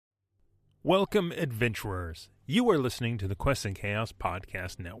Welcome, adventurers. You are listening to the Quests and Chaos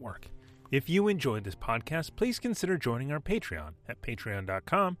Podcast Network. If you enjoyed this podcast, please consider joining our Patreon at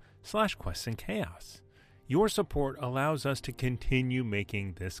patreon.com/questsandchaos. Your support allows us to continue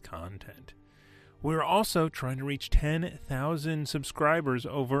making this content. We're also trying to reach 10,000 subscribers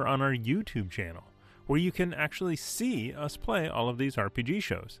over on our YouTube channel, where you can actually see us play all of these RPG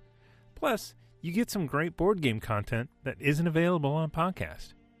shows. Plus, you get some great board game content that isn't available on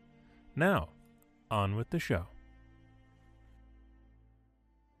podcast. Now, on with the show.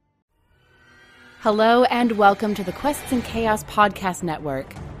 Hello and welcome to the Quests and Chaos Podcast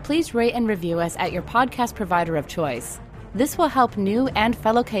Network. Please rate and review us at your podcast provider of choice. This will help new and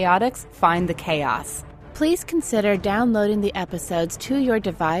fellow chaotics find the chaos. Please consider downloading the episodes to your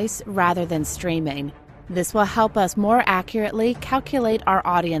device rather than streaming. This will help us more accurately calculate our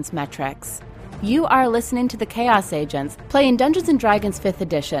audience metrics. You are listening to the Chaos Agents, playing Dungeons & Dragons 5th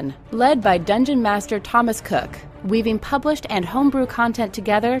Edition, led by Dungeon Master Thomas Cook, weaving published and homebrew content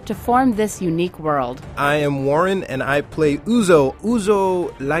together to form this unique world. I am Warren, and I play Uzo.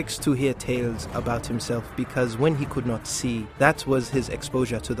 Uzo likes to hear tales about himself because when he could not see, that was his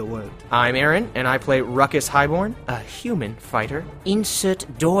exposure to the world. I'm Aaron, and I play Ruckus Highborn, a human fighter. Insert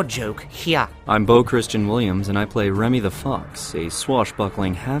door joke here. I'm Bo Christian Williams, and I play Remy the Fox, a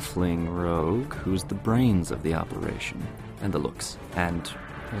swashbuckling halfling rogue who's the brains of the operation, and the looks, and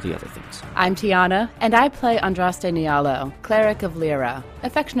all the other things. I'm Tiana, and I play Andraste Nialo, cleric of Lyra,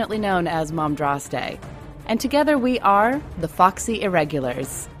 affectionately known as Momdraste. And together we are the Foxy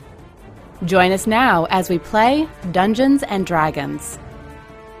Irregulars. Join us now as we play Dungeons & Dragons.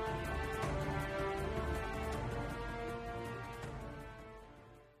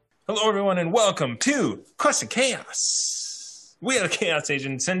 Hello, everyone, and welcome to Quests and Chaos. We are the Chaos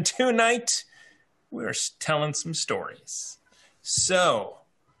Agents, and tonight we're telling some stories. So,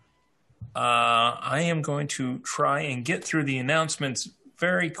 I am going to try and get through the announcements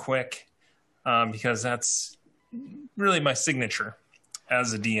very quick because that's really my signature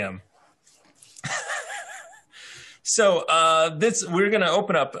as a DM. So we're going to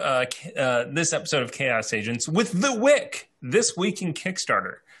open up this episode of Chaos Agents with The Wick, This Week in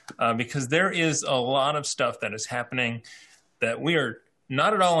Kickstarter, because there is a lot of stuff that is happening that we are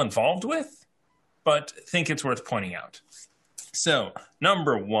not at all involved with, but think it's worth pointing out. So,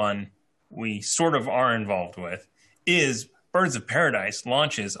 number one, we sort of are involved with, is Birds of Paradise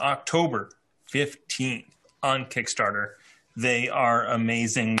launches October 15th on Kickstarter. They are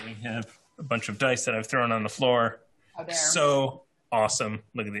amazing. We have a bunch of dice that I've thrown on the floor. Oh, there. So awesome.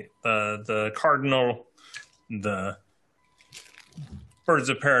 Look at the Cardinal, the Birds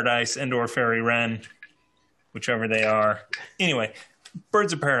of Paradise, and/or Fairy Wren, whichever they are. Anyway,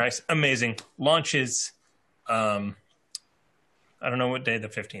 Birds of Paradise, amazing. Launches, I don't know what day the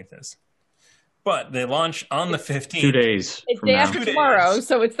 15th is. But they launch on the 15th. 2 days. It's day after tomorrow,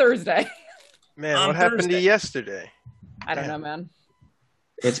 so it's Thursday. Man, On what happened to Thursday. yesterday? I don't know, man.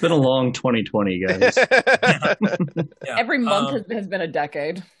 It's been a long 2020, guys. Yeah. Every month has been a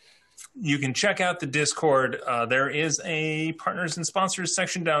decade. You can check out the Discord. There is a partners and sponsors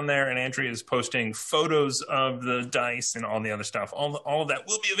section down there, and Andrea is posting photos of the dice and all the other stuff. All of that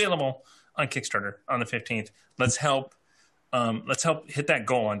will be available on Kickstarter on the 15th. Let's help hit that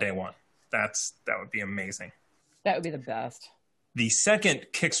goal on day one. That would be amazing. That would be the best. The second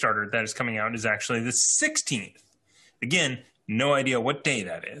Kickstarter that is coming out is actually the 16th. Again, no idea what day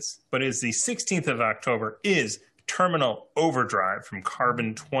that is, but it's the 16th of October, is Terminal Overdrive from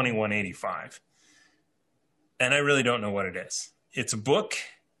Carbon 2185. And I really don't know what it is. It's a book.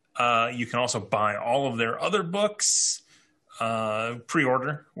 You can also buy all of their other books,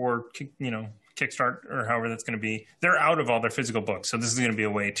 pre-order, or, Kickstart, or however that's going to be. They're out of all their physical books, so this is going to be a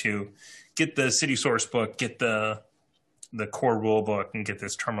way to get the City Source book, get the core rule book, and get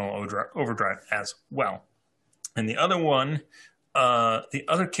this Terminal Overdrive as well. And the other one, the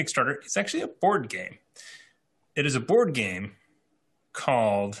other Kickstarter, is actually a board game. It is a board game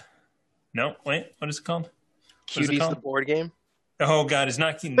called... No, wait, what is it called? Cuties the board game? Oh, God, it's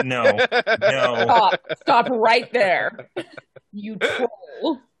not... No. Stop right there. You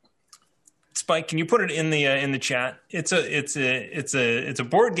troll. Spike, can you put it in the chat? It's a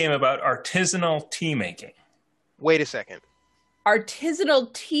board game about artisanal tea making. Wait a second.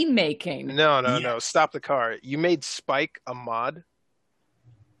 Artisanal tea making. No. Stop the car. You made Spike a mod?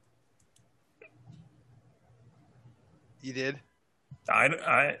 You did?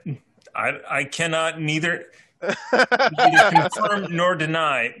 I cannot neither confirm nor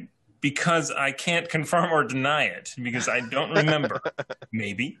deny, because I can't confirm or deny it because I don't remember.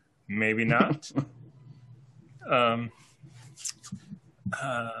 Maybe not.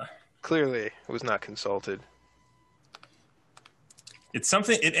 clearly was not consulted. It's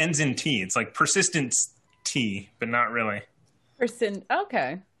something. It ends in T. It's like persistence T, but not really.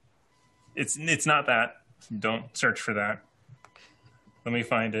 Okay. It's not that. Don't search for that. Let me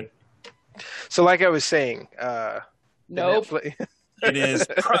find it. So, like I was saying, Nope. It is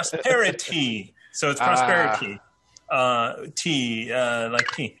prosperity. So it's prosperity. T, like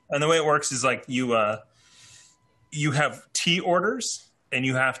T. And the way it works is like you have T orders, and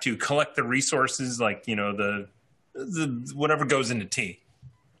you have to collect the resources, like, you know, the whatever goes into tea.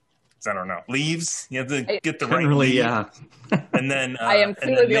 I don't know. Leaves. You have to get the right leaf. Yeah. And then I am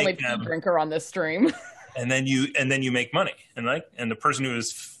clearly the only tea drinker on this stream. And then you make money, and the person who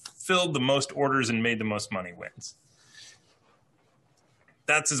has filled the most orders and made the most money wins.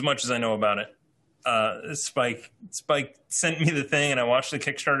 That's as much as I know about it. Spike sent me the thing, and I watched the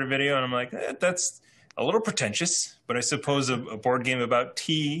Kickstarter video, and I'm like, that's a little pretentious, but I suppose a board game about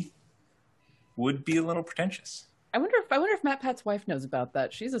tea would be a little pretentious. I wonder if Matt Pat's wife knows about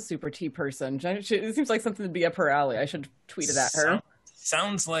that. She's a super tea person. It seems like something to be up her alley. I should tweet it at her.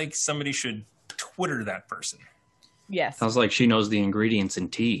 Sounds like somebody should Twitter that person. Yes. Sounds like she knows the ingredients in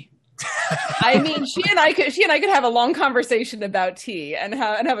tea. I mean, she and I could have a long conversation about tea and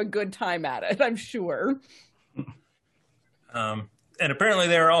have a good time at it, I'm sure. And apparently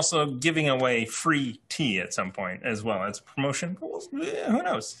they're also giving away free tea at some point as well as a promotion. Well, who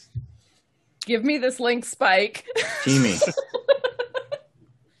knows? Give me this link, Spike. Tea me.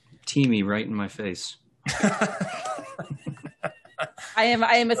 Tea me right in my face. I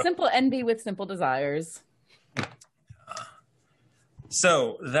am a simple NB with simple desires.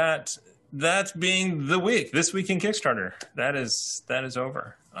 So that being the week, this week in Kickstarter, that is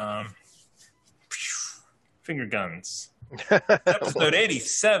over. Finger guns. Episode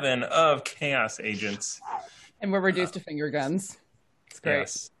 87 of Chaos Agents. And we're reduced to finger guns. It's great.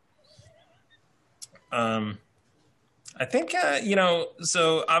 Yes. I think,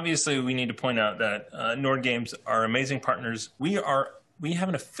 so obviously we need to point out that Nord Games are amazing partners. We have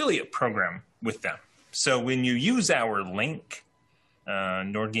an affiliate program with them. So when you use our link,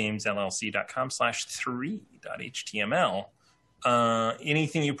 nordgamesllc.com/3.html,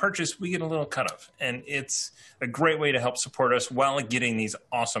 anything you purchase, we get a little cut of. And it's a great way to help support us while getting these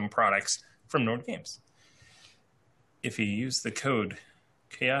awesome products from Nord Games. If you use the code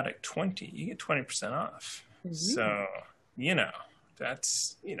Chaotic20, you get 20% off. Mm-hmm. So,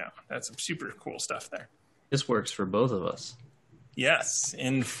 that's some super cool stuff there. This works for both of us. Yes,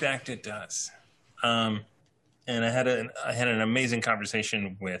 in fact, it does. And I had an amazing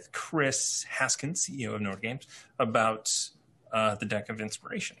conversation with Chris Haskin, CEO of Nord Games, about the Deck of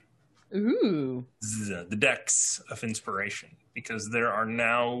Inspiration. Ooh. The Decks of Inspiration, because there are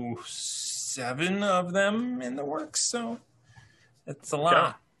now 7 of them in the works, so it's a lot.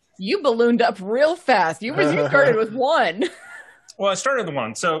 Yeah. You ballooned up real fast. You started with 1. Well, I started with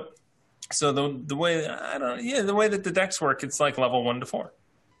 1. So the way the way that the decks work, it's like level 1 to 4,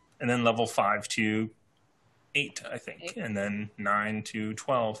 and then level 5 to 8, I think, and then 9 to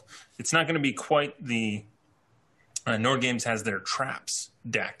 12. It's not going to be quite the Nord Games has their traps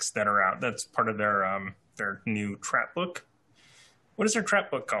decks that are out. That's part of their new trap book. What is their trap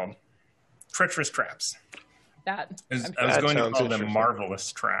book called? Treacherous Traps. I was going to call them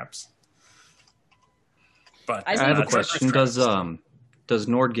Marvelous Traps. But I have a question. Does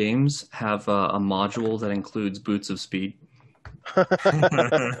Nord Games have a module that includes Boots of Speed?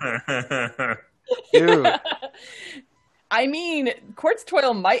 Dude. I mean, Quartz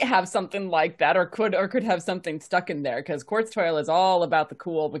Toil might have something like that, or could have something stuck in there, because Quartz Toil is all about the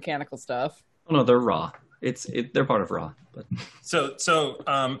cool mechanical stuff. Oh no, they're raw. They're part of raw. But so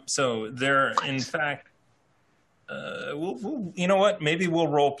they're in fact. We'll you know what? Maybe we'll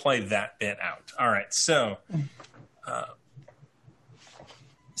role play that bit out. All right. So that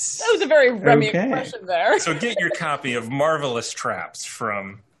was a very Remy expression there. So get your copy of Marvelous Traps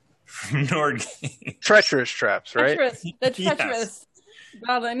from Nord Games. Treacherous Traps, right? The treacherous.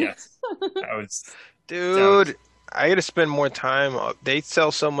 Yes. Dude, I got to spend more time. They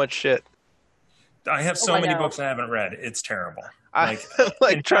sell so much shit. I have so many books I haven't read. It's terrible. I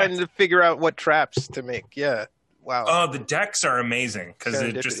trying to figure out what traps to make. Yeah. Wow. Oh, the decks are amazing because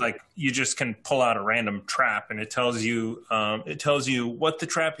it just you just can pull out a random trap and it tells you what the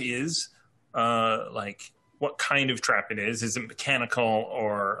trap is, like what kind of trap it is. Is it mechanical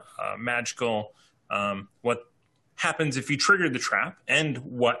or magical? What happens if you trigger the trap and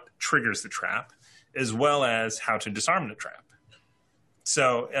what triggers the trap, as well as how to disarm the trap.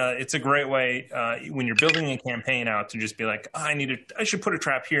 So it's a great way when you're building a campaign out to just be like, I should put a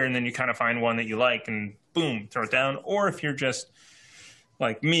trap here, and then you kind of find one that you like and boom, throw it down. Or if you're just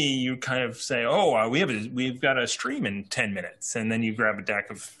like me, you kind of say, "Oh, we've got a stream in 10 minutes," and then you grab a deck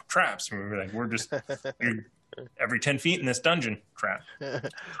of traps, and we're just you're every 10 feet in this dungeon trap.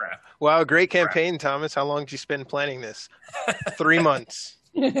 Wow, great campaign, Thomas. How long did you spend planning this? 3 months.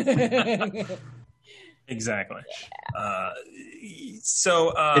 Exactly. It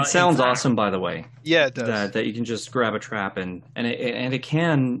sounds awesome, by the way. Yeah, it does. That you can just grab a trap and it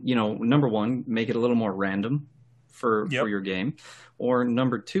can, number one, make it a little more random for your game, or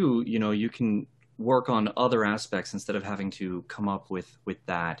number two, you can work on other aspects instead of having to come up with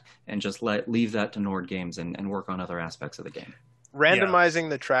that, and just leave that to Nord Games and work on other aspects of the game. Randomizing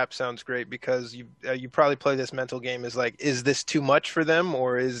the trap sounds great, because you probably play this mental game is like, is this too much for them,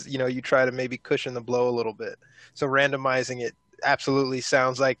 or is you try to maybe cushion the blow a little bit. So randomizing it absolutely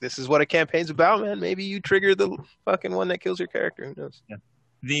sounds like this is what a campaign's about, man. Maybe you trigger the fucking one that kills your character. Who knows? Yeah.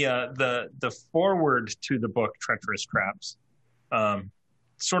 The forward to the book, Treacherous Traps,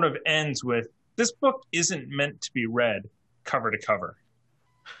 sort of ends with, this book isn't meant to be read cover to cover.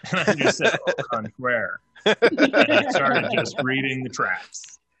 And I just said, au contraire. And I started just reading the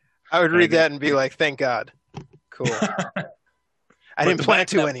traps. I would read that and be like, thank God. Cool. I didn't plan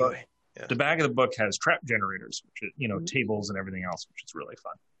to anyway. Yeah. The back of the book has trap generators, which is, tables and everything else, which is really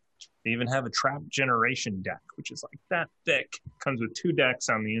fun. They even have a trap generation deck, which is like that thick. Comes with 2 decks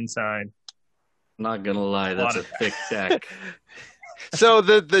on the inside. Not gonna lie, that's a thick deck. So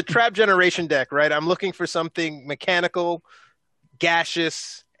the trap generation deck, right? I'm looking for something mechanical,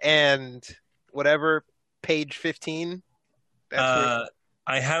 gaseous, and whatever. Page 15. I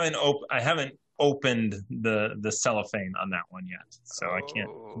haven't opened the cellophane on that one yet, so I can't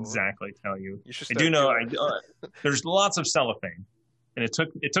exactly tell you. I do know there's lots of cellophane, and it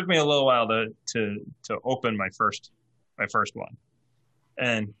took me a little while to open my first one,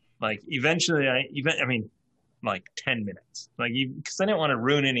 and like eventually like 10 minutes, because I didn't want to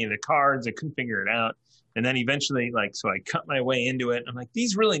ruin any of the cards. I couldn't figure it out. And then eventually, so I cut my way into it. I'm like,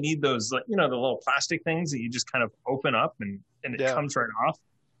 these really need those, the little plastic things that you just kind of open up and it comes right off.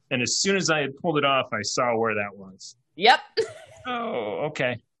 And as soon as I had pulled it off, I saw where that was. Yep. Oh,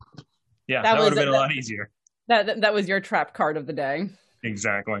 okay. Yeah, that would have been a lot easier. That was your trap card of the day.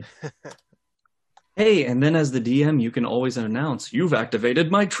 Exactly. Hey, and then as the DM, you can always announce, you've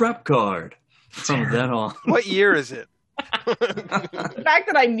activated my trap card from then on. What year is it? The fact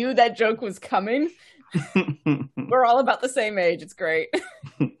that I knew that joke was coming. We're all about the same age. It's great.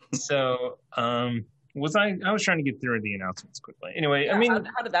 So, I was trying to get through the announcements quickly. Anyway, yeah,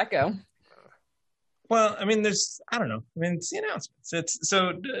 how did that go? Well, I mean, it's the announcements.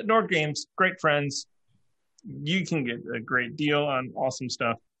 So Nord Games, great friends. You can get a great deal on awesome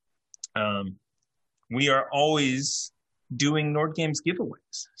stuff. We are always doing Nord Games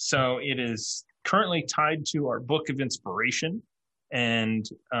giveaways. So it is currently tied to our Book of Inspiration, and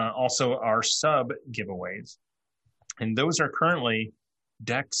also our sub giveaways. And those are currently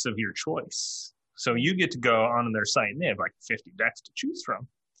decks of your choice. So you get to go on their site, and they have like 50 decks to choose from.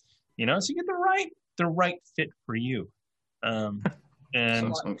 So you get the right fit for you. And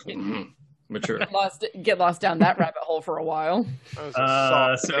mature. Get lost down that rabbit hole for a while.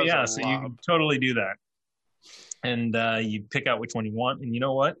 So you can totally do that. And you pick out which one you want. And you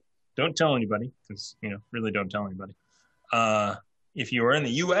know what? Don't tell anybody, because really don't tell anybody. If you are in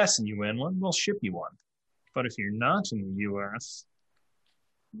the U.S. and you win one, we'll ship you one. But if you're not in the U.S.,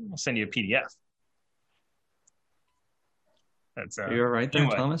 we'll send you a PDF. That's you're right there,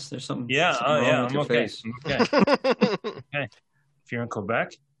 anyway. Thomas. There's something. Yeah, something wrong with your I'm okay. face. I'm okay. Okay. If you're in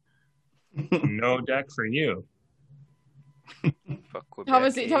Quebec, no deck for you. Fuck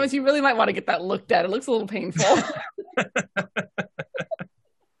Quebec, Thomas, you really might want to get that looked at. It looks a little painful.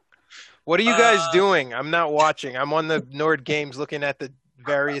 What are you guys doing? I'm not watching. I'm on the Nord Games looking at the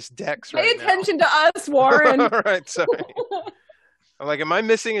various decks right now. Pay attention to us, Warren. All right, sorry. I'm like, am I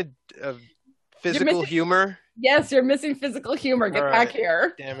missing a physical humor? Yes, you're missing physical humor. Get back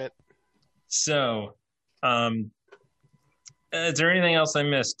here. Damn it. So, is there anything else I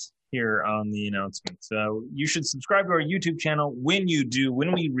missed here on the announcement? So you should subscribe to our YouTube channel. When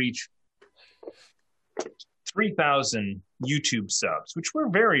we reach 3,000 YouTube subs, which we're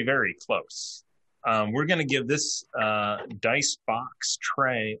very, very close, we're going to give this dice box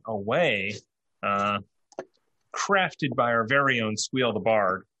tray away, crafted by our very own Squeal the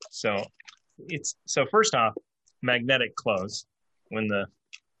Bard. So first off, magnetic close when the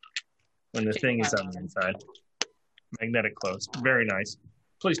thing is on the inside. Magnetic close, very nice.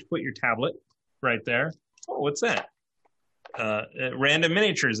 Place to put your tablet right there. Oh, what's that? Random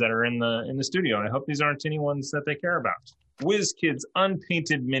miniatures that are in the studio. I hope these aren't any ones that they care about. WizKids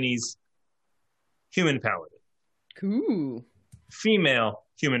Unpainted Minis Human Paladin. Cool. female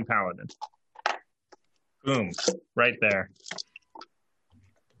human paladin. Boom, right there.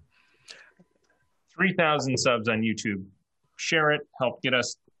 3,000 subs on YouTube. Share it, help get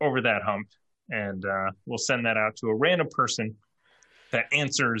us over that hump, and we'll send that out to a random person that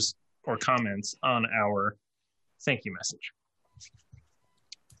answers or comments on our thank you message.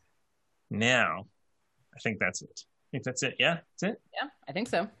 Now, I think that's it. Yeah, that's it? Yeah, I think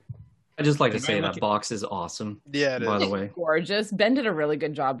so. I'd just like to say that box is awesome. Yeah, it is. By the way. Gorgeous. Ben did a really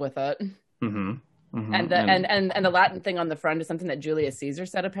good job with it. Mm-hmm. Mm-hmm. And the Latin thing on the front is something that Julius Caesar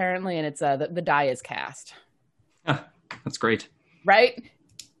said, apparently, and it's the die is cast. Ah, that's great. Right?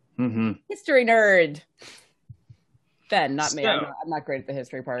 Mm-hmm. History nerd. Ben, not me. I'm not great at the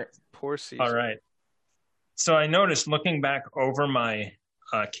history part. Poor Caesar. All right. So I noticed looking back over my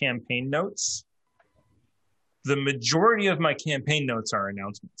campaign notes, the majority of my campaign notes are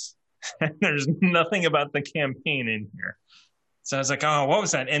announcements. There's nothing about the campaign in here. So I was like, oh, what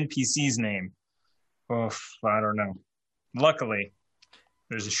was that NPC's name? Oh, I don't know. Luckily,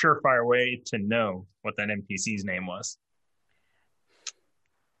 there's a surefire way to know what that NPC's name was.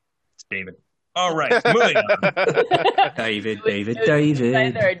 It's David. All right, moving on. David.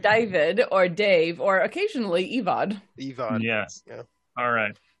 Either David or Dave or occasionally Evod. Yes. Yeah. All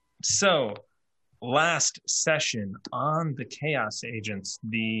right. So, last session on the Chaos Agents,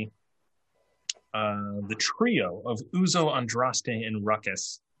 the trio of Uzo, Andraste, and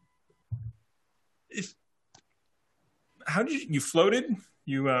Ruckus. How did you floated?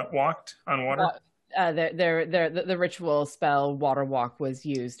 You walked on water? The ritual spell Water Walk was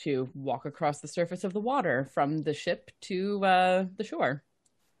used to walk across the surface of the water from the ship to the shore.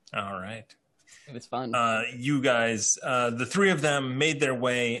 All right. It was fun. You guys, the three of them made their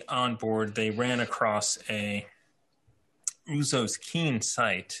way on board. They ran across Uzo's keen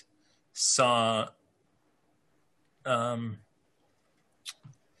sight, saw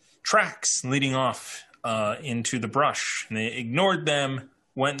tracks leading off into the brush. And they ignored them,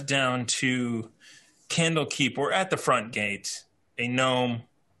 went down to Candlekeep, or at the front gate. A gnome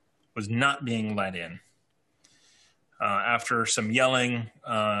was not being let in. After some yelling,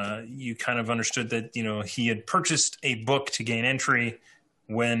 you kind of understood that, he had purchased a book to gain entry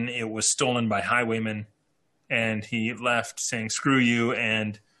when it was stolen by highwaymen, and he left saying, screw you,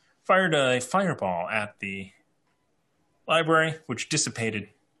 and fired a fireball at the library, which dissipated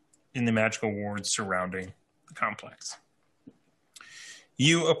in the magical wards surrounding the complex.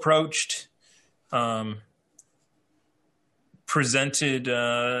 You approached, presented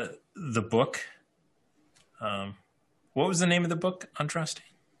the book. What was the name of the book, Andraste?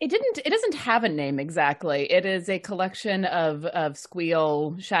 It doesn't have a name exactly. It is a collection of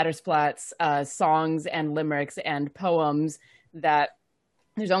squeal, shattersplats, songs and limericks and poems that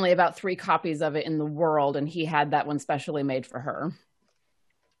there's only about 3 copies of it in the world, and he had that one specially made for her.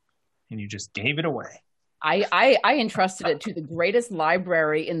 And you just gave it away. I entrusted it to the greatest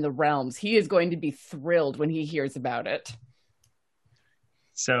library in the realms. He is going to be thrilled when he hears about it.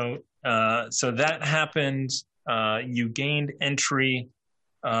 So that happened. You gained entry.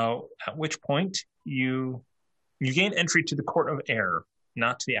 At which point you gained entry to the Court of Air,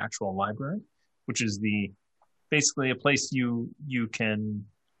 not to the actual library, which is basically a place you can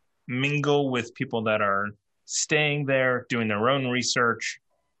mingle with people that are staying there, doing their own research,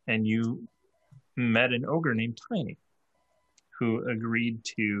 and you met an ogre named Tiny, who agreed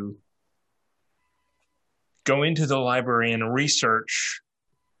to go into the library and research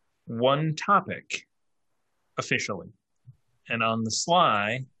one topic officially. And on the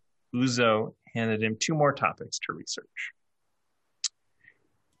sly, Uzo handed him 2 more topics to research.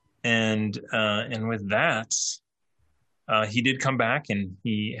 And with that, he did come back and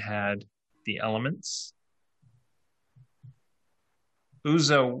he had the elements.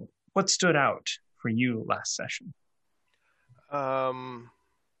 Uzo, what stood out for you last session? Sorry.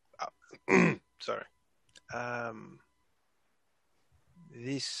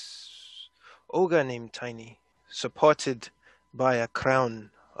 This ogre named Tiny, supported by a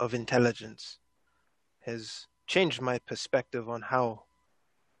crown of intelligence, has changed my perspective on how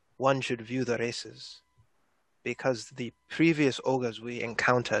one should view the races, because the previous ogres we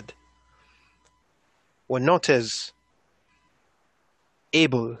encountered were not as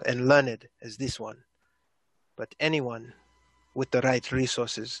able and learned as this one, but anyone with the right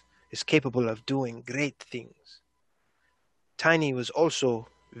resources is capable of doing great things. Tiny was also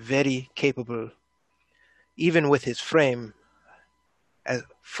very capable, even with his frame,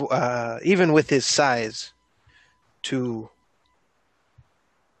 even with his size, to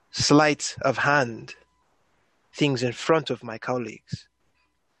sleight of hand things in front of my colleagues,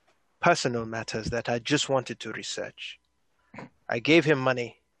 personal matters that I just wanted to research. I gave him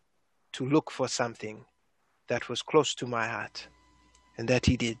money to look for something that was close to my heart, and that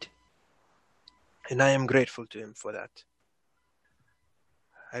he did. And I am grateful to him for that.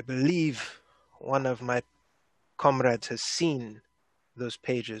 I believe one of my comrades has seen those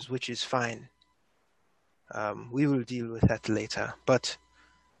pages, which is fine. We will deal with that later. But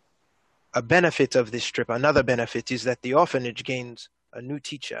a benefit of this trip, another benefit, is that the orphanage gains a new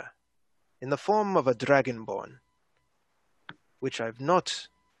teacher in the form of a dragonborn, which I've not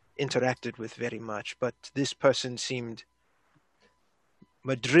interacted with very much, but this person seemed...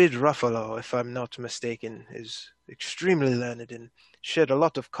 Madrid Ruffalo, if I'm not mistaken, is extremely learned and shared a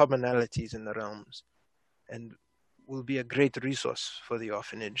lot of commonalities in the realms, and will be a great resource for the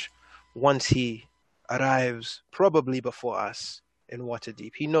orphanage once he arrives, probably before us, in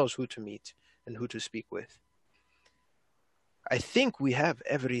Waterdeep. He knows who to meet and who to speak with. I think we have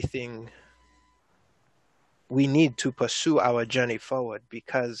everything we need to pursue our journey forward,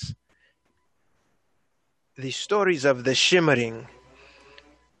 because the stories of the Shimmering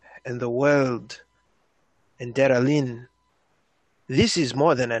and the world and Deralin, this is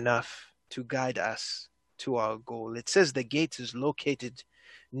more than enough to guide us to our goal. It says the gate is located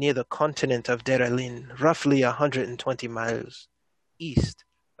near the continent of Deralin, roughly 120 miles east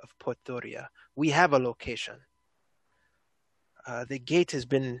of Portoria. We have a location. The gate has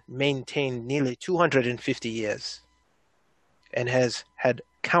been maintained nearly 250 years and has had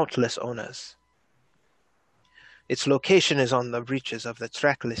countless owners. Its location is on the reaches of the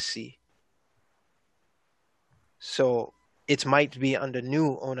Trackless Sea. So it might be under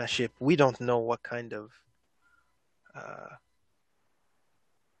new ownership. We don't know what kind of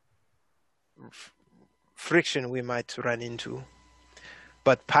friction we might run into.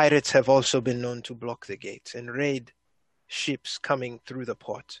 But pirates have also been known to block the gates and raid ships coming through the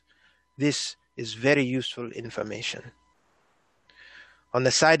port. This is very useful information. On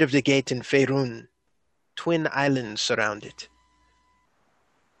the side of the gate in Faerun, twin islands surround it,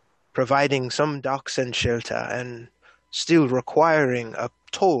 providing some docks and shelter, and still requiring a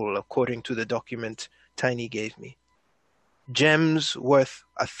toll according to the document Tiny gave me. Gems worth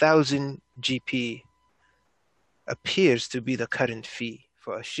 1,000 GP appears to be the current fee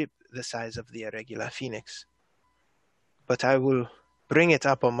for a ship the size of the Irregular Phoenix. But I will bring it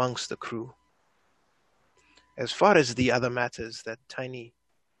up amongst the crew. As far as the other matters that Tiny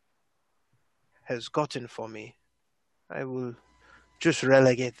has gotten for me, I will just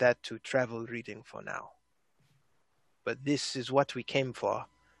relegate that to travel reading for now. But this is what we came for,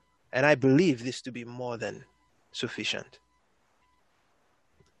 and I believe this to be more than sufficient.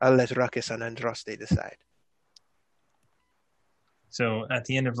 I'll let Ruckus and Andraste decide. So at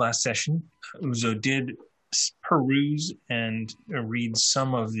the end of last session, Uzo did peruse and read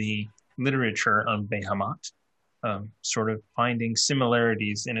some of the literature on Behemoth, sort of finding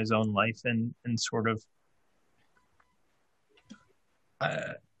similarities in his own life and sort of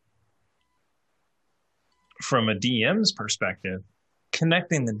from a DM's perspective,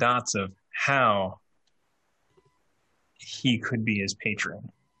 connecting the dots of how he could be his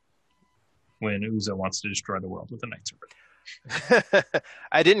patron when Uzo wants to destroy the world with a Night Serpent.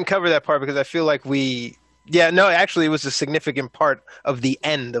 I didn't cover that part because I feel like actually it was a significant part of the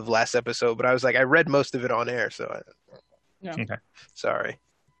end of last episode, but I was like, I read most of it on air, so Okay. Sorry.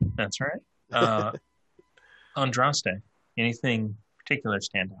 That's right. Andraste, anything particular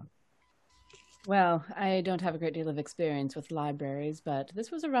stand out? Well, I don't have a great deal of experience with libraries, but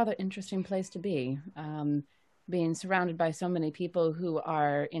this was a rather interesting place to be. Being surrounded by so many people who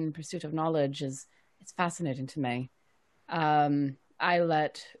are in pursuit of knowledge it's fascinating to me. I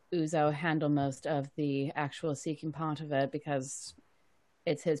let Uzo handle most of the actual seeking part of it because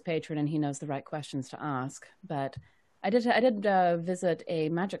it's his patron and he knows the right questions to ask. But I did visit a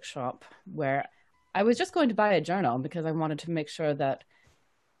magic shop where I was just going to buy a journal because I wanted to make sure that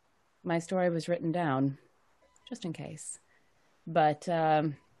my story was written down, just in case. But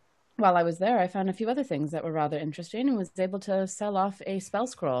while I was there, I found a few other things that were rather interesting and was able to sell off a spell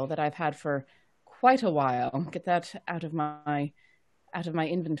scroll that I've had for quite a while. Get that out of my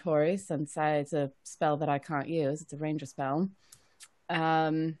inventory since it's a spell that I can't use. It's a ranger spell.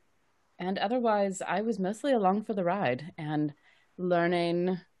 And otherwise, I was mostly along for the ride and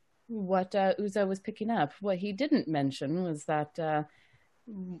learning what Uzo was picking up. What he didn't mention was that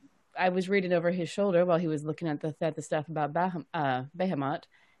I was reading over his shoulder while he was looking at the stuff about Behemoth,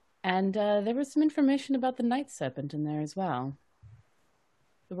 and there was some information about the Night Serpent in there as well.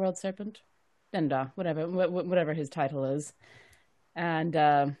 The World Serpent? Denda, whatever his title is. And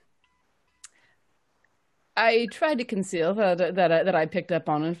I tried to conceal that I picked up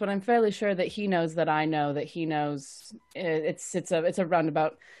on it, but I'm fairly sure that he knows that I know that he knows. It's a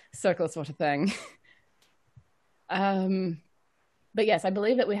roundabout circle sort of thing. But yes, I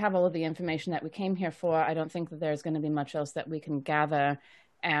believe that we have all of the information that we came here for. I don't think that there's going to be much else that we can gather.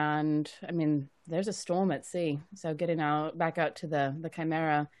 And I mean, there's a storm at sea, so getting back out to the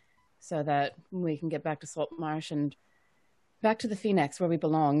Chimera, so that we can get back to Salt Marsh and back to the Phoenix where we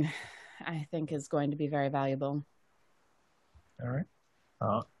belong, I think is going to be very valuable. All right.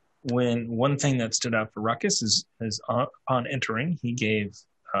 When one thing that stood out for Ruckus is upon entering, he gave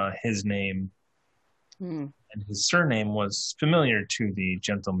his name, and his surname was familiar to the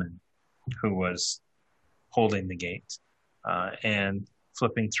gentleman who was holding the gate. And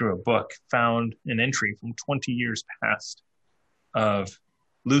flipping through a book, found an entry from 20 years past of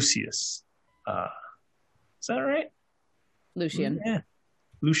Lucius. Is that right? Lucian. Yeah.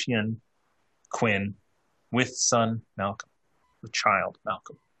 Lucian Quinn with son Malcolm, the child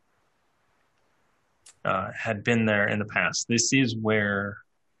Malcolm. Had been there in the past. This is where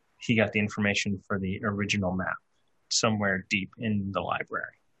he got the information for the original map, somewhere deep in the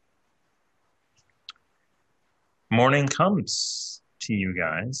library. Morning comes to you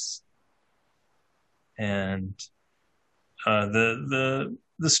guys, and the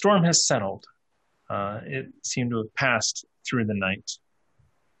storm has settled. It seemed to have passed through the night.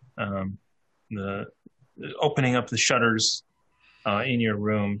 The opening up the shutters in your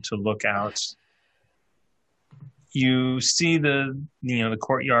room to look out, you see the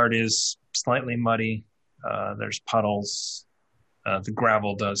courtyard is slightly muddy. There's puddles. The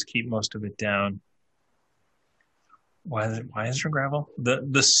gravel does keep most of it down. Why is there gravel?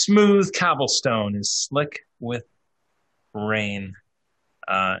 The smooth cobblestone is slick with rain.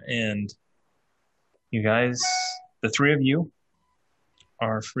 And you guys, the three of you,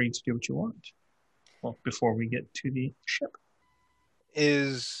 are free to do what you want. Well, before we get to the ship.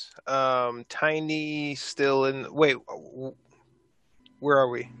 Is Tiny still in... Wait, where are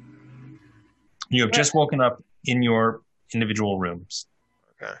we? You have just woken up in your individual rooms.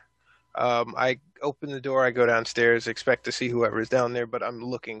 Okay. I open the door, I go downstairs, expect to see whoever is down there, but I'm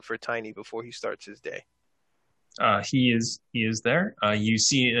looking for Tiny before he starts his day. He is there. You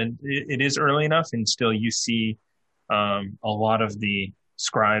see, it is early enough, and still you see a lot of the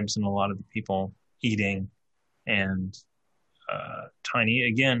scribes and a lot of the people eating, and Tiny,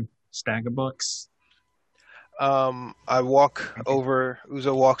 again, stack of books. I walk over,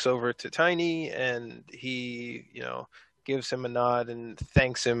 Uzo walks over to Tiny, and he, gives him a nod and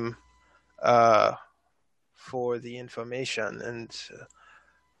thanks him for the information. And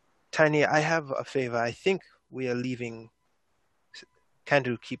Tiny, I have a favor. I think we are leaving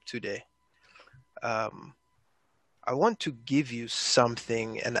Candlekeep today. I want to give you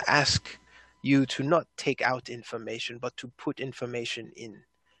something and ask you to not take out information, but to put information in.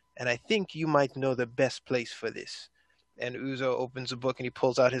 And I think you might know the best place for this. And Uzo opens a book and he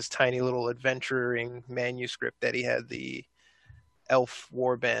pulls out his tiny little adventuring manuscript that he had the elf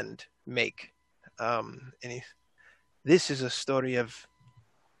warband make. This is a story of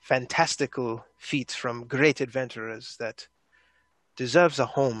fantastical feats from great adventurers that deserves a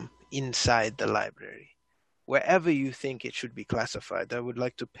home inside the library. Wherever you think it should be classified, I would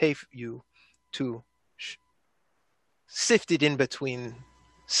like to pay you to sift it in between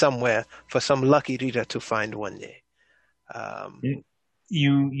somewhere for some lucky reader to find one day.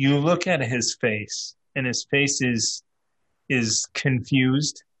 You look at his face, and his face is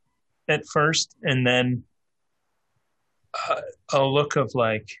confused at first, and then a look of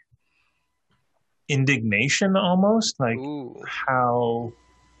like indignation, almost like Ooh. how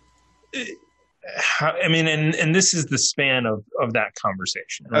I mean, and this is the span of that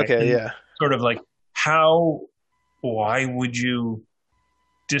conversation, right? Okay, and yeah. sort of like why would you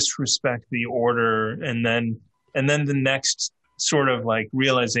disrespect the order, and then the next sort of like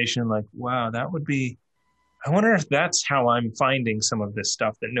realization, like, wow, that would be, I wonder if that's how I'm finding some of this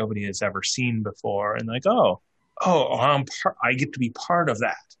stuff that nobody has ever seen before, and like, I get to be part of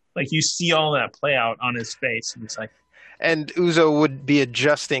that. Like, you see all that play out on his face, and it's like, and Uzo would be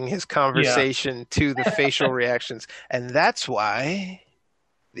adjusting his conversation to the facial reactions, and that's why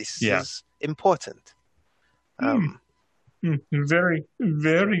this is important. Very,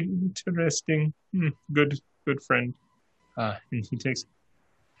 very interesting. Good friend. And he takes.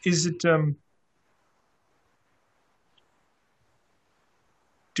 Is it?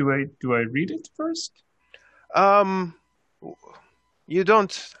 Do I read it first? You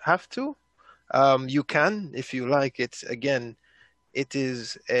don't have to. You can if you like it. Again, it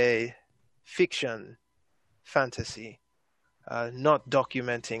is a fiction fantasy, not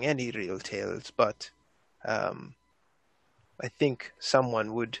documenting any real tales, but I think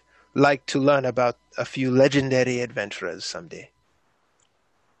someone would like to learn about a few legendary adventurers someday.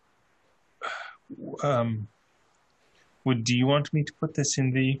 Do you want me to put this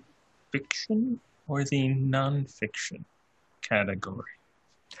in the fiction or the non-fiction category?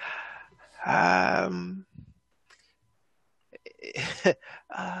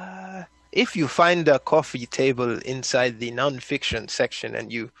 If you find a coffee table inside the non-fiction section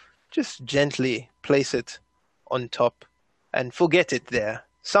and you just gently place it on top and forget it there,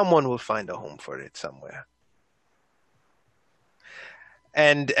 someone will find a home for it somewhere.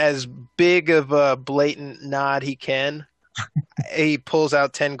 And as big of a blatant nod he can, he pulls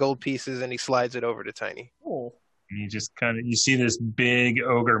out 10 gold pieces and he slides it over to Tiny. Oh. And you see this big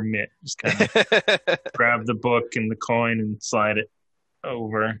ogre mitt just kind of grab the book and the coin and slide it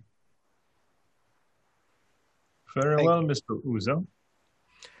over. Very well, Mr. Uzo.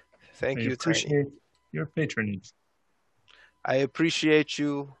 Thank you, Tiny. I appreciate your patronage. I appreciate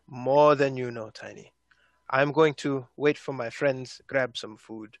you more than you know, Tiny. I'm going to wait for my friends, grab some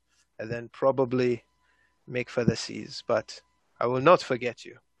food, and then probably make for the seas. But I will not forget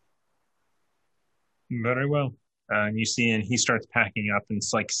you. Very well. And you see, and he starts packing up and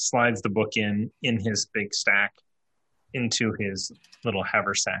slides the book in his big stack into his little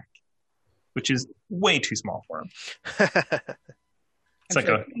haversack, which is way too small for him. It's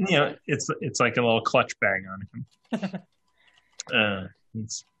it's like a little clutch bag on him.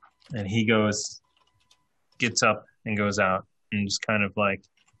 And he gets up and goes out and just kind of like,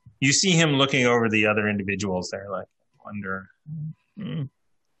 you see him looking over the other individuals there, like, wonder.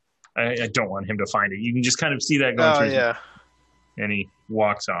 I don't want him to find it. You can just kind of see that going through. Yeah. And he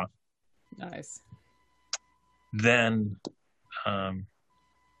walks off. Nice. Then,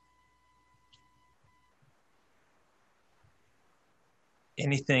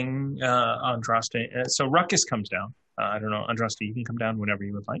 anything, Andraste? So Ruckus comes down. I don't know, Andraste, you can come down whenever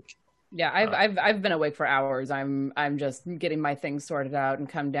you would like. Yeah, I've been awake for hours. I'm just getting my things sorted out and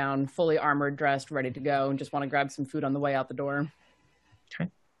come down fully armored, dressed, ready to go, and just want to grab some food on the way out the door. Okay.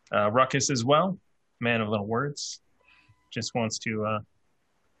 Ruckus as well, man of little words, just wants to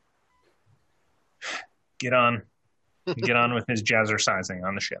get on with his jazzercising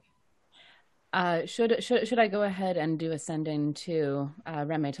on the ship. Should I go ahead and do a send-in to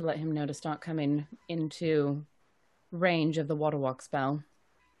Remy to let him know to start coming into range of the water walk spell?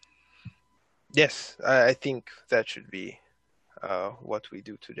 Yes, I think that should be what we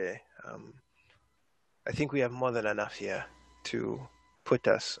do today. I think we have more than enough here to put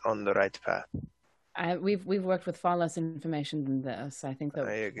us on the right path. We've worked with far less information than this. I think that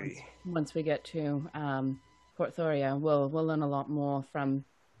I agree. Once we get to Port Thoria, we'll learn a lot more from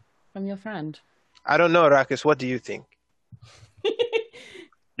your friend. I don't know, Ruckus. What do you think?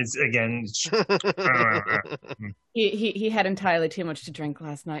 It's again. He had entirely too much to drink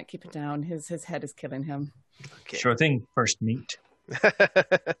last night. Keep it down. His head is killing him. Okay. Sure thing. First meet.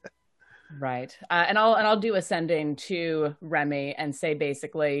 Right. And I'll do a sending to Remy and say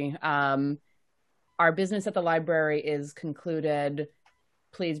basically, our business at the library is concluded.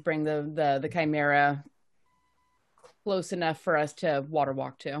 Please bring the Chimera close enough for us to water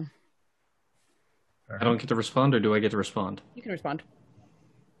walk to. I don't get to respond, or do I get to respond? You can respond.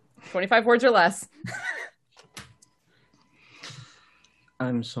 25 words or less.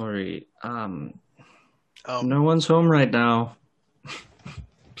 I'm sorry. No one's home right now.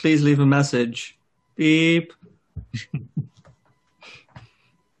 Please leave a message. Beep.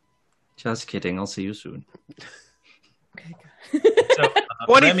 Just kidding. I'll see you soon. Okay, good. So,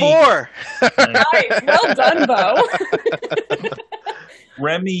 24! Nice. Well done, Bo.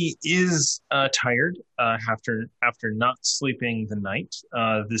 Remy is tired after not sleeping the night.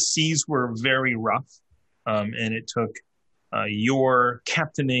 The seas were very rough, and it took your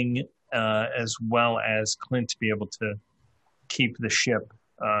captaining as well as Clint to be able to keep the ship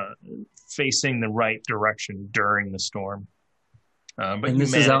facing the right direction during the storm. But and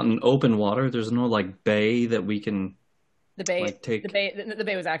this is out in open water. There's no bay that we can. The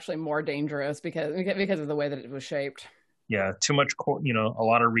bay was actually more dangerous because of the way that it was shaped. Yeah, too much, a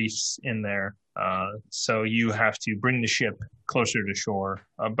lot of reefs in there. So you have to bring the ship closer to shore,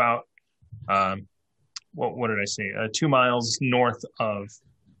 about, what did I say? 2 miles north of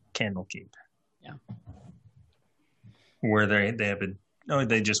Candlekeep. Yeah. Where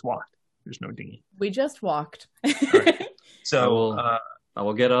they just walked. There's no dinghy. We just walked. Right. So I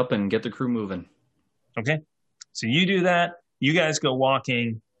will get up and get the crew moving. Okay. So you do that. You guys go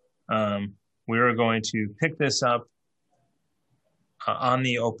walking. We are going to pick this up on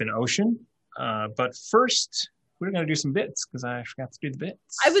the open ocean. But first, we're going to do some bits because I forgot to do the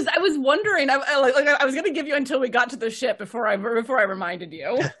bits. I was wondering. I was going to give you until we got to the ship before I reminded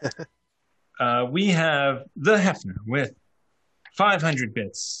you. We have the Hefner with 500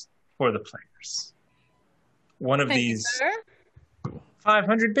 bits for the players. One of these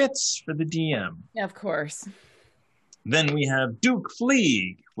 500 bits for the DM. Yeah, of course. Then we have Duke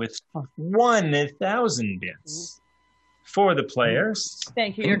Fleeg with 1,000 bits for the players.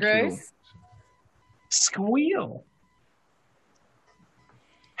 Thank you, Your Grace. Squeal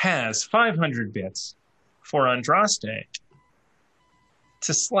has 500 bits for Andraste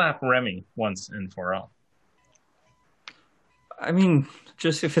to slap Remy once and for all. I mean,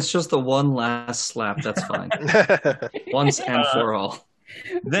 just if it's just the one last slap, that's fine. Once and for all.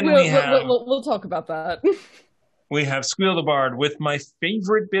 Then we'll talk about that. We have Squeal the Bard with my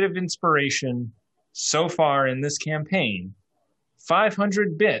favorite bit of inspiration so far in this campaign.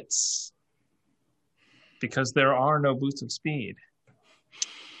 500 bits. Because there are no boots of speed.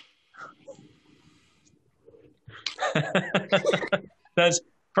 That's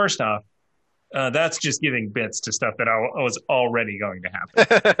first off. That's just giving bits to stuff that I was already going to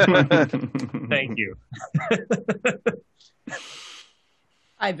happen. Thank you.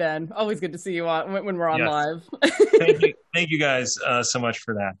 Hi, Ben. Always good to see you on when we're on live. Thank you guys so much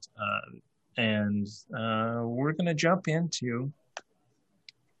for that. And we're going to jump into.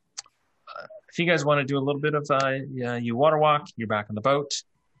 If you guys want to do a little bit of you water walk, you're back on the boat.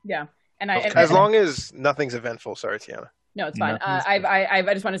 Yeah, as long as nothing's eventful. Sorry, Tiana. No, it's fine. I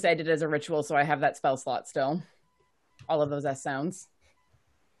just want to say I did it as a ritual, so I have that spell slot still. All of those S sounds.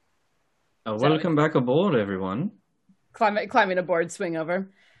 Welcome back aboard, everyone. Climbing aboard, swing over.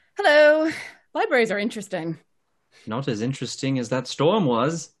 Hello. Libraries are interesting. Not as interesting as that storm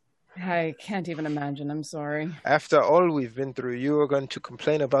was. I can't even imagine. I'm sorry. After all we've been through, you are going to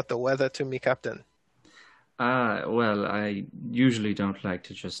complain about the weather to me, Captain. Well, I usually don't like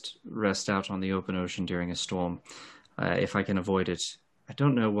to just rest out on the open ocean during a storm, if I can avoid it. I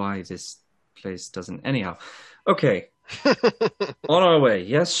don't know why this place doesn't. Anyhow, okay. On our way,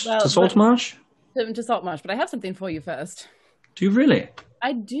 yes? To Saltmarsh? To Saltmarsh, but I have something for you first. Do you really?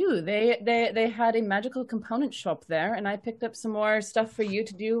 I do. They had a magical component shop there, and I picked up some more stuff for you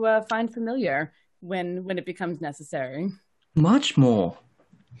to do Find Familiar when it becomes necessary. Much more.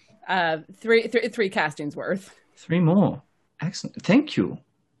 Three castings worth. 3 more. Excellent. Thank you.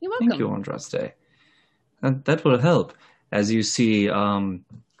 You're welcome. Thank you, Andraste. That will help. As you see,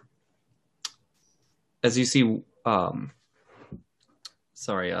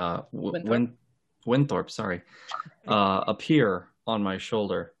 Winthorpe, sorry, appear on my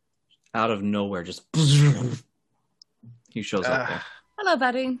shoulder out of nowhere. Just he shows up there. Hello,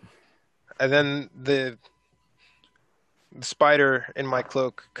 buddy. And then the spider in my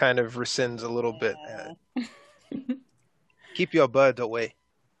cloak kind of rescinds a little bit. Keep your bird away.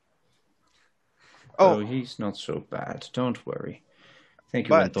 Oh, he's not so bad. Don't worry. Thank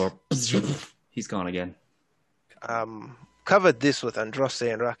you, Winthorpe. He's gone again. Covered this with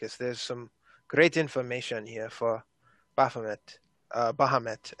Andraste and Ruckus. There's some great information here for Bahamut,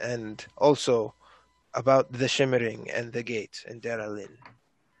 and also about the Shimmering and the Gate in Deralin.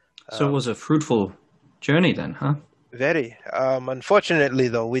 So it was a fruitful journey then, huh? Very. Unfortunately,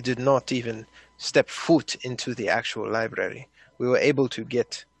 though, we did not even step foot into the actual library. We were able to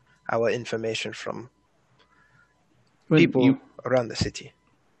get our information from people around the city.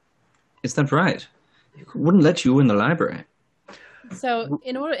 Is that right? Wouldn't let you in the library. So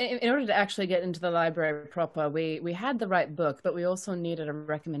in order to actually get into the library proper, we had the right book, but we also needed a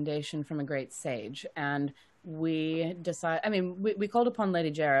recommendation from a great sage. And we decided, we called upon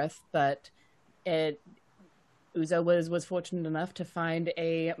Lady Jareth, but Uzo was fortunate enough to find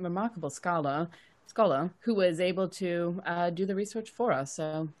a remarkable scholar who was able to do the research for us.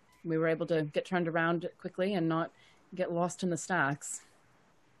 So we were able to get turned around quickly and not get lost in the stacks.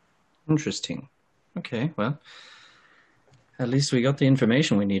 Interesting. Okay, well, at least we got the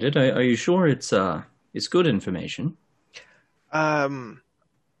information we needed. Are you sure it's good information?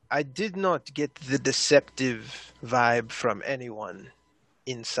 I did not get the deceptive vibe from anyone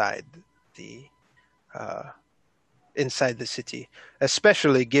inside the city,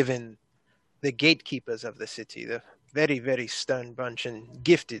 especially given the gatekeepers of the city, the very, very stern bunch and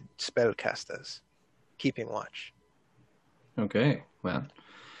gifted spellcasters keeping watch. Okay, well,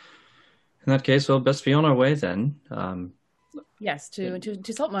 in that case, best be on our way then. Yes, to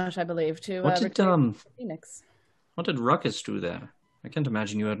Saltmarsh, I believe. Phoenix. What did Ruckus do there? I can't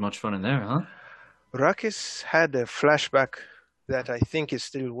imagine you had much fun in there, huh? Ruckus had a flashback that I think is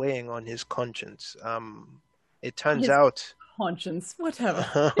still weighing on his conscience. It turns out conscience,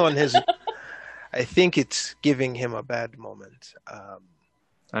 whatever. I think it's giving him a bad moment.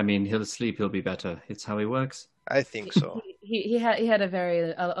 I mean, he'll sleep, he'll be better. It's how he works. I think so. He had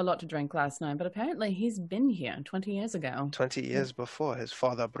a lot to drink last night, but apparently he's been here 20 years ago. 20 years before, his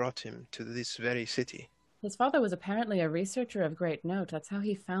father brought him to this very city. His father was apparently a researcher of great note. That's how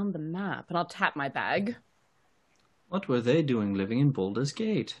he found the map. And I'll tap my bag. What were they doing living in Baldur's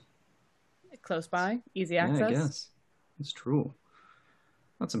Gate? Close by, easy access. Yeah, I guess. It's true.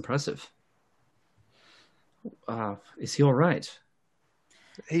 That's impressive. Is he all right?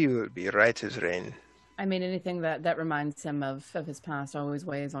 He would be right as rain. I mean, anything that reminds him of his past always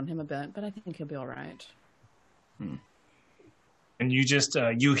weighs on him a bit, but I think he'll be all right. And you just,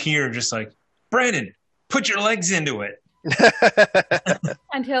 you hear just like, Brandon, put your legs into it.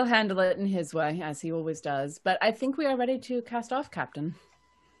 And he'll handle it in his way, as he always does. But I think we are ready to cast off, Captain.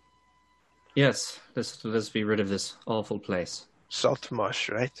 Yes, let's be rid of this awful place. Saltmarsh,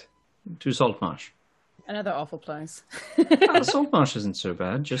 right? To Saltmarsh. Another awful place. Saltmarsh isn't so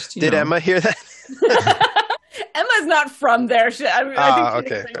bad. Just Did Emma hear that? Emma's not from there. I think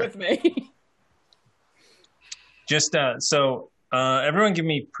she'd agree with me. Just so everyone, give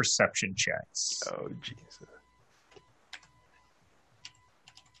me perception checks. Oh, Jesus.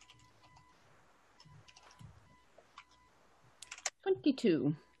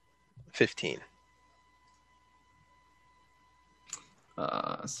 22. 15.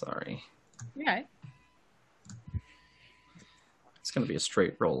 Sorry. Yeah. It's going to be a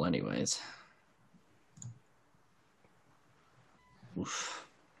straight roll anyways. Oof.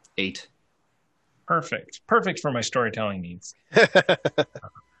 8. Perfect for my storytelling needs.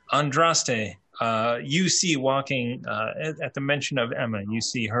 Andraste, you see walking, at the mention of Emma, you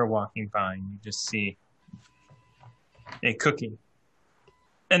see her walking by, and you just see a cookie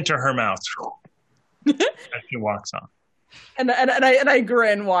enter her mouth as she walks on. And I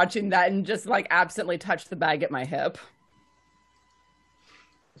grin watching that and just like absently touch the bag at my hip.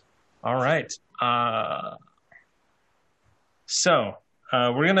 All right. So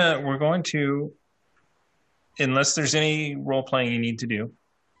we're going to, unless there's any role playing you need to do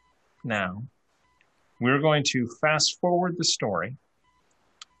now, we're going to fast forward the story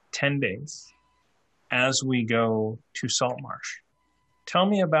 10 days as we go to Saltmarsh. Tell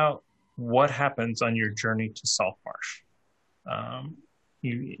me about what happens on your journey to Saltmarsh.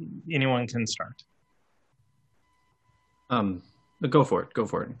 Anyone can start. Go for it,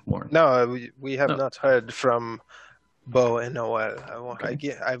 Warren. No, we have not heard from Bo in a while. I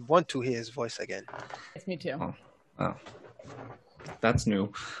want to hear his voice again. Yes, me too. Oh. That's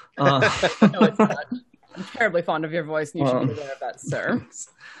new. No, it's not. I'm terribly fond of your voice, and you should be aware of that, sir.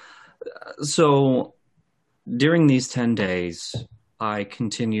 So, during these 10 days, I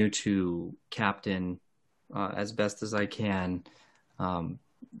continue to captain as best as I can,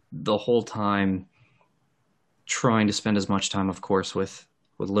 the whole time trying to spend as much time, of course, with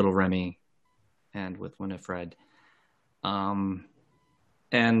little Remy and with Winifred, and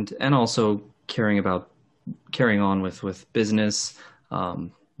also carrying on with business,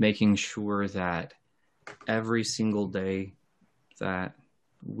 making sure that every single day that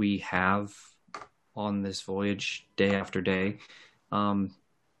we have on this voyage, day after day,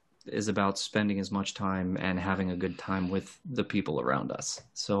 is about spending as much time and having a good time with the people around us.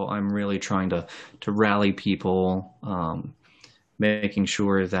 So I'm really trying to rally people, making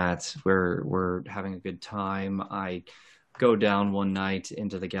sure that we're having a good time. I go down one night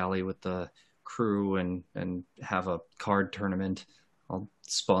into the galley with the crew and have a card tournament. I'll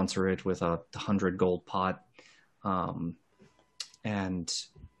sponsor it with 100 gold pot, and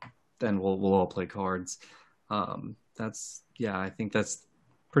then we'll all play cards. I think that's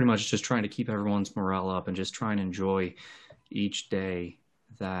pretty much just trying to keep everyone's morale up and just try and enjoy each day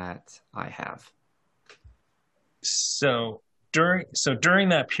that I have. So during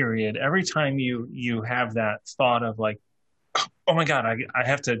that period, every time you have that thought of like, oh my God, I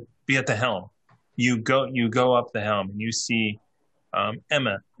have to be at the helm. You go up the helm and you see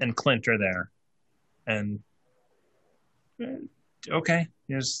Emma and Clint are there, and okay,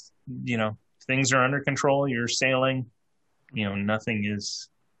 there's things are under control. You're sailing. Nothing is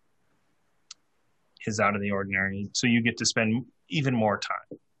out of the ordinary. So you get to spend even more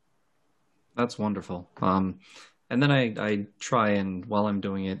time. That's wonderful. And then I try and, while I'm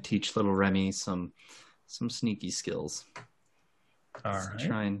doing it, teach little Remy some sneaky skills. All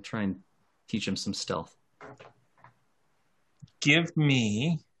right. Try and teach him some stealth. Give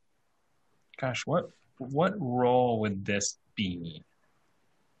me, gosh, what role would this be?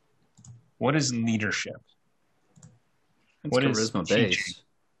 What is leadership? It's what charisma based.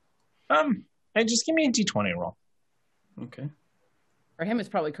 And just give me a D20 roll. Okay. For him, it's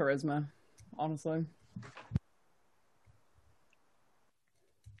probably charisma. honestly.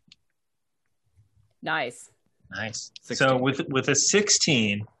 Nice. 16. So with a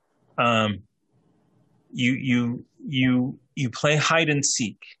 16, you play hide and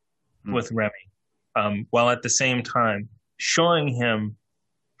seek with Remy, while at the same time showing him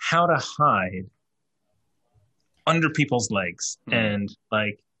how to hide under people's legs. And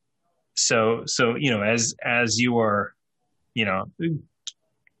like, so, as you are,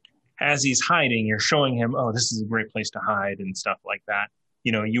 as he's hiding, you're showing him, oh, this is a great place to hide and stuff like that.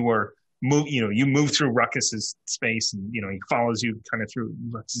 You move through Ruckus's space, and he follows you kind of through.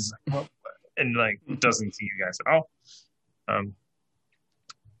 Ruckus like, well, and like doesn't see you guys at all.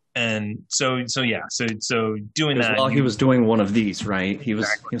 And so doing that while he was doing one of these, right? He was.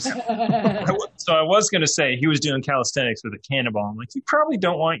 So I was going to say he was doing calisthenics with a cannonball. I'm like, you probably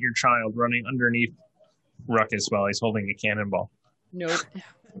don't want your child running underneath Ruckus while he's holding a cannonball. Nope.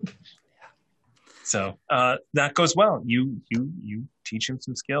 So that goes well. You teach him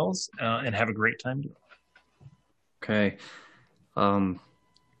some skills and have a great time doing it. Okay.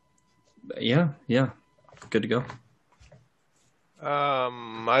 Yeah. Good to go.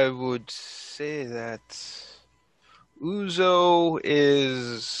 I would say that Uzo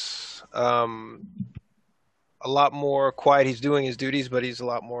is a lot more quiet. He's doing his duties, but he's a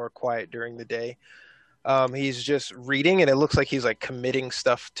lot more quiet during the day. He's just reading, and it looks like he's like committing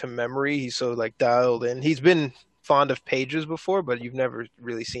stuff to memory. He's so like dialed in. He's been fond of pages before, but you've never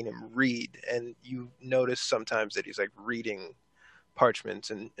really seen him read. And you notice sometimes that he's like reading parchments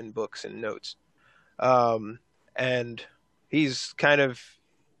and books and notes. And he's kind of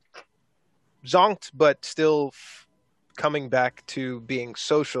zonked, but still coming back to being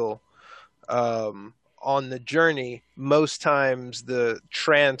social. On the journey, most times the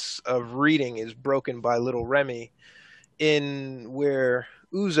trance of reading is broken by little Remy, in where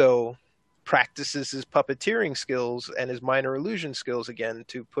Uzo practices his puppeteering skills and his minor illusion skills again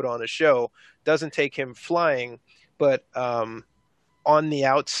to put on a show. Doesn't take him flying, but on the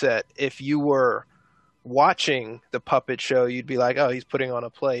outset, if you were watching the puppet show, you'd be like, oh, he's putting on a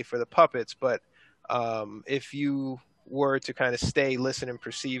play for the puppets. But if you were to kind of stay, listen, and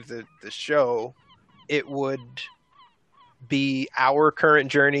perceive the show, it would be our current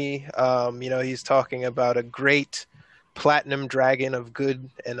journey. He's talking about a great platinum dragon of good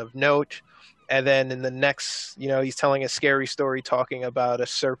and of note. And then in the next, he's telling a scary story talking about a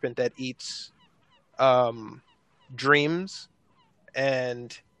serpent that eats dreams.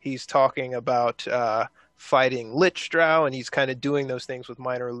 And he's talking about fighting Lich Drow, and he's kind of doing those things with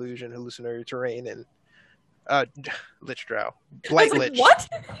minor illusion, hallucinatory terrain, and Lich Drow. Blight Lich. What?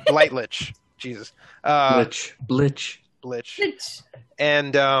 Blight Lich. Jesus. Lich.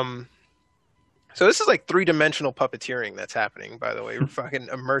 And so this is like 3-dimensional puppeteering that's happening, by the way. We're fucking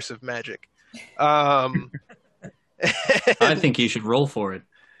immersive magic. I think you should roll for it.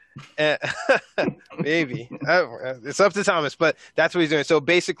 Maybe. It's up to Thomas, but that's what he's doing. So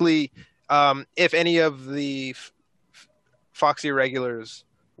basically, if any of the Foxy regulars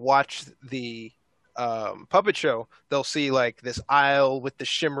watch the puppet show, they'll see like this aisle with the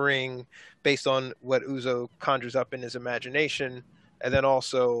shimmering based on what Uzo conjures up in his imagination, and then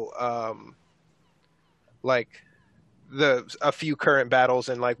also like a few current battles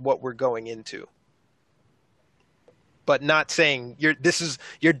and like what we're going into, but not saying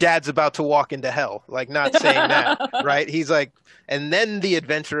your dad's about to walk into hell, like not saying that. Right? He's like, and then the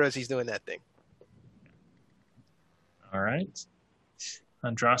adventure as he's doing that thing. All right.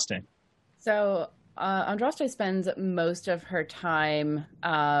 Andraste. So Andraste spends most of her time,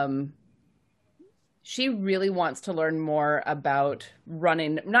 she really wants to learn more about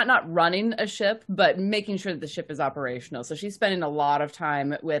running, not running a ship, but making sure that the ship is operational. So she's spending a lot of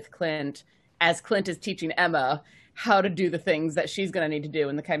time with Clint, as Clint is teaching Emma how to do the things that she's going to need to do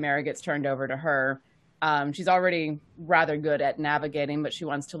when the Chimera gets turned over to her. She's already rather good at navigating, but she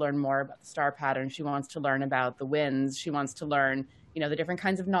wants to learn more about the star patterns. She wants to learn about the winds. She wants to learn, the different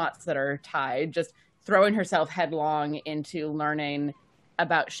kinds of knots that are tied, just throwing herself headlong into learning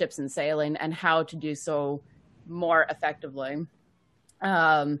about ships and sailing and how to do so more effectively.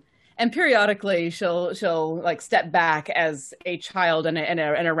 And periodically she'll like step back as a child and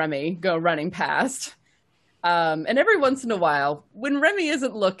a Remy go running past. And every once in a while, when Remy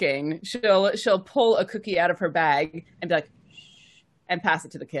isn't looking, she'll pull a cookie out of her bag and be like, shh, and pass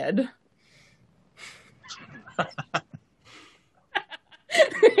it to the kid.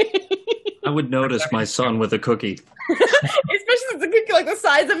 I would notice my son with a cookie. Especially if it's a cookie like the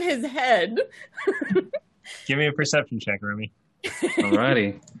size of his head. Give me a perception check, Remy.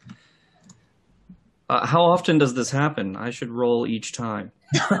 Alrighty. How often does this happen? I should roll each time.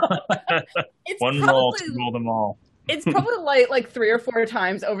 One roll to roll them all. It's probably like 3 or 4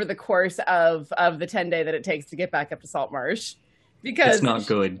 times over the course of the 10-day that it takes to get back up to Saltmarsh, because it's not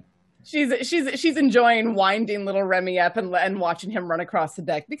good. She's enjoying winding little Remy up and watching him run across the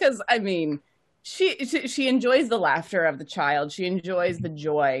deck, because I mean, she enjoys the laughter of the child. She enjoys the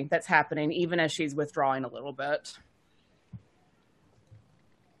joy that's happening, even as she's withdrawing a little bit.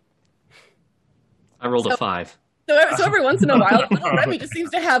 I rolled a 5. So every once in a while, little Remy just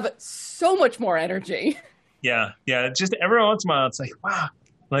seems to have so much more energy. Yeah. Just every once in a while, it's like, wow.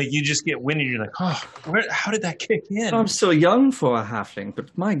 Like, you just get winded. You're like, oh, how did that kick in? I'm so young for a halfling,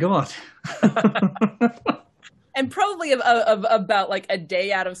 but my God. And probably about like a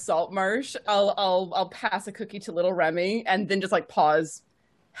day out of Saltmarsh, I'll pass a cookie to little Remy and then just like pause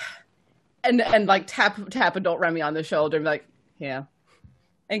and like tap adult Remy on the shoulder and be like, yeah,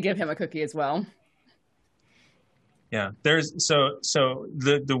 and give him a cookie as well. Yeah, there's so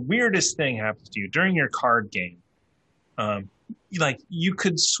the weirdest thing happens to you during your card game. Like, you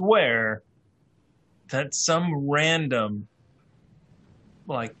could swear that some random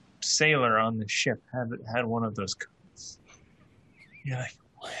like sailor on the ship had one of those cookies. You're like,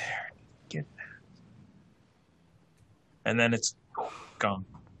 where did you get that? And then it's gone.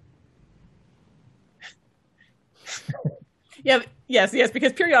 Yeah, yes,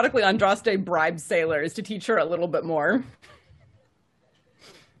 because periodically Andraste bribes sailors to teach her a little bit more.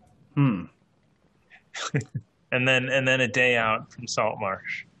 And then a day out from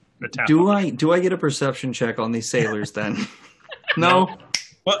Saltmarsh. Do I get a perception check on these sailors then? No.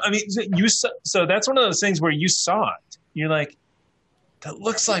 Well, I mean, so that's one of those things where you saw it. You're like, that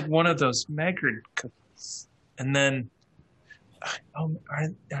looks like one of those Magrid cookies. And then, are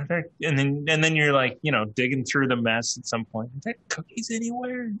there? And then you're like, digging through the mess at some point. Are there cookies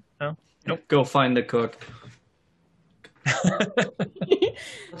anywhere? No. Nope. Go find the cook.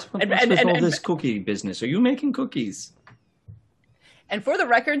 What's with all this cookie business? Are you making cookies? And for the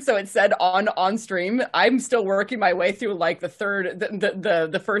record, so it said on stream, I'm still working my way through like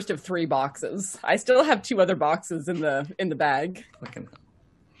the first of 3 boxes. I still have 2 other boxes in the bag.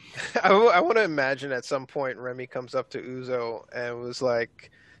 I want to imagine at some point Remy comes up to Uzo and was like,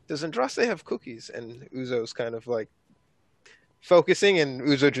 "Does Andraste have cookies?" And Uzo's kind of like focusing, and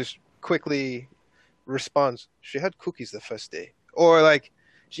Uzo just quickly responds, "She had cookies the first day," or like,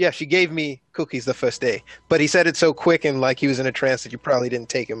 "Yeah, she gave me cookies the first day." But he said it so quick and like he was in a trance that you probably didn't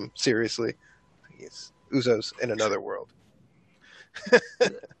take him seriously. Uzo's in another world.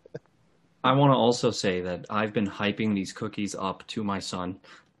 I want to also say that I've been hyping these cookies up to my son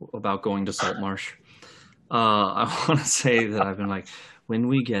about going to Saltmarsh. I want to say that I've been like, when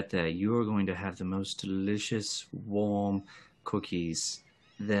we get there, you are going to have the most delicious, warm cookies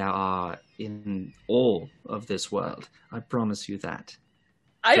there are in all of this world. I promise you that.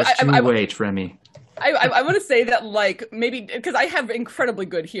 Just wait, Remy. I want to say that, like, maybe because I have incredibly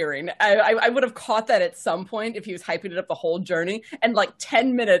good hearing, I would have caught that at some point if he was hyping it up the whole journey. And like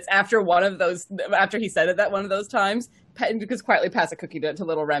 10 minutes after after he said it that one of those times, because quietly pass a cookie to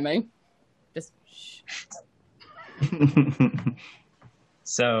little Remy. Just shh.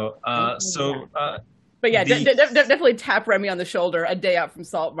 But yeah, definitely tap Remy on the shoulder a day out from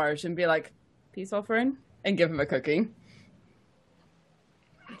Saltmarsh and be like, "Peace offering," and give him a cookie.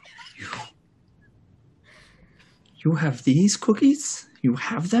 You have these cookies? You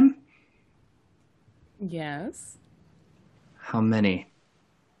have them? Yes. How many?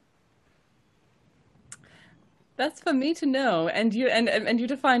 That's for me to know, and you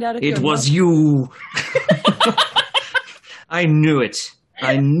to find out if it was you. I knew it.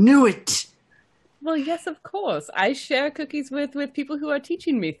 I knew it. Well, yes, of course. I share cookies with people who are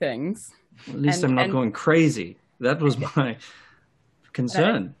teaching me things. At least I'm not going crazy. That was my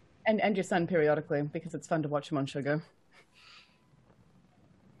concern. And your son periodically, because it's fun to watch him on sugar.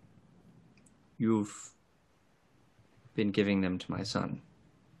 You've been giving them to my son.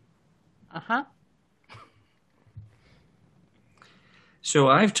 Uh-huh. So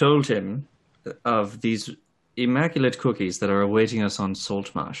I've told him of these immaculate cookies that are awaiting us on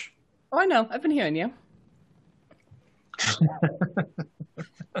Saltmarsh. Oh, I know. I've been hearing you.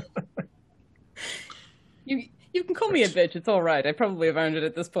 You can call me a bitch. It's all right. I probably have earned it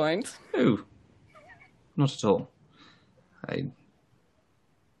at this point. No, not at all. I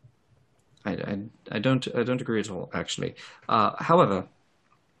don't agree at all, actually. However,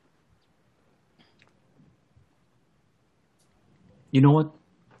 you know what?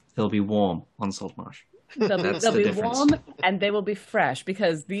 They'll be warm on Saltmarsh. They'll be warm and they will be fresh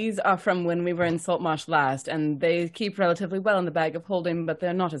because these are from when we were in Saltmarsh last, and they keep relatively well in the bag of holding, but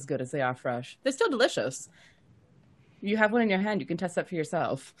they're not as good as they are fresh. They're still delicious. You have one in your hand. You can test that for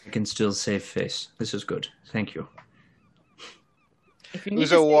yourself. I can still save face. This is good. Thank you.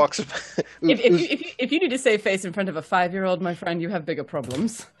 Uzo walks. If you need to save face in front of a 5-year-old, my friend, you have bigger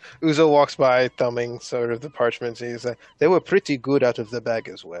problems. Uzo walks by, thumbing sort of the parchments. He's like, "They were pretty good out of the bag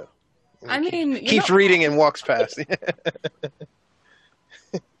as well." Keeps reading and walks past.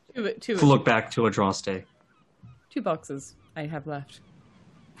 Look back to a draw stay. 2 boxes I have left.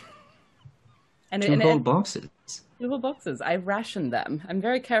 And Two whole boxes. 2 whole boxes. I ration them. I'm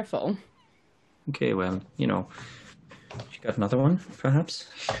very careful. Okay, well, you got another one, perhaps?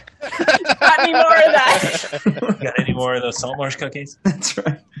 Got any more of that? Got any more of those Saltmarsh cookies? That's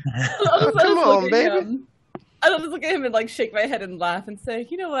right. Come on, baby. I'll just look at him and like shake my head and laugh and say,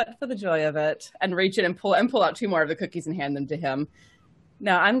 you know what, for the joy of it, and reach in and pull out 2 more of the cookies and hand them to him.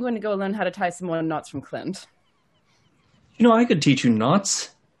 Now I'm going to go learn how to tie some more knots from Clint. I could teach you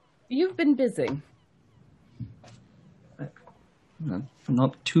knots. You've been busy.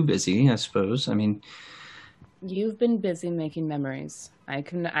 Not too busy, I suppose. I mean, you've been busy making memories. I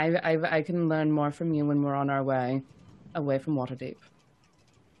can learn more from you when we're on our way away from Waterdeep.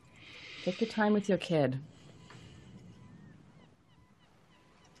 Take your time with your kid.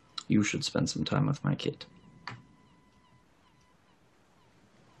 You should spend some time with my kid.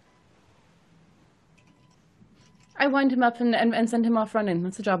 I wind him up and send him off running.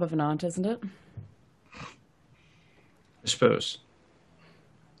 That's the job of an aunt, isn't it? I suppose.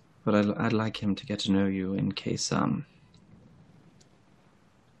 But I'd like him to get to know you in case,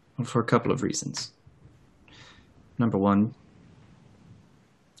 for a couple of reasons. Number one,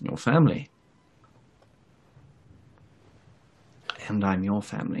 your family. And I'm your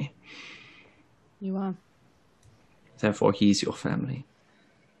family. You are. Therefore, he's your family.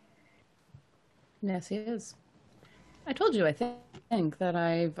 Yes, he is. I told you, I think, that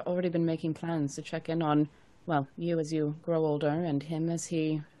I've already been making plans to check in on, well, you as you grow older and him as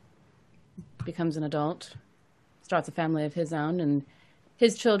he becomes an adult, starts a family of his own, and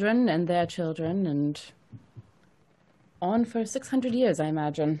his children and their children, and on for 600 years, I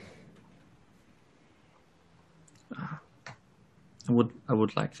imagine. I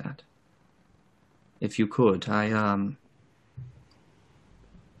would like that. If you could, I don't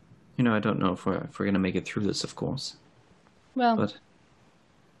know if we're going to make it through this, of course. Well, but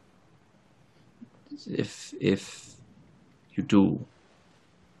if you do,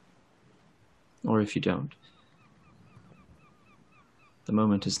 or if you don't, the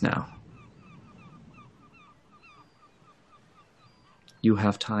moment is now. You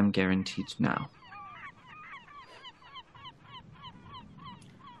have time guaranteed now.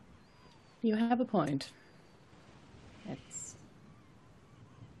 You have a point.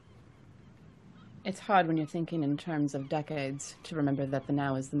 It's hard when you're thinking in terms of decades to remember that the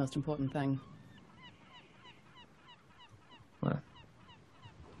now is the most important thing. Well,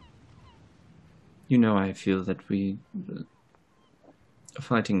 I feel that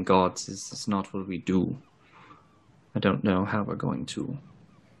fighting gods is not what we do. I don't know how we're going to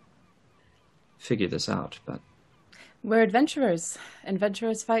figure this out, but... We're adventurers.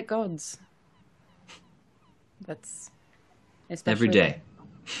 Adventurers fight gods. That's... Every day.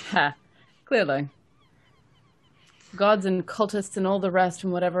 Ha. Clearly. Gods and cultists and all the rest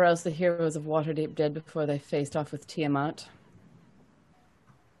and whatever else the heroes of Waterdeep did before they faced off with Tiamat.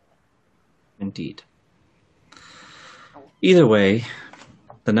 Indeed. Either way,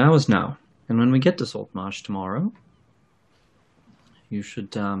 the now is now. And when we get to Saltmarsh tomorrow, you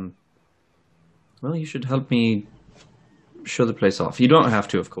should, you should help me show the place off. You don't have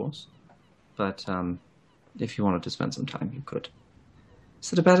to, of course. But, if you wanted to spend some time, you could.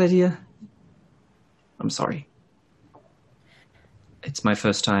 Is it a bad idea? I'm sorry. It's my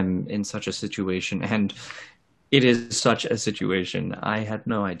first time in such a situation, and it is such a situation. I had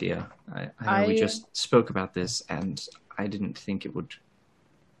no idea. I know we just spoke about this, and I didn't think it would...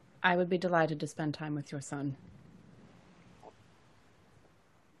 I would be delighted to spend time with your son.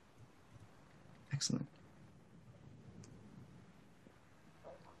 Excellent.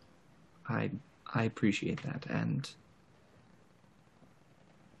 I appreciate that, and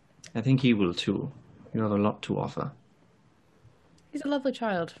I think he will too. You have a lot to offer. He's a lovely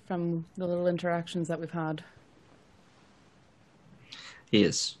child from the little interactions that we've had. He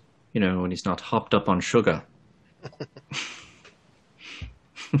is. When he's not hopped up on sugar.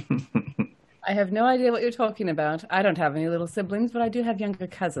 I have no idea what you're talking about. I don't have any little siblings, but I do have younger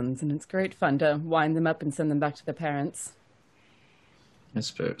cousins, and it's great fun to wind them up and send them back to their parents. I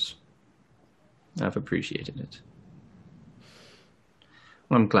suppose. I've appreciated it.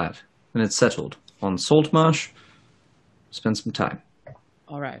 Well, I'm glad. And it's settled. On Saltmarsh, spend some time.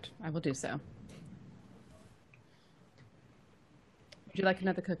 All right, I will do so. Would you like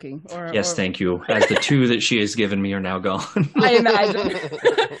another cookie? Yes, thank you. As the 2 that she has given me are now gone. I imagine.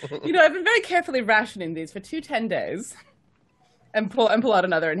 I've been very carefully rationing these for 10 days. And pull out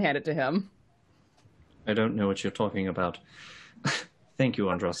another and hand it to him. I don't know what you're talking about. Thank you,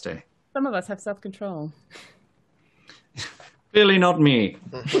 Andraste. Some of us have self-control. Clearly not me.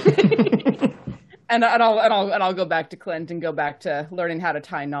 And I'll go back to Clint and go back to learning how to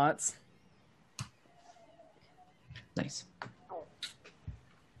tie knots. Nice.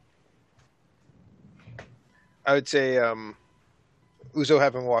 I would say Uzo,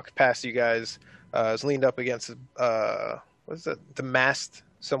 having walked past you guys, is leaned up against the mast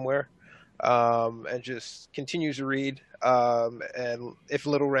somewhere, and just continues to read. And if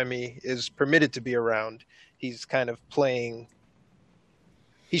little Remy is permitted to be around, he's kind of playing.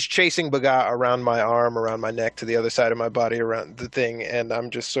 He's chasing Baga around my arm, around my neck, to the other side of my body, around the thing, and I'm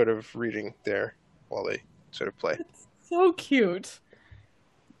just sort of reading there while they sort of play. It's so cute.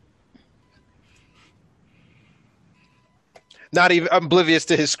 Not even oblivious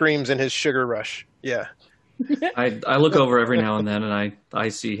to his screams and his sugar rush. Yeah. I look over every now and then, and I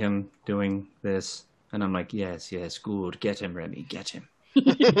see him doing this, and I'm like, yes, good. Get him, Remy, get him.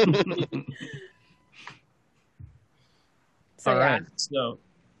 All right. So,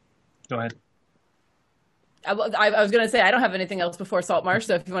 go ahead. I was going to say, I don't have anything else before Saltmarsh,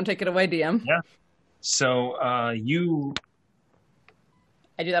 so if you want to take it away, DM. Yeah. So, you...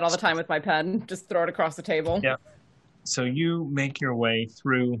 I do that all the time with my pen. Just throw it across the table. Yeah. So you make your way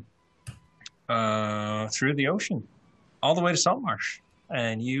through the ocean, all the way to Saltmarsh,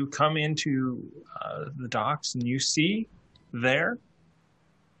 and you come into the docks, and you see there,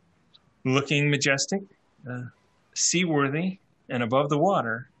 looking majestic, seaworthy, and above the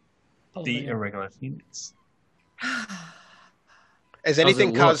water, the irregular phoenix. Has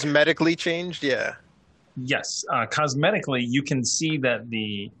anything cosmetically changed? Yeah. Yes, cosmetically, you can see that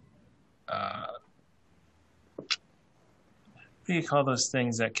the what do you call those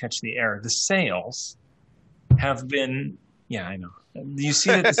things that catch the air? The sails have been, yeah, I know. You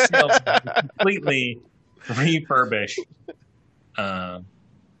see that the sails have been completely refurbished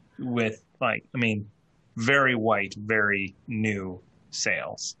with, very white, very new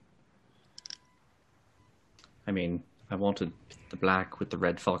sails. I wanted the black with the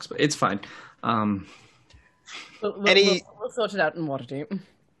red fox, but it's fine. We'll sort it out in Waterdeep.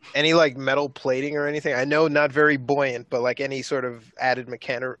 Any metal plating or anything? I know not very buoyant, but any sort of added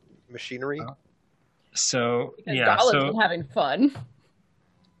machinery. So because yeah, Dahla's been having fun.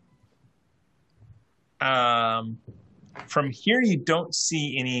 From here, you don't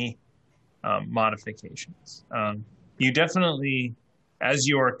see any modifications. You definitely, as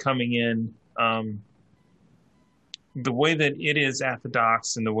you are coming in, the way that it is at the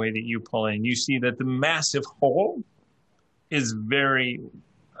docks and the way that you pull in, you see that the massive hole is very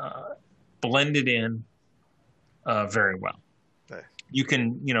blended in very well. Okay. You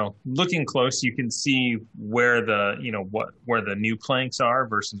can, looking close, you can see where the, where the new planks are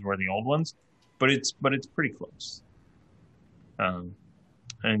versus where the old ones, but it's pretty close. And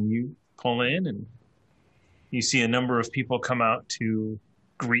you pull in, and you see a number of people come out to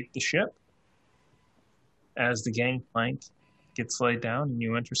greet the ship as the gangplank gets laid down and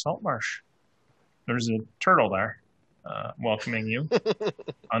you enter Saltmarsh. There's a turtle there welcoming you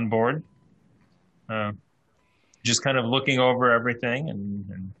on board. Just kind of looking over everything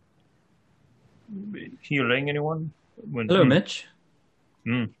and healing anyone. Hello, Mitch.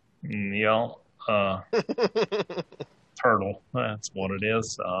 Yeah. Turtle. That's what it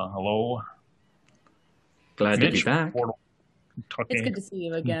is. Hello. Glad to be back. It's good to see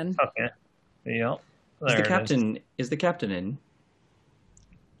you again. Okay. Yeah. Is the captain in?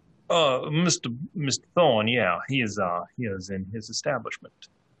 Mr. Thorne, yeah, he is in his establishment.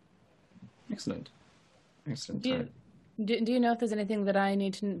 Excellent. Do you know if there's anything that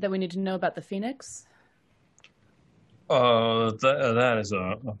we need to know about the Phoenix? That is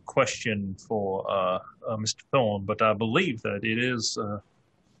a question for Mr. Thorne, but I believe that it is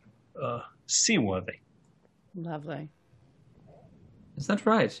seaworthy. Lovely. Is that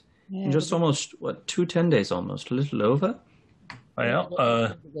right? Yeah, in just almost 10 days, almost a little over. Yeah.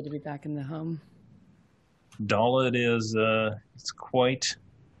 Good to be back in the home. Dahlid is it's quite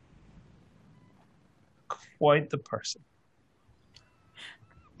the person.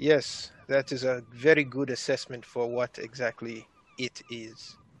 Yes, that is a very good assessment for what exactly it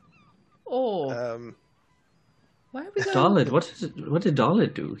is. Oh. Um, Why are we going? Dahlid, what did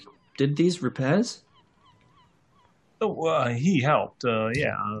Dahlid do? did these repairs? Oh, he helped.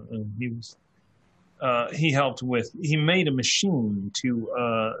 He was. He helped with. He made a machine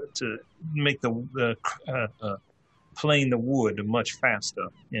to make the plane the wood much faster,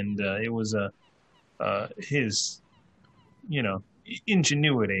 and it was his,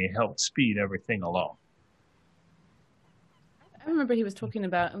 ingenuity helped speed everything along. I remember he was talking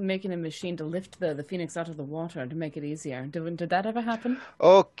about making a machine to lift the phoenix out of the water to make it easier. Did that ever happen?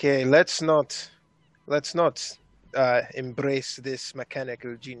 Okay, let's not embrace this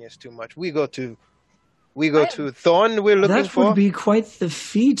mechanical genius too much. We go to Thorn. We're looking for. That would be quite the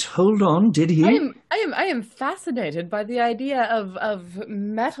feat. Hold on, did he? I am fascinated by the idea of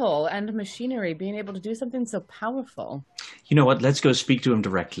metal and machinery being able to do something so powerful. You know what? Let's go speak to him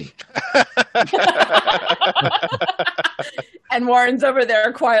directly. And Warren's over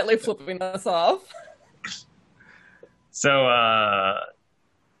there quietly flipping us off. So,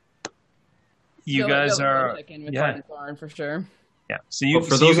 you guys are Warren for sure. Yeah. So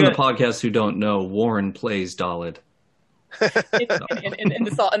for those on the podcast who don't know, Warren plays Dalit. in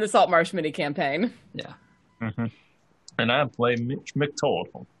the Saltmarsh mini campaign. Yeah. Mm-hmm. And I play Mitch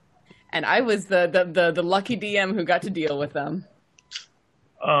McTotal. And I was the lucky DM who got to deal with them.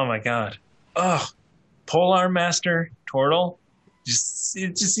 Oh my god. Oh, Polar Master Tortle.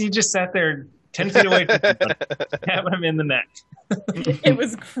 He just sat there 10 feet away from him, having him in the neck. It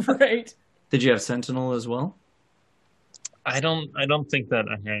was great. Did you have Sentinel as well? I don't think that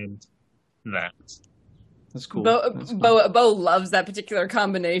I had that. That's cool. Bo loves that particular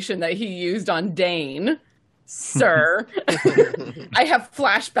combination that he used on Dane. Sir. I have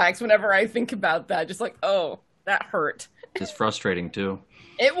flashbacks whenever I think about that. Just like, oh, that hurt. It's frustrating too.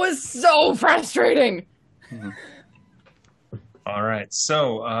 It was so frustrating. Mm-hmm. All right.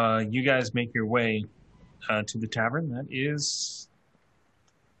 So you guys make your way to the tavern. That is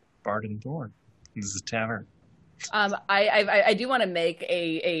Bard and Thorn. This is the tavern. I do want to make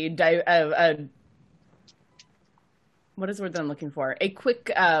a what is the word that I'm looking for? A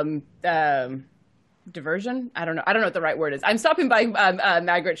quick diversion. I don't know what the right word is. I'm stopping by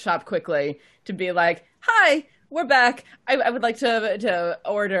Magritte's shop quickly to be like, hi, we're back. I would like to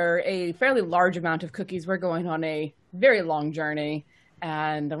order a fairly large amount of cookies. We're going on a very long journey,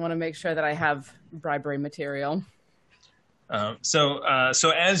 and I want to make sure that I have bribery material. So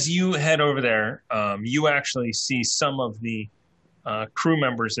as you head over there, you actually see some of the crew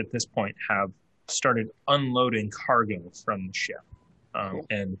members at this point have started unloading cargo from the ship, Cool.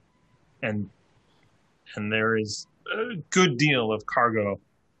 and there is a good deal of cargo,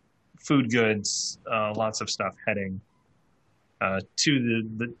 food goods, lots of stuff heading to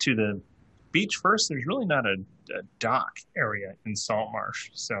the beach first. There's really not a dock area in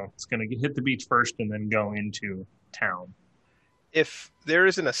Saltmarsh, so it's going to hit the beach first and then go into town. If there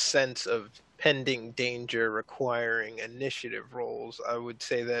isn't a sense of pending danger requiring initiative rolls, I would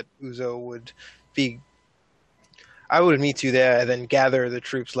say that Uzo would I would meet you there and then gather the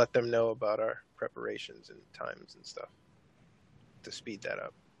troops, let them know about our preparations and times and stuff to speed that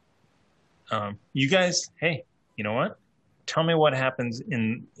up. You guys, hey, you know what? Tell me what happens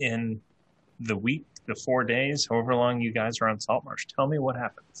in the week, the 4 days, however long you guys are on Saltmarsh. Tell me what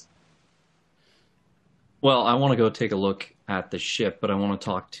happens. Well, I want to go take a look at the ship, but I want to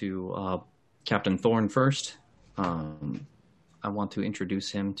talk to Captain Thorn first. I want to introduce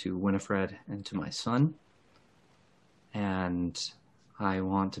him to Winifred and to my son. And I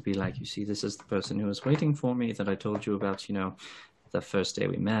want to be like, you see, this is the person who was waiting for me that I told you about, the first day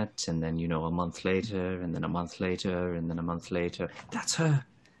we met, and then, a month later, and then a month later, and then a month later. That's her.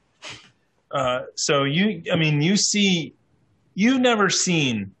 So you've never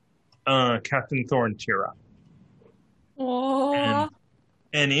seen Captain Thorn tear up. Aww.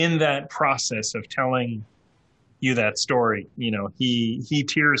 And in that process of telling you that story, he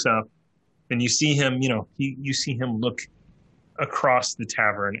tears up, and you see him, you see him look across the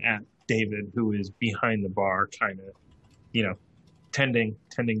tavern at David, who is behind the bar, kind of, tending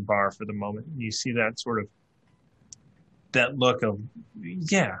bar for the moment. You see that sort of, that look of,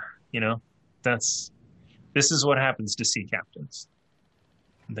 this is what happens to sea captains.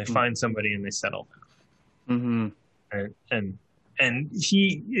 They find somebody and they settle down. Mm-hmm. And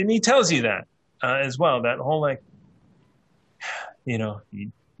he tells you that as well. That whole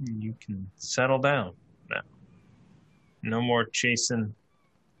you can settle down now. No more chasing.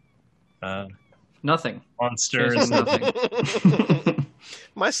 Nothing. Monsters. Nothing.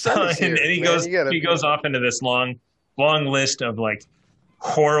 My son is here. And he man. goes off into this long list of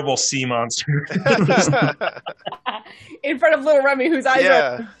horrible sea monsters. In front of little Remy, whose eyes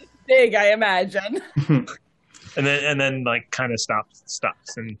are big, I imagine. and then like kind of stops,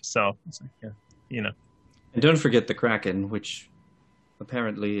 and so it's like, yeah, you know. And don't forget the Kraken, which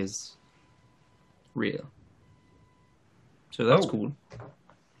apparently is real. So that's cool.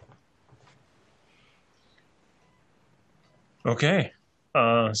 Okay.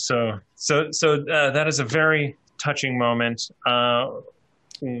 So that is a very touching moment.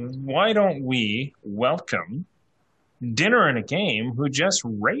 Why don't we welcome Dinner and a Game, who just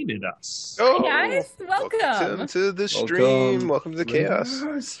raided us? Oh, Hi guys, welcome to the stream. Welcome to the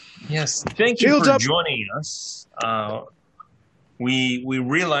chaos. Yes, thank you Shields for up. joining us. We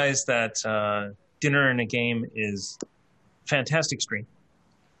realize that Dinner and a Game is a fantastic stream,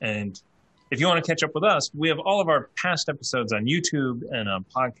 and if you want to catch up with us, we have all of our past episodes on YouTube and on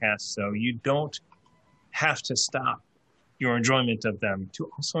podcasts, so you don't have to stop your enjoyment of them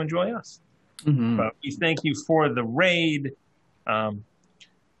to also enjoy us. Mm-hmm. But we thank you for the raid.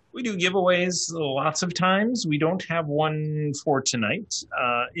 We do giveaways lots of times. We don't have one for tonight.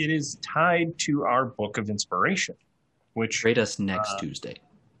 It is tied to our Book of Inspiration, which Rate us next Tuesday.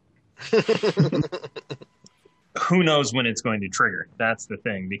 Who knows when it's going to trigger? That's the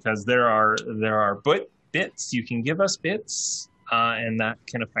thing, because there are bits. You can give us bits, and that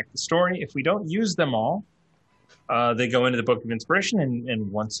can affect the story. If we don't use them all, they go into the Book of Inspiration, and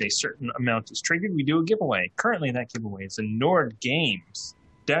once a certain amount is triggered, we do a giveaway. Currently, that giveaway is a Nord Games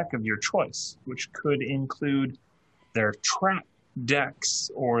deck of your choice, which could include their trap decks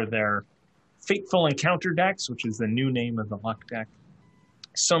or their Fateful Encounter decks, which is the new name of the luck deck.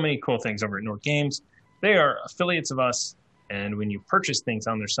 So many cool things over at Nord Games. They are affiliates of us, and when you purchase things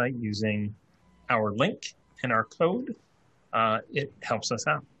on their site using our link and our code, it helps us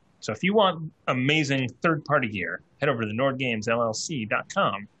out. So if you want amazing third-party gear, head over to the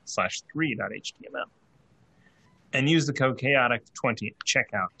nordgamesllc.com/3.html and use the code chaotic20 at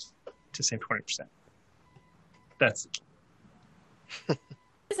checkout to save 20%. That's it.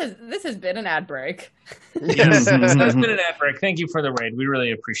 This has been an ad break. Yes, this has been an ad break. Thank you for the raid. We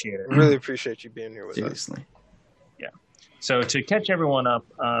really appreciate it. Really appreciate you being here with Seriously. Yeah. So to catch everyone up,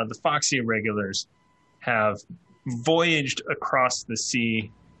 the Foxy regulars have voyaged across the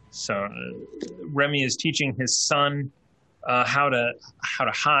sea. So Remy is teaching his son how to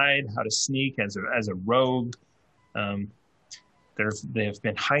hide, how to sneak as a rogue. They have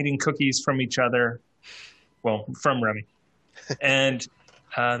been hiding cookies from each other. Well, from Remy. And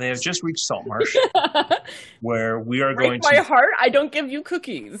they have just reached Salt Marsh, where we are going to... Break my heart, I don't give you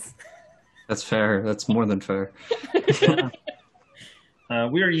cookies. That's fair. That's more than fair.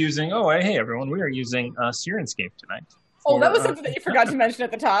 We are using... hey, everyone. We are using Sirenscape tonight. That was something that you forgot to mention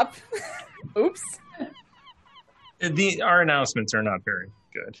at the top. Oops. Our announcements are not very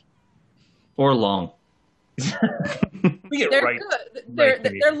good. Or long. We get They're right. good.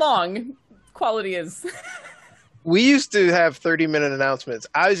 They're long. Quality is... We used to have 30-minute announcements.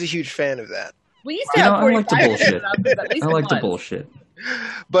 I was a huge fan of that. We used to have 45 minutes. I like the bullshit.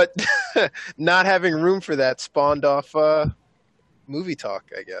 But not having room for that spawned off movie talk,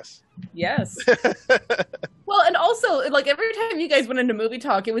 I guess. Yes. Well, and also, like, every time you guys went into movie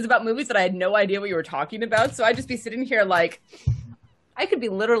talk, it was about movies that I had no idea what you were talking about. So I'd just be sitting here like, I could be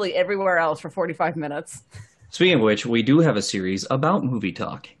literally everywhere else for 45 minutes. Speaking of which, we do have a series about movie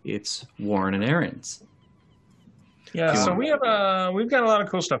talk. It's Warren and Aaron's. Yeah, so we've got a lot of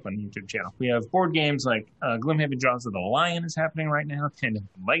cool stuff on the YouTube channel. We have board games like Gloomhaven Jaws of the Lion is happening right now. Tandem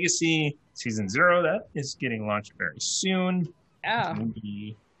Legacy Season 0, that is getting launched very soon. Yeah.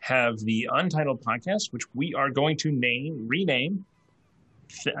 We have the Untitled podcast, which we are going to rename.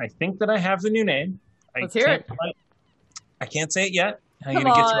 I think that I have the new name. Let's hear it. I can't say it yet. I Come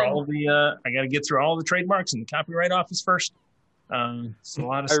got to get through all the trademarks and the Copyright Office first. It's a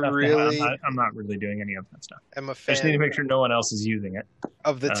lot of stuff. I'm not really doing any of that stuff. I'm a fan. I just need to make sure no one else is using it.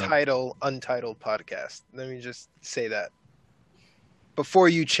 Of the title Untitled podcast. Let me just say that before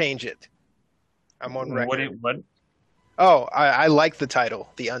you change it. I'm on record. What? Oh, I like the title,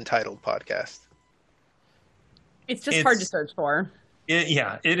 the Untitled podcast. It's just hard to search for.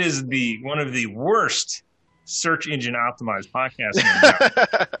 It is one of the worst search engine optimized podcasts.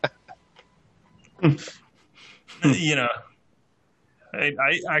 You know.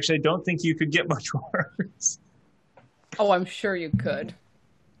 I actually don't think you could get much worse. Oh, I'm sure you could.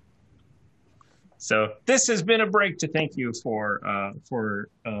 So this has been a break to thank you for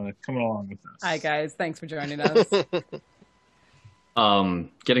coming along with us. Hi guys, thanks for joining us.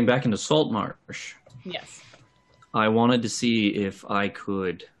 Getting back into Salt Marsh. Yes. I wanted to see if I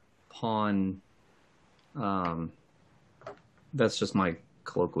could pawn. That's just my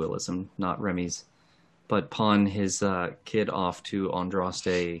colloquialism, not Remy's. But pawn his kid off to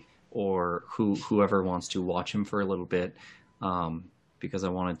Andraste or whoever wants to watch him for a little bit, because I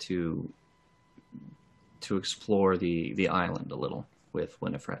wanted to explore the island a little with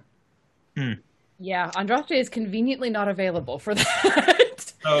Winifred. Yeah, Andraste is conveniently not available for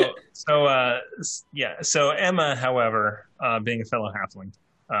that. So Emma, however, being a fellow halfling,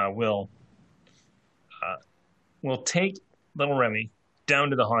 will take little Remy down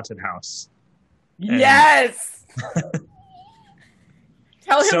to the haunted house. Yes.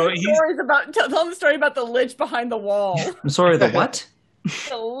 Tell him the story about the lich behind the wall. I'm sorry, the what?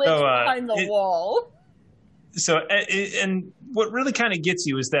 The lich behind the wall. So, and what really kind of gets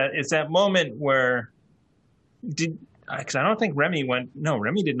you is that moment where because I don't think Remy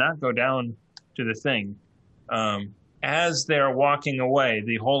Remy did not go down to the thing. As they're walking away,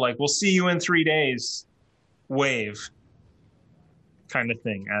 the whole we'll see you in 3 days wave kind of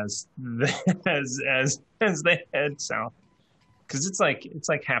thing as they head south, because it's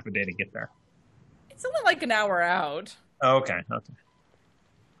like half a day to get there. It's only like an hour out. Oh, okay.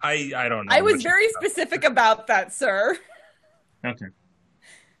 I don't know. I was very specific about that, sir.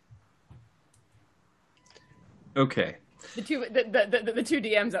 Okay. The two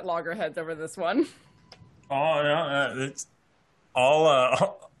DMs at loggerheads over this one. Oh no, it's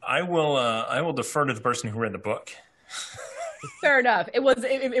all. I will defer to the person who read the book. Fair enough. It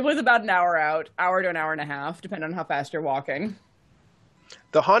was about an hour to an hour and a half, depending on how fast you're walking.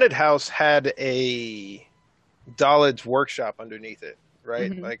 The haunted house had a Daled's workshop underneath it,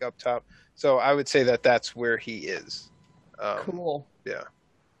 right? Mm-hmm. Like up top. So I would say that's where he is. Cool. Yeah.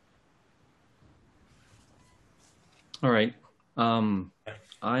 All right. I'm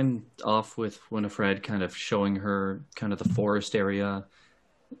off with Winifred, kind of showing her kind of the forest area,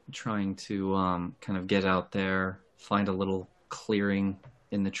 trying to kind of get out there, find a little clearing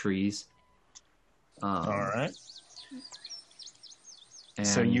in the trees. All right. And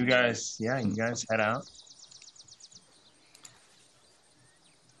so you guys head out.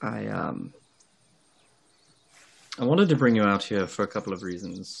 I wanted to bring you out here for a couple of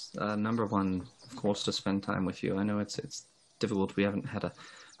reasons. Number one, of course, to spend time with you. I know it's difficult. We haven't had the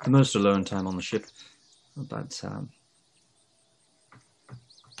most alone time on the ship, but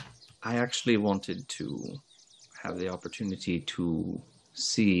I actually wanted to have the opportunity to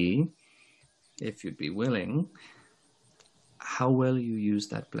see, if you'd be willing, how well you use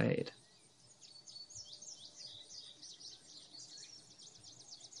that blade.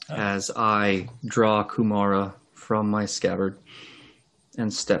 As I draw Kumara from my scabbard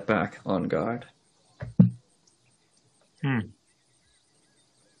and step back on guard.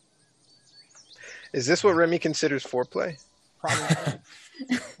 Is this what Remy considers foreplay? Probably.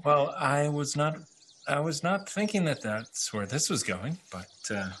 Well, I was not thinking that's where this was going, but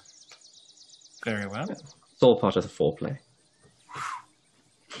very well. It's all part of the foreplay.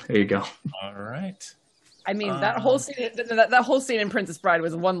 There you go. All right. I mean, that whole scene in Princess Bride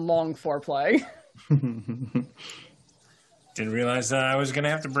was one long foreplay. Didn't realize I was going to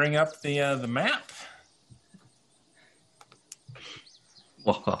have to bring up the map.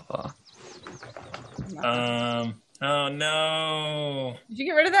 Oh no! Did you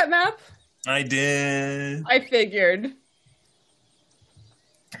get rid of that map? I did. I figured.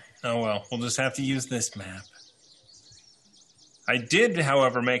 Oh well, we'll just have to use this map. I did,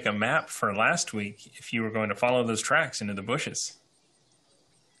 however, make a map for last week if you were going to follow those tracks into the bushes.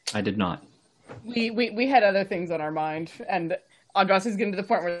 I did not. We had other things on our mind, and Andras is getting to the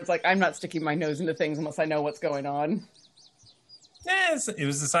point where it's like, I'm not sticking my nose into things unless I know what's going on. Yeah, it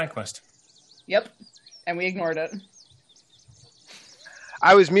was the side quest. Yep, and we ignored it.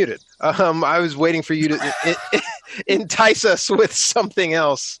 I was muted. I was waiting for you to entice us with something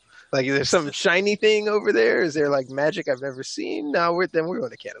else. Like, is there some shiny thing over there? Is there like magic I've never seen? No, we're going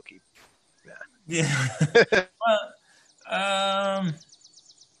to Candlekeep. Yeah. Well,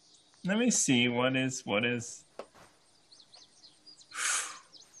 let me see. What is?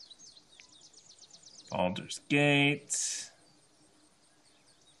 Baldur's Gate.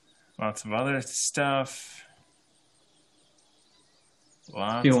 Lots of other stuff.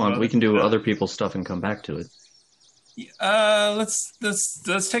 If you want, we can do other people's stuff and come back to it. Let's do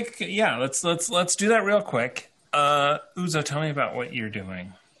that real quick. Uzo, tell me about what you're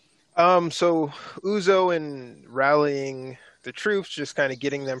doing. So Uzo and rallying the troops, just kind of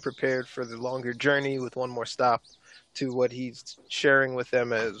getting them prepared for the longer journey with one more stop to what he's sharing with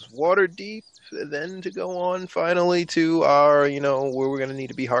them as Waterdeep, then to go on finally to our, where we're going to need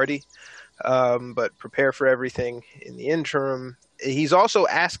to be hardy, but prepare for everything in the interim. He's also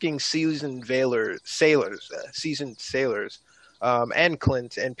asking seasoned sailors, and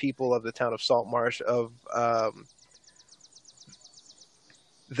Clint and people of the town of Saltmarsh of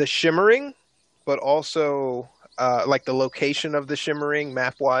the shimmering, but also like the location of the shimmering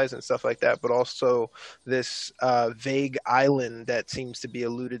map-wise and stuff like that, but also this vague island that seems to be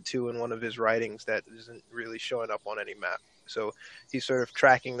alluded to in one of his writings that isn't really showing up on any map. So he's sort of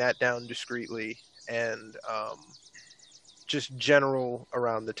tracking that down discreetly, and just general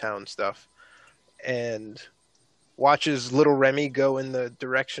around the town stuff, and watches little Remy go in the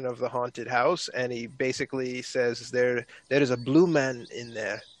direction of the haunted house, and he basically says, there is a blue man in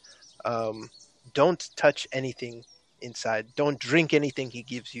there. Don't touch anything inside. Don't drink anything he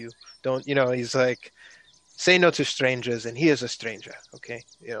gives you. Don't, he's like, say no to strangers, and he is a stranger, okay?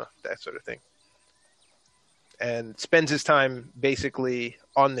 That sort of thing. And spends his time basically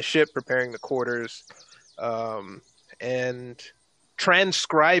on the ship preparing the quarters, and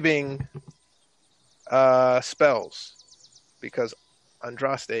transcribing spells, because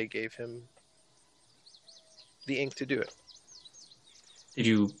Andraste gave him the ink to do it. Did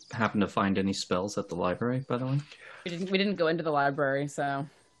you happen to find any spells at the library, by the way? We didn't go into the library, so...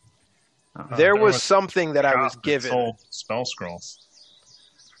 There was something that I was given. Sold spell scrolls.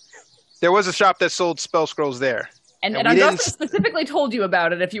 There was a shop that sold spell scrolls there. And Andraste specifically told you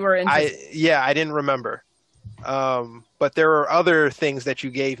about it if you were interested. I didn't remember. But there are other things that you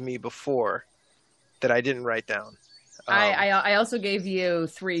gave me before that I didn't write down. I also gave you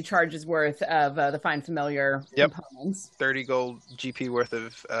 3 charges worth of the Find Familiar components. 30 gold GP worth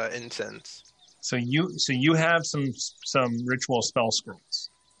of incense. So you have some ritual spell scrolls,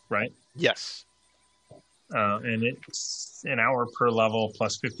 right? Yes. And it's an hour per level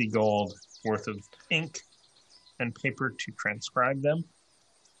plus 50 gold worth of ink and paper to transcribe them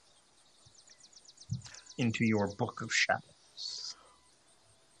into your Book of Shadows.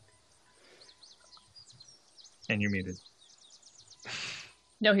 And you're muted.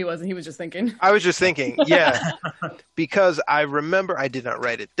 No, he wasn't. He was just thinking. I was just thinking, yeah. Because I remember, I did not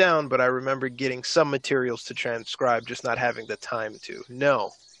write it down, but I remember getting some materials to transcribe, just not having the time to.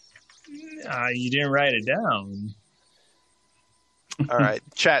 No. You didn't write it down. All right.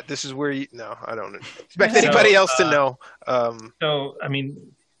 Chat, this is where you... No, I don't expect anybody else to know. So, I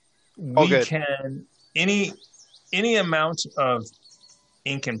mean, we can... Any amount of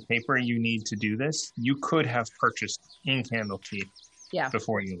ink and paper you need to do this, you could have purchased in Candlekeep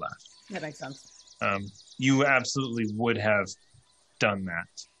before you left. That makes sense. You absolutely would have done that.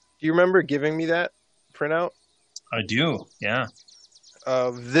 Do you remember giving me that printout? I do, yeah.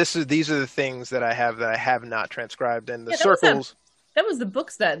 These are the things that I have not transcribed, and the circles. That was the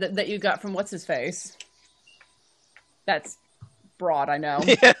books that you got from what's his face. That's broad, I know.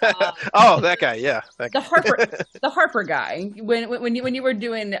 Yeah. That guy, yeah. That guy. The Harper guy. When you were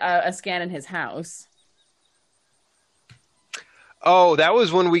doing a scan in his house. Oh, that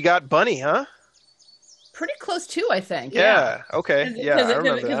was when we got Bunny, huh? Pretty close to, I think. Yeah. Okay. I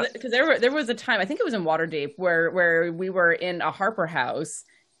remember that. Because there was a time, I think it was in Waterdeep, where we were in a Harper house,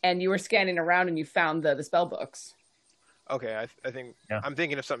 and you were scanning around and you found the spell books. Okay, I think I'm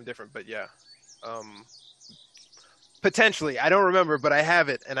thinking of something different, but yeah. Potentially, I don't remember, but I have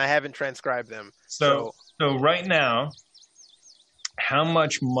it, and I haven't transcribed them. So right now, how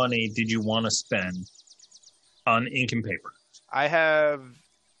much money did you want to spend on ink and paper? I have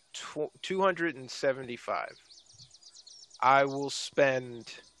 275. I will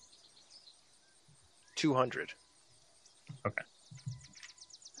spend 200. Okay.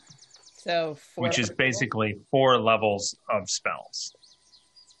 So which is basically 4 levels of spells.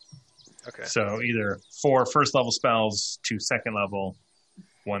 Okay. So either 4 first level spells, 2 second level,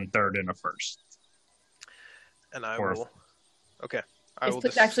 1 third, and a first. And I will. Okay.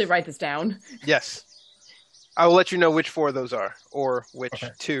 Let's actually write this down. Yes. I will let you know which 4 those are, or which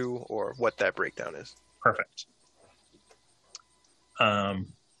 2, or what that breakdown is. Perfect.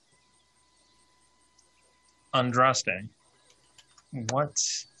 Andraste,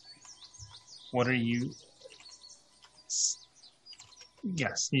 what are you...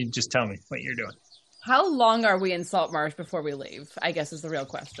 Yes, you just tell me what you're doing. How long are we in Saltmarsh before we leave, I guess is the real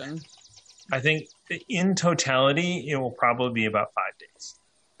question. I think in totality, it will probably be about 5 days.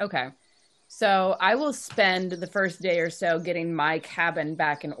 Okay. So I will spend the first day or so getting my cabin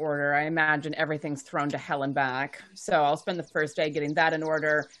back in order. I imagine everything's thrown to hell and back. So I'll spend the first day getting that in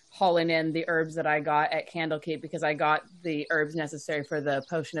order, hauling in the herbs that I got at Candlekeep, because I got the herbs necessary for the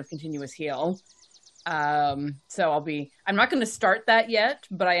potion of continuous heal. So I'm not going to start that yet,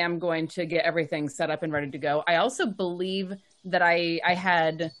 but I am going to get everything set up and ready to go. I also believe that I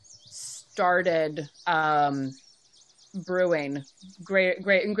had started, brewing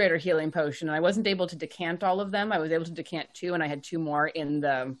greater healing potion, and I wasn't able to decant all of them. I was able to decant 2, and I had 2 more in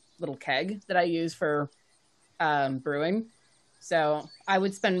the little keg that I use for brewing. So I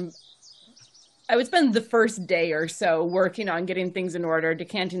would spend the first day or so working on getting things in order,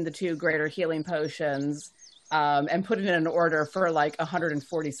 decanting the 2 greater healing potions, and putting in an order for like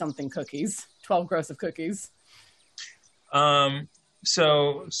 140 something cookies, 12 gross of cookies.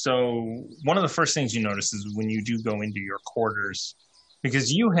 So one of the first things you notice is when you do go into your quarters,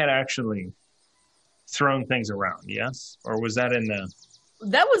 because you had actually thrown things around, yes? Or was that in the...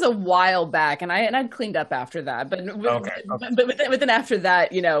 That was a while back, and I'd cleaned up after that. But then after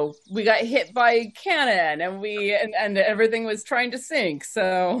that, we got hit by cannon, and everything was trying to sink.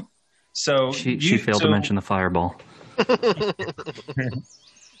 So she failed to mention the fireball. I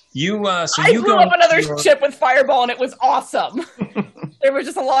blew up another ship with fireball, and it was awesome. There was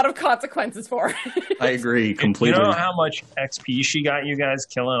just a lot of consequences for it. I agree completely. You know how much XP she got you guys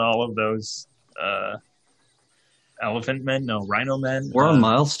killing all of those elephant men? No, rhino men? We're on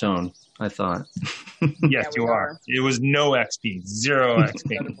milestone, I thought. Yes, you are. It was no XP, 0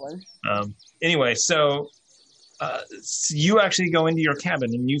 XP. Anyway, so you actually go into your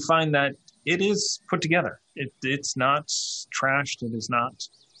cabin, and you find that it is put together. It's not trashed. It is not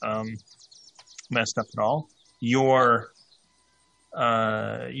messed up at all. Your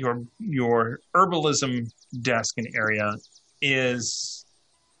herbalism desk and area is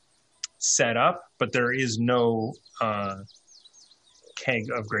set up, but there is no keg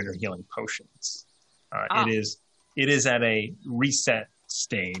of greater healing potions. It is at a reset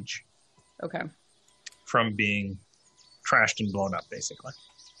stage. Okay. From being trashed and blown up, basically.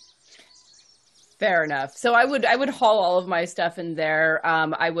 Fair enough. So I would haul all of my stuff in there.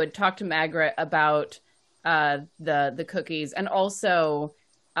 I would talk to Magritte about the cookies, and also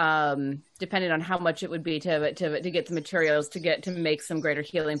depending on how much it would be to get the materials to make some greater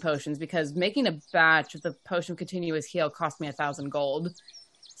healing potions, because making a batch of the potion of continuous heal cost me 1,000 gold.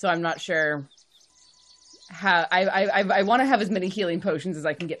 So I'm not sure how I want to have as many healing potions as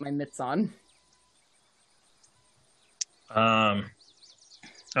I can get my mitts on.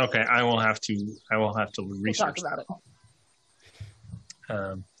 Okay, I will have to research. We'll talk about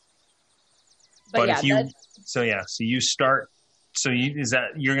it. But yeah, so you start. So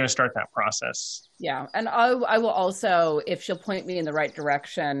you're going to start that process? Yeah, and I will also, if she'll point me in the right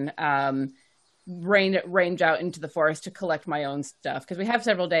direction, range out into the forest to collect my own stuff, because we have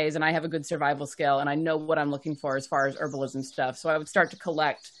several days, and I have a good survival skill, and I know what I'm looking for as far as herbalism stuff. So I would start to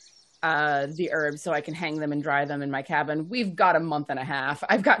collect the herbs so I can hang them and dry them in my cabin. We've got a month and a half.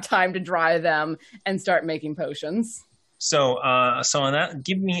 I've got time to dry them and start making potions. So on that,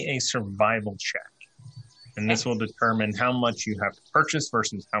 give me a survival check. And this will determine how much you have to purchase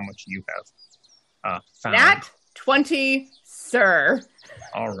versus how much you have found. Nat 20, sir.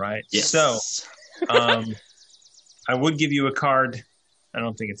 All right. Yes. So I would give you a card. I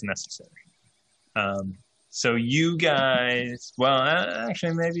don't think it's necessary. So you guys, well,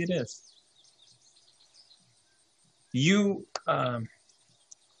 actually, maybe it is. I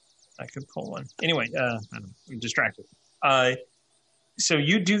could pull one. Anyway, I'm distracted. So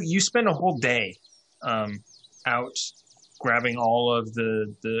you spend a whole day out grabbing all of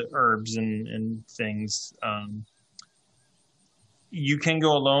the herbs and things. You can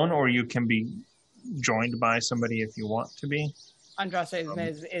go alone, or you can be joined by somebody if you want to be.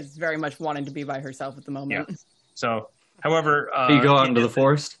 Andraste is very much wanting to be by herself at the moment. Yeah. So, however, you go out into the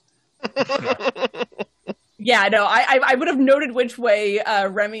forest. Yeah, no, I would have noted which way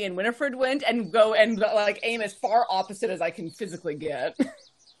Remy and Winifred went, and go and aim as far opposite as I can physically get.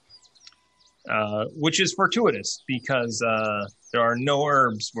 Which is fortuitous, because there are no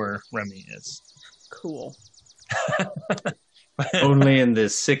herbs where Remy is. Cool. Only in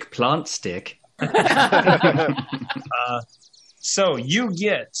this sick plant stick. So you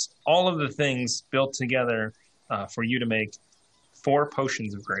get all of the things built together for you to make 4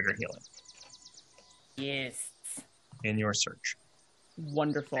 potions of greater healing. Yes. In your search.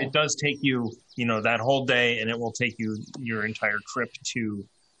 Wonderful. It does take you, that whole day, and it will take you your entire trip to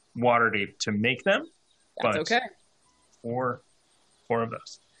Waterdeep to make them. That's okay. 4 of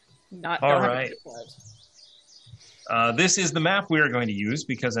those. All right. This is the map we are going to use,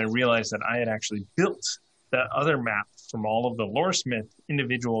 because I realized that I had actually built that other map from all of the Loresmith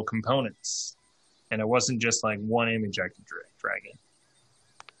individual components. And it wasn't just like one image I could drag in.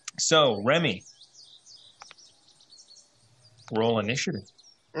 So, Remy, roll initiative.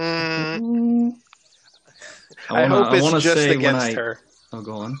 I hope it's just against her. Oh,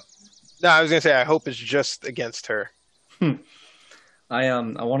 go on. No, I was going to say, I hope it's just against her. I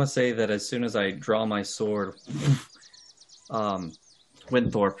want to say that as soon as I draw my sword,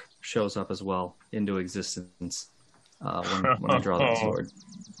 Winthorpe shows up as well into existence when I draw that sword.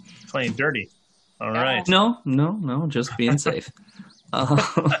 Playing dirty. All right. No, just being safe.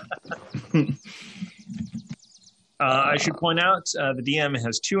 I should point out the DM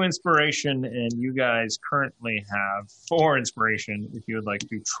has 2 inspiration, and you guys currently have 4 inspiration if you would like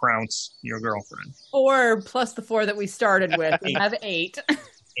to trounce your girlfriend. Or plus the 4 that we started with. We have 8.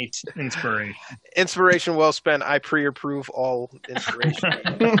 8 inspiration. Inspiration well spent. I pre-approve all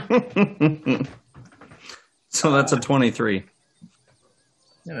inspiration. So that's a 23.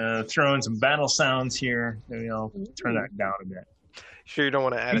 Throw in some battle sounds here. Maybe I'll turn that down a bit. Sure you don't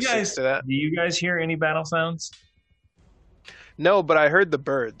want to add a 6 to that? Do you guys hear any battle sounds? No, but I heard the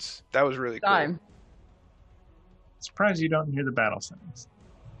birds. That was really cool. Surprised you don't hear the battle sounds.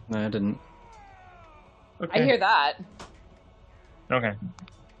 No, I didn't. Okay. I hear that. Okay.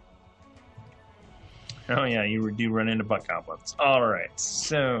 Oh yeah, you do run into butt goblins. All right,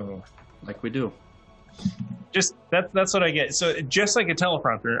 so like we do. Just that's what I get. So just like a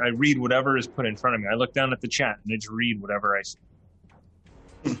teleprompter, I read whatever is put in front of me. I look down at the chat and I just read whatever I see.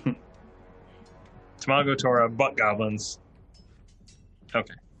 Tamago Tora, butt goblins.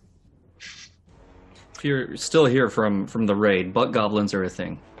 Okay. If you're still here from the raid, butt goblins are a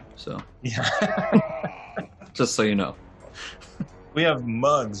thing. So yeah. Just so you know. We have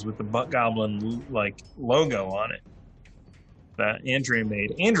mugs with the butt goblin logo on it that Andrea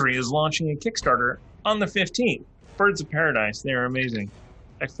made. Andrea is launching a Kickstarter on the 15th. Birds of Paradise. They are amazing.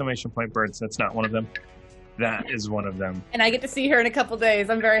 Exclamation point birds. That's not one of them. That is one of them. And I get to see her in a couple days.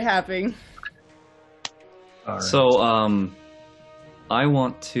 I'm very happy. All right. So, I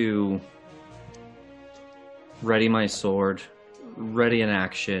want to ready my sword, ready an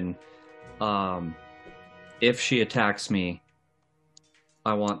action. If she attacks me,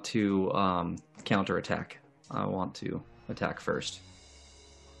 I want to counterattack. I want to attack first.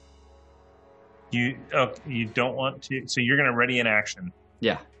 You don't want to, so you're going to ready an action.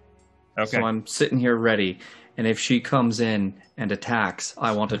 Yeah. Okay. So I'm sitting here ready, and if she comes in and attacks,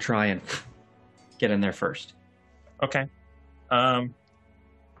 I want to try and get in there first. Okay.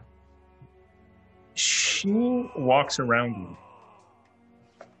 She walks around you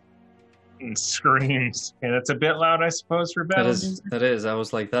and screams. Okay, that's a bit loud, I suppose, for battle. That is. I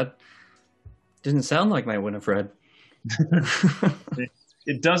was like, that didn't sound like my Winifred.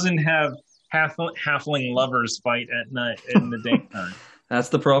 It doesn't have halfling lovers fight at night in the daytime. That's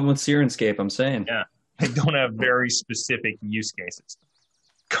the problem with Sirenscape, I'm saying. Yeah, I don't have very specific use cases.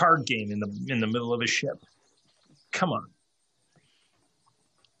 Card game in the middle of a ship. Come on.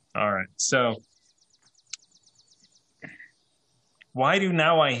 All right, so why do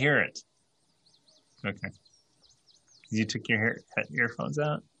now I hear it? Okay. You took your earphones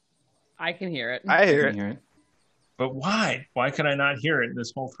out? I can hear it. I hear it. But why? Why could I not hear it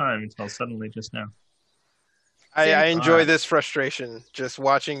this whole time until suddenly just now? I enjoy this frustration. Just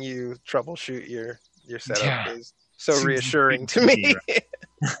watching you troubleshoot your setup is so reassuring to me.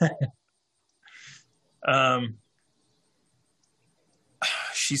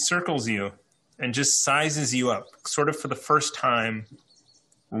 She circles you and just sizes you up, sort of for the first time,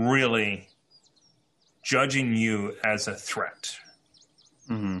 really judging you as a threat.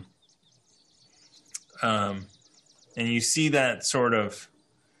 Mm-hmm. And you see that sort of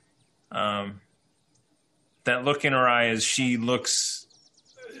that look in her eye as she looks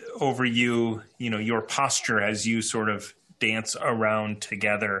over you, your posture as you sort of dance around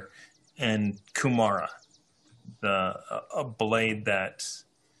together, and Kumara, a blade that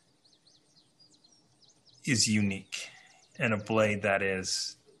is unique and a blade that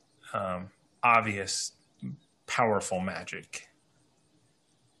is obvious, powerful magic.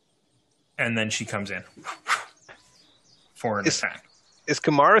 And then she comes in for an attack. Is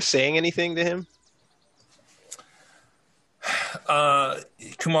Kumara saying anything to him?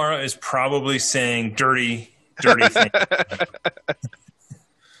 Kumara is probably saying dirty things.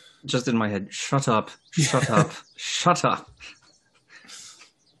 Just in my head, shut up, shut up, shut up.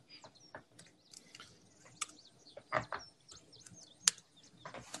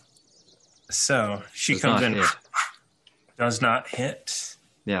 So she comes in. Does not hit.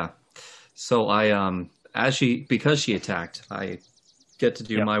 Yeah. So because she attacked, I get to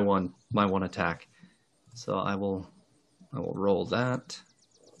do my one attack. So I will roll that.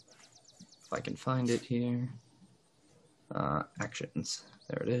 If I can find it here. Actions.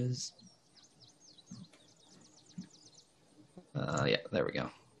 There it is. Yeah, there we go.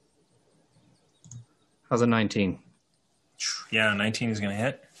 How's a 19? Yeah, 19 is going to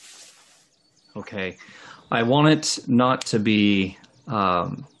hit. Okay. I want it not to be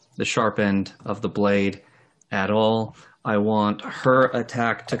the sharp end of the blade at all. I want her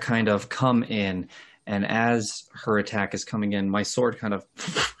attack to kind of come in, and as her attack is coming in, my sword kind of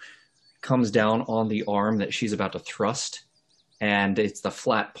comes down on the arm that she's about to thrust, and it's the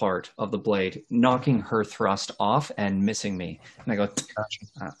flat part of the blade, knocking her thrust off and missing me. And I go,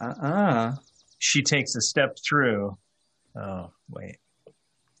 She takes a step through. Oh, wait.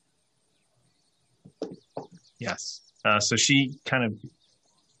 Yes. So she kind of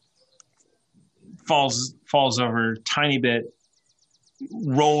falls over a tiny bit,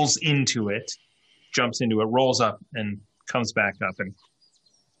 rolls into it, jumps into it, rolls up, and comes back up and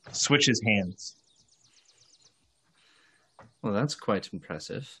switches hands. Well, that's quite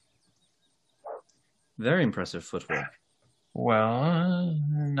impressive. Very impressive footwork. Well,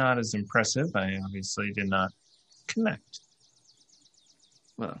 not as impressive. I obviously did not connect.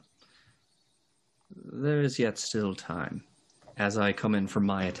 Well, there is yet still time. As I come in for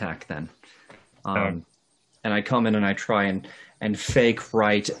my attack then. And I come in and I try and fake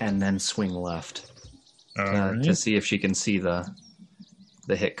right and then swing left to see if she can see the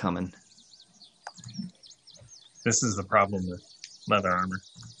hit coming. This is the problem with leather armor.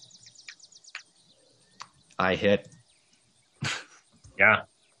 I hit. Yeah.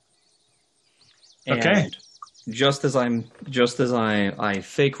 And okay. Just as I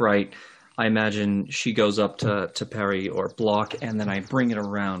fake right, I imagine she goes up to parry or block, and then I bring it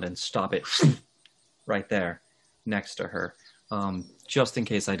around and stop it right there next to her. Just in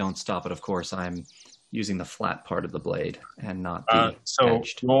case I don't stop it, of course, I'm using the flat part of the blade and not the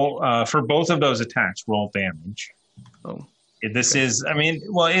edged. Roll for both of those attacks, roll damage. Oh. This is,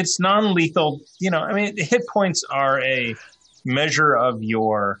 it's non-lethal. Hit points are a measure of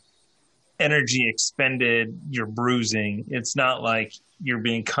your energy expended, your bruising. It's not like you're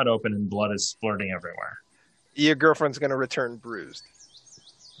being cut open and blood is splurting everywhere. Your girlfriend's going to return bruised.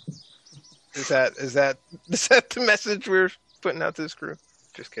 Is that the message we're putting out to this crew?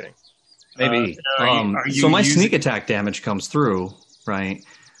 Just kidding. Maybe. So my sneak attack damage comes through, right?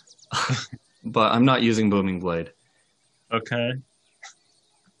 But I'm not using Booming Blade. Okay.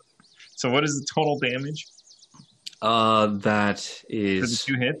 So what is the total damage? That is...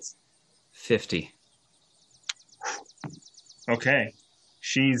 For the 2 hits? 50. Okay.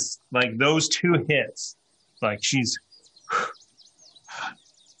 She's, like, those 2 hits, like, she's...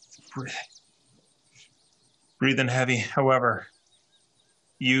 breathing heavy. However,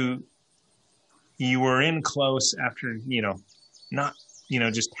 you were in close after, not,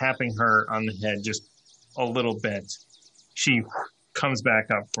 just tapping her on the head just a little bit. She comes back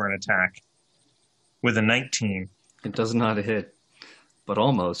up for an attack with a 19. It does not hit, but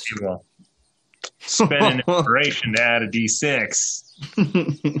almost. She will spend an inspiration to add a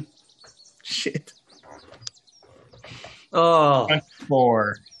d6. Shit. Oh.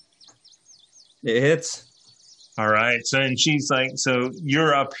 4. It hits. All right. So, and she's like, so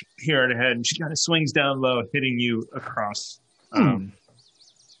you're up here at her head, and she kind of swings down low, hitting you across.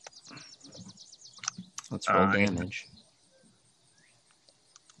 Let's roll damage.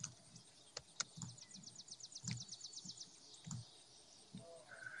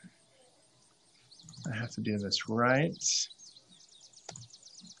 I have to do this right.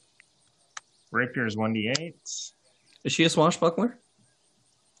 Rapier is 1d8. Is she a swashbuckler?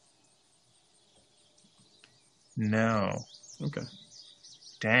 No. Okay.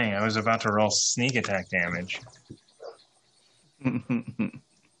 Dang, I was about to roll sneak attack damage.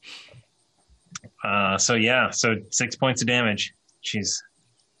 So 6 points of damage. She's...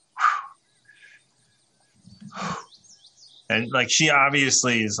 And, like, she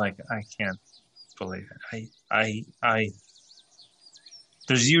obviously is like, I can't believe it. I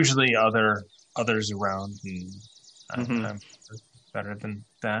there's usually others around, and I'm better than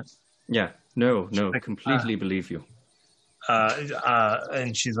that. Yeah, no, I completely believe you.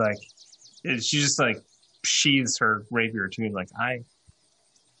 And she's like, she just like sheathes her rapier too, like I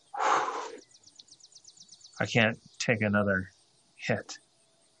can't take another hit.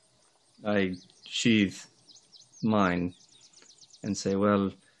 I sheathe mine and say,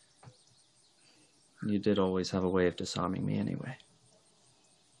 well, you did always have a way of disarming me anyway.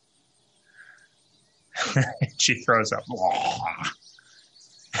 She throws up.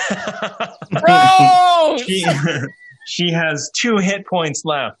 Gross! She has 2 hit points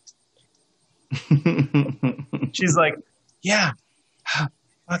left. She's like, yeah,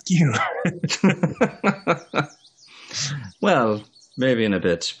 fuck you. Well, maybe in a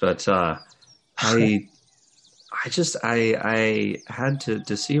bit, but I had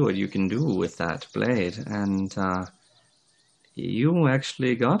to see what you can do with that blade, and you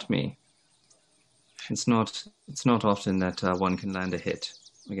actually got me. It's not often that one can land a hit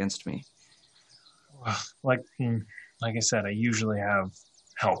against me. Like I said, I usually have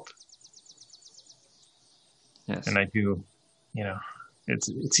help. Yes. And I do,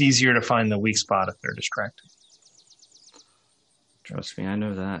 It's easier to find the weak spot if they're distracted. Trust me, I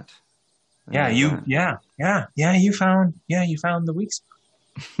know that. You found the weak spot.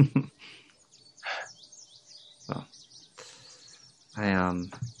 Well, I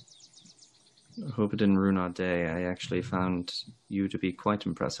hope it didn't ruin our day. I actually found you to be quite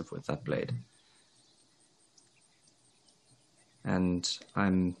impressive with that blade. And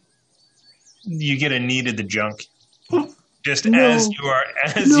you get a knee to the junk. Just as you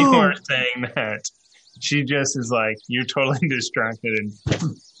are saying that, she just is like, you're totally distracted and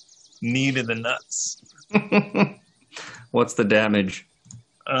knee to the nuts. What's the damage?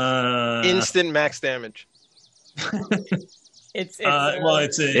 Instant max damage. It's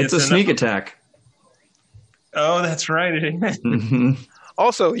a sneak attack. Oh, that's right.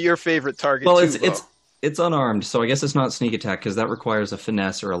 Also, your favorite target. Well, it's unarmed, so I guess it's not sneak attack because that requires a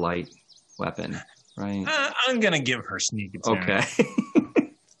finesse or a light weapon, right? I'm gonna give her sneak attack.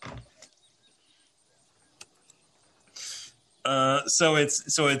 Okay. So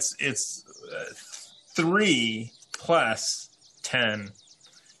it's 3 plus 10,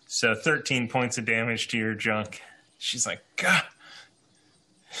 so 13 points of damage to your junk. She's like, God.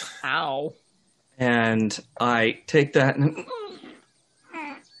 Ow. And I take that and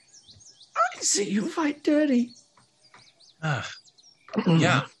I see you fight dirty.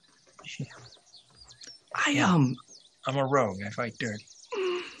 Yeah. I'm a rogue. I fight dirty.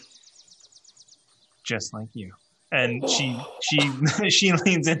 Just like you. And she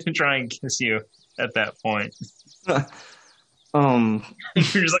leans in to try and kiss you at that point.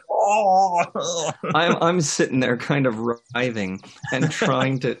 You're just like, oh. I'm sitting there kind of writhing and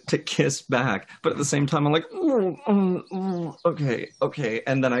trying to kiss back, but at the same time I'm like, okay,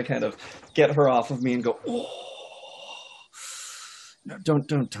 and then I kind of get her off of me and go, oh, no,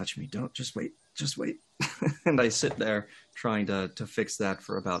 don't touch me, just wait, and I sit there trying to fix that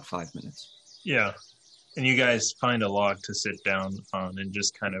for about 5 minutes. Yeah, and you guys find a log to sit down on and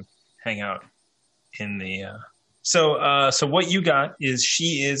just kind of hang out in the. So what you got is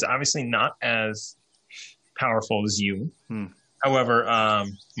she is obviously not as powerful as you. However,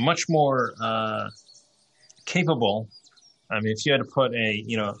 much more capable. I mean, if you had to put a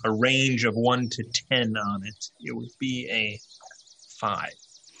range of 1 to 10 on it, it would be a 5.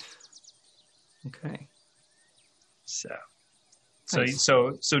 Okay. So Nice.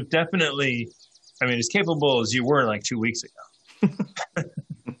 so definitely, I mean, as capable as you were like 2 weeks ago.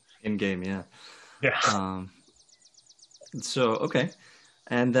 In game, yeah. Yeah. So, okay.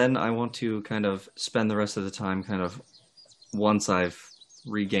 And then I want to kind of spend the rest of the time kind of once I've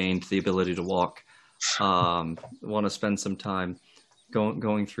regained the ability to walk, want to spend some time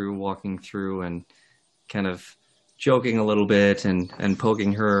walking through and kind of joking a little bit and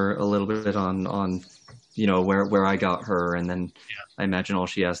poking her a little bit on where I got her, and then I imagine all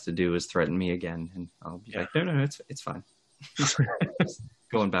she has to do is threaten me again, and I'll be like, no, it's fine.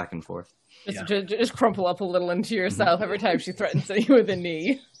 Going back and forth. Just crumple up a little into yourself every time she threatens you with a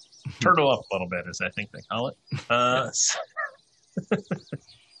knee. Turtle up a little bit, as I think they call it.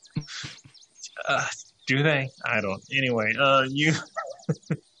 Do they? I don't. Anyway, you.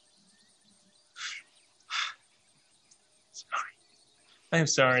 Sorry. I'm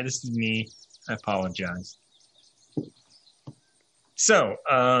sorry. This is me. I apologize. So,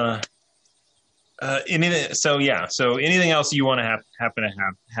 anything else you want to happen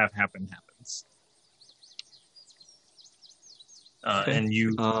happens. Okay. And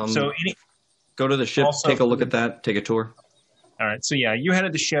you go to the ship, also, take a look at that, take a tour. All right. So you head to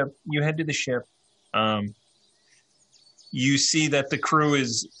the ship. You see that the crew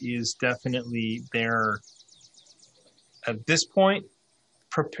is definitely there at this point,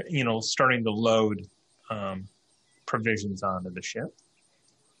 starting to load provisions onto the ship.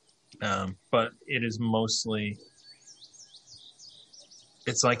 But it is mostly,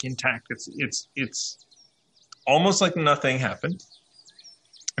 it's like intact. It's almost like nothing happened.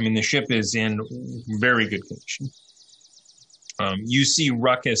 I mean, the ship is in very good condition. You see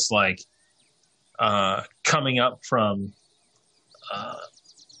Ruckus coming up from.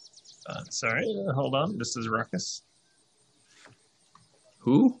 Sorry, hold on. This is Ruckus.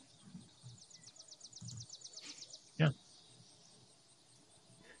 Who? Yeah.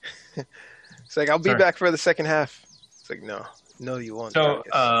 It's like, I'll be back for the second half. It's like, no, you won't. So,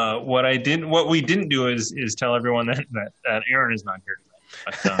 what we didn't do is tell everyone that Aaron is not here today.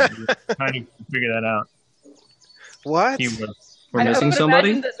 But, trying to figure that out. What? We're missing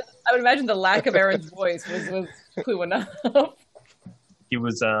somebody? I would imagine the lack of Aaron's voice was clue enough. He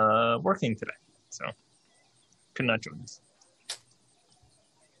was working today, so could not join us.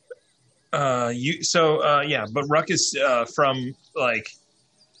 But Ruckus from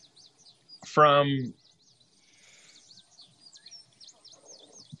from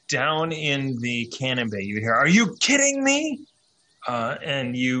down in the cannon bay, you hear, "Are you kidding me?"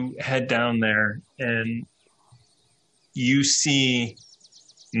 And you head down there, and you see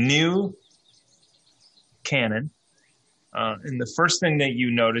new cannon. And the first thing that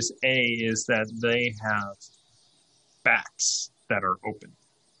you notice, is that they have backs that are open.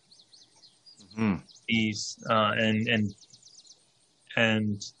 Mm-hmm.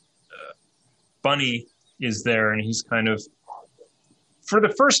 And Bunny is there, and he's kind of, for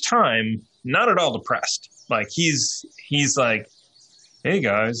the first time, not at all depressed. Like he's like, "Hey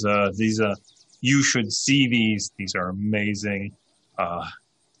guys, these you should see these. These are amazing."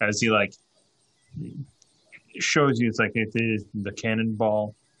 As he like shows you, it's like the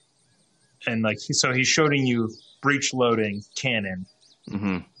cannonball, and like so he's showing you breech loading cannon.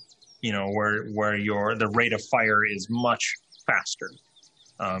 Mm-hmm. You know, where the rate of fire is much faster,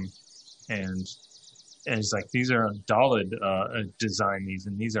 and he's like, "These are Dahlid design these,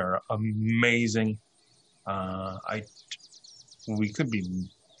 and these are amazing. We could be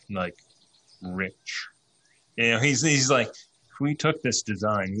like rich." You know, he's like, "If we took this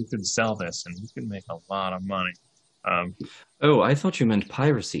design, we could sell this, and we could make a lot of money." Oh, I thought you meant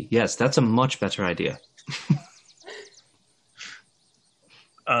piracy. Yes, that's a much better idea.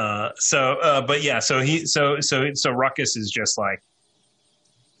 So Ruckus is just like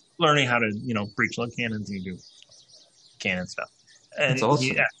learning how to, breech load cannons and do cannon stuff. And that's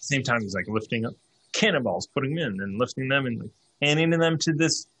awesome. At the same time, he's like lifting up cannonballs, putting them in and lifting them and like handing them to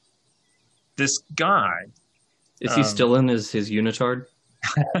this guy. Is he still in his unitard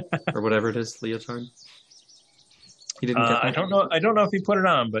or whatever it is, leotard? He didn't get that? I don't know if he put it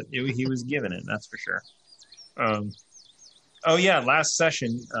on, but he was given it. That's for sure. Oh yeah, last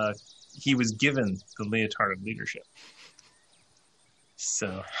session he was given the leotard of leadership.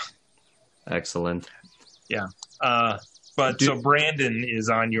 So excellent. Yeah. So Brandon is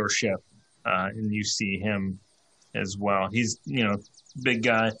on your ship, and you see him as well. He's big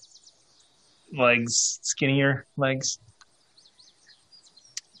guy, legs, skinnier legs.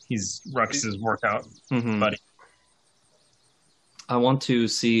 He's Rux's workout buddy. I want to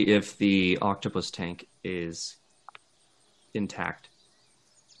see if the octopus tank is intact.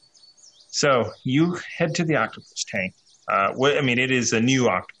 So you head to the octopus tank. It is a new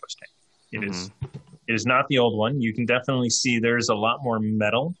octopus tank. It is not the old one. You can definitely see there's a lot more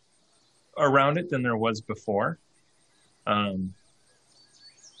metal around it than there was before. And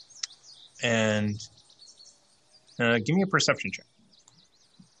give me a perception check.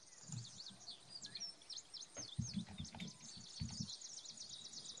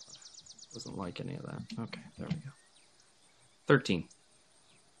 Doesn't like any of that. Okay, there we go. 13.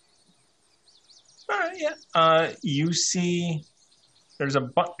 Yeah. You see there's a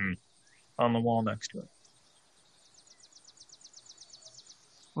button on the wall next to it.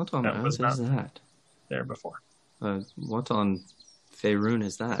 What on earth is that? There before. What on Faerun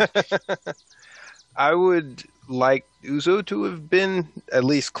is that? I would like Uzo to have been at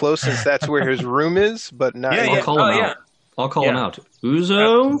least close, since that's where his room is, but not. Yeah, I'll call him out. I'll call him out.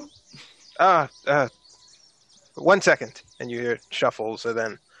 Uzo? 1 second, and you hear shuffles, and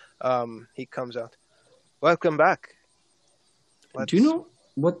then he comes out. Welcome back. Do you know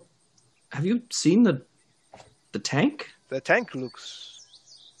what? Have you seen the tank? The tank looks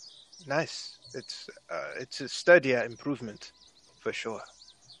nice. It's a steady improvement, for sure.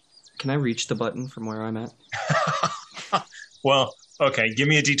 Can I reach the button from where I'm at? Well, okay. Give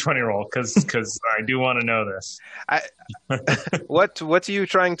me a D20 roll, because I do want to know this. What are you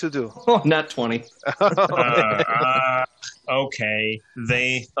trying to do? Oh, not 20. Okay.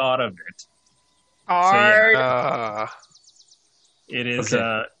 They thought of it. It is.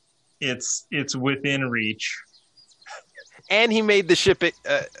 Okay. It's within reach. And he made the ship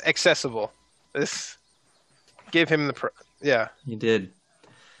accessible. This gave him yeah. He did.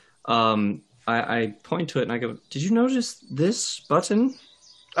 I point to it and I go, "Did you notice this button?"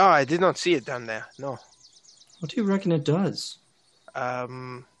 Oh, I did not see it down there. No. What do you reckon it does?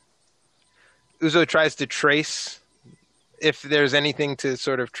 Uzo tries to trace if there's anything to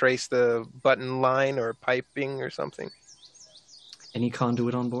sort of trace the button line or piping or something. Any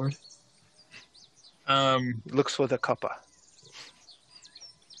conduit on board? Looks for the copper.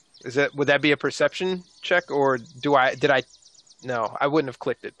 Would that be a perception check, or did I? No, I wouldn't have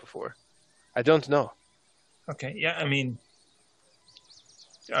clicked it before. I don't know. Okay, yeah, I mean,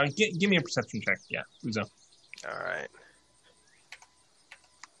 give me a perception check, yeah, Uzo. All right.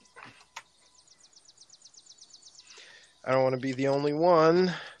 I don't want to be the only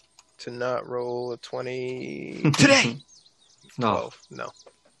one to not roll a 20 today. 12. No.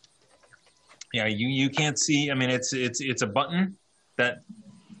 Yeah, you can't see. I mean, it's a button that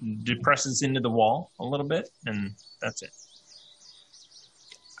depresses into the wall a little bit, and that's it.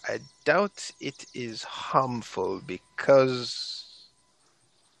 I doubt it is harmful because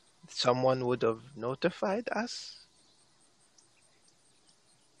someone would have notified us.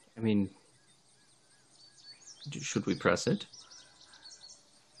 I mean, should we press it?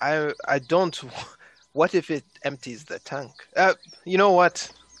 I don't. What if it empties the tank? You know what?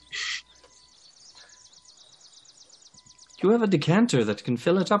 You have a decanter that can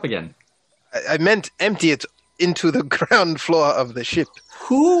fill it up again. I meant empty it into the ground floor of the ship.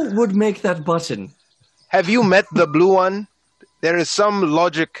 Who would make that button? Have you met the blue one? There is some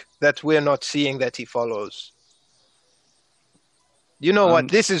logic that we're not seeing that he follows. You know what?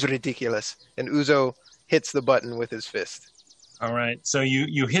 This is ridiculous. And Uzo hits the button with his fist. All right. So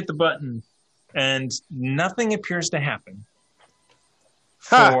you hit the button, and nothing appears to happen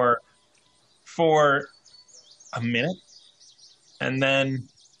for a minute, and then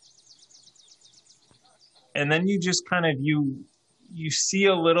you just kind of you see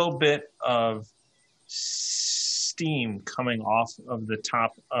a little bit of steam coming off of the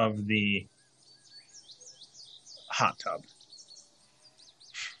top of the hot tub.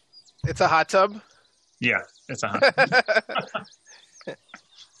 It's a hot tub? Yeah, it's a hot tub.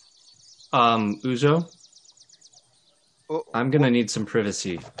 Uzo? I'm going to need some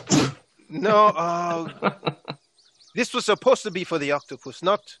privacy. No, this was supposed to be for the octopus,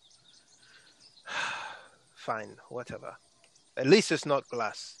 not... Fine, whatever. At least it's not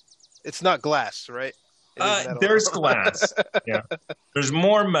glass. It's not glass, right? There's glass. Yeah. There's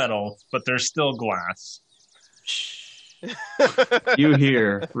more metal, but there's still glass. You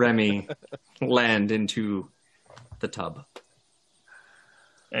hear Remy land into the tub.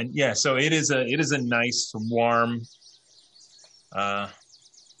 And yeah, so it is a nice warm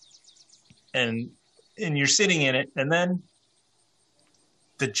and you're sitting in it, and then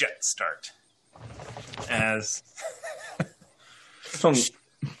the jets start as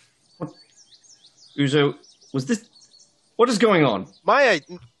Uzo, what is going on?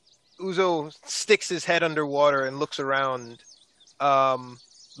 Uzo sticks his head underwater and looks around,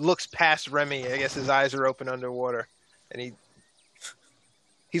 looks past Remy. I guess his eyes are open underwater, and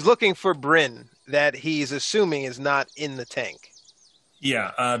he's looking for Bryn that he's assuming is not in the tank.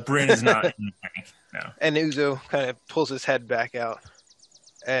 Yeah, Bryn is not in the tank. No. And Uzo kind of pulls his head back out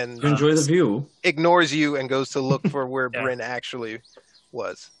and enjoy the view. Ignores you and goes to look for where Bryn actually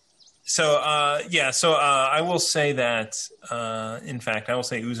was. So, I will say that, in fact, I will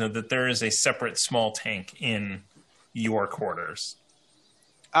say, Uzo, that there is a separate small tank in your quarters.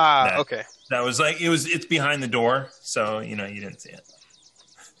 Okay. That was it's behind the door, so, you didn't see it.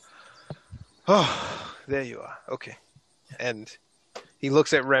 Oh, there you are. Okay. And he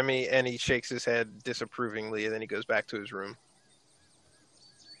looks at Remy and he shakes his head disapprovingly, and then he goes back to his room.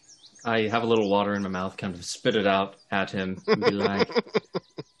 I have a little water in my mouth, kind of spit it out at him and be like,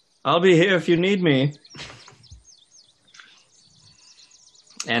 I'll be here if you need me.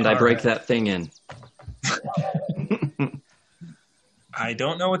 And I break that thing in. I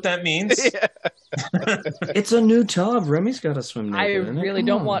don't know what that means. Yeah. It's a new tub. Remy's got to swim naked. I really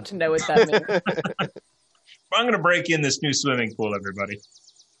don't want to know what that means. I'm going to break in this new swimming pool, everybody.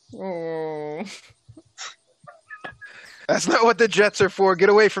 Oh. That's not what the jets are for. Get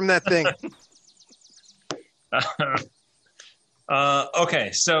away from that thing.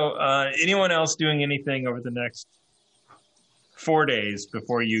 Okay, so anyone else doing anything over the next 4 days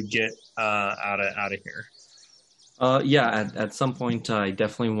before you get out of here? Yeah, at some point, I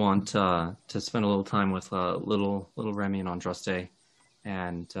definitely want to spend a little time with little Remy and Andraste,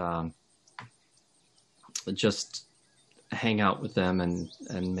 and just hang out with them and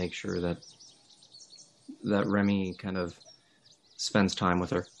make sure that Remy kind of spends time with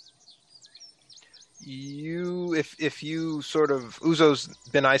her. If you sort of, Uzo's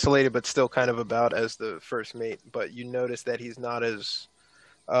been isolated but still kind of about as the first mate, but you notice that he's not as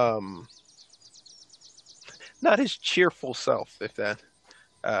not his cheerful self, if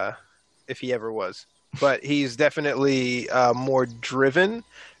he ever was, but he's definitely more driven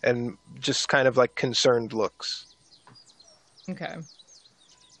and just kind of like concerned looks. Okay.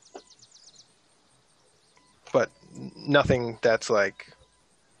 But nothing that's like,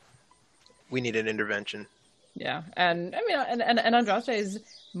 we need an intervention. Yeah, and I mean, and Andraste is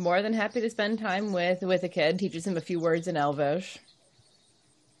more than happy to spend time with a kid. Teaches him a few words in Elvish.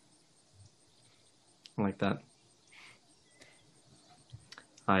 I like that.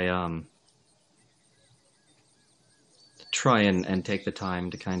 I try and take the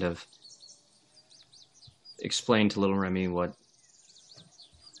time to kind of explain to little Remy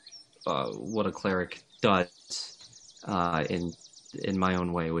what a cleric does in my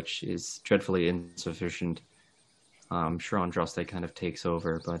own way, which is dreadfully insufficient. I'm sure Andraste kind of takes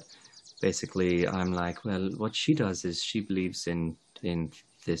over, but basically I'm like, well, what she does is she believes in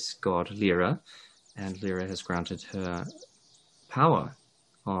this god Lyra, and Lyra has granted her power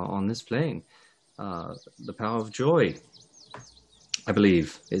on this plane, the power of joy, I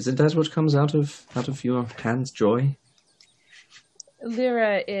believe. Isn't that what comes out of your hands, joy?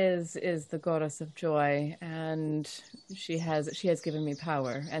 Lyra is the goddess of joy, and she has given me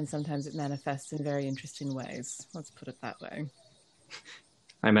power, and sometimes it manifests in very interesting ways. Let's put it that way.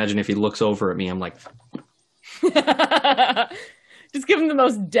 I imagine if he looks over at me, I'm like, just give him the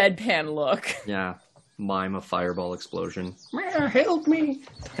most deadpan look. Yeah, mime a fireball explosion. Help me!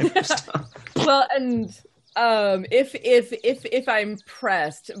 Well, and if I'm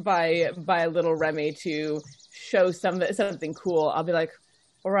pressed by little Remy to show something cool, I'll be like,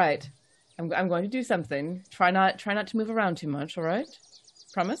 all right, I'm going to do something. Try not to move around too much. All right,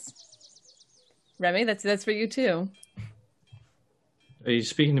 promise. Remy, that's for you too. Are you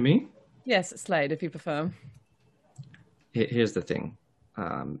speaking to me? Yes, Slade, if you prefer. Here's the thing.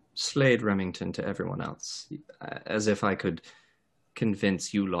 Slade Remington to everyone else. As if I could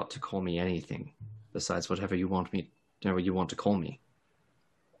convince you lot to call me anything besides whatever you want to call me.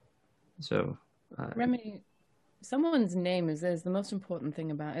 So, Remy, someone's name is the most important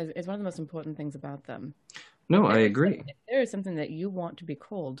thing is one of the most important things about them. No, I agree. If there is something that you want to be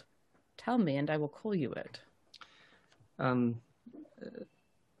called, tell me and I will call you it.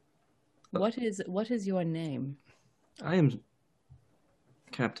 What is your name? I am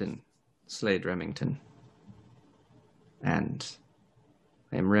Captain Slade Remington, and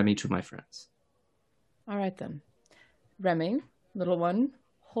I am Remy to my friends. All right then, Remy, little one,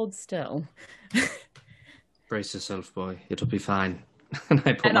 hold still. Brace yourself, boy. It'll be fine. And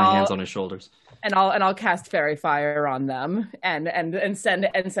I put my hands on his shoulders. And I'll cast fairy fire on them and send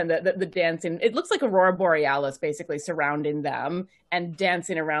the dancing. It looks like Aurora Borealis basically surrounding them and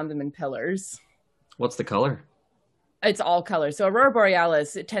dancing around them in pillars. What's the color? It's all colors. So Aurora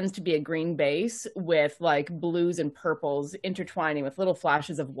Borealis, it tends to be a green base with like blues and purples intertwining with little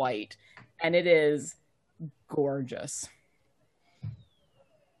flashes of white, and it is gorgeous.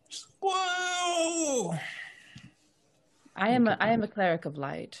 Whoa! I am a cleric of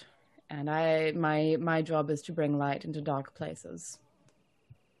light, and my job is to bring light into dark places.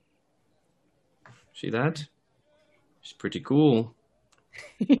 See that? She's pretty cool.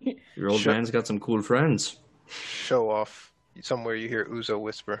 Your old man's got some cool friends. Show off. Somewhere you hear Uzo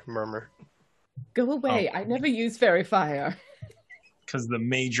whisper, murmur. Go away. I never use fairy fire. Because the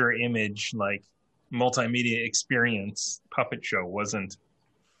major image, like, multimedia experience puppet show wasn't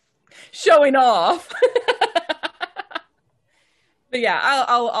showing off. But yeah,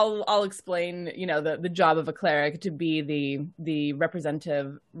 I'll explain, the job of a cleric to be the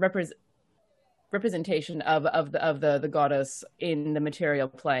representation of the goddess in the material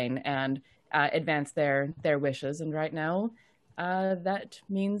plane and advance their wishes. And right now, that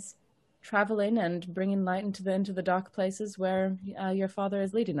means traveling and bringing light into the dark places where your father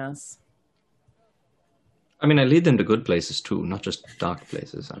is leading us. I mean, I lead them to good places too, not just dark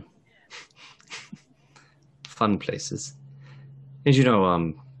places. Fun places. And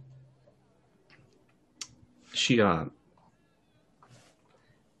she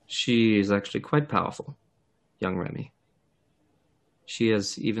is actually quite powerful, young Remy. She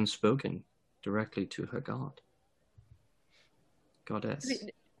has even spoken directly to her goddess.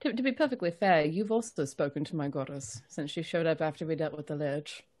 To be perfectly fair, you've also spoken to my goddess since she showed up after we dealt with the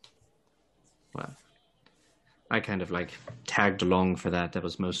Lich. Well, I kind of tagged along for that. That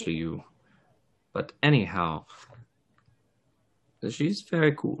was mostly you. But anyhow, she's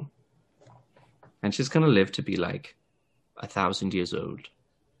very cool. And she's going to live to be 1,000 years old.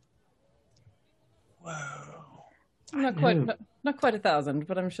 Whoa. Not quite 1,000,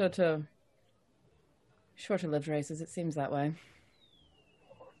 but I'm sure to lived races, it seems that way.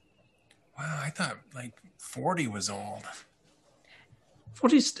 Wow, I thought 40 was old.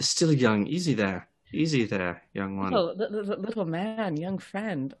 40's still young. Easy there, young one. Little man, young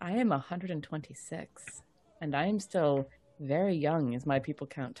friend. I am 126, and I am still very young as my people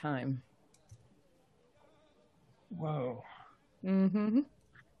count time. Whoa. Mm-hmm.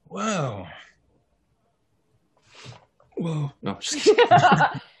 Whoa. Whoa. No, just kidding.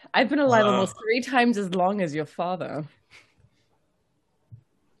 I've been alive almost 3 times as long as your father.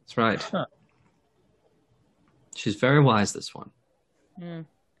 That's right. Huh. She's very wise, this one. Mm.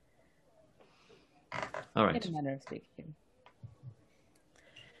 All right. In a manner of speaking.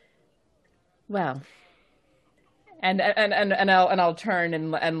 Well, I'll turn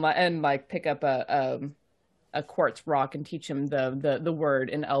and like pick up a quartz rock and teach him the word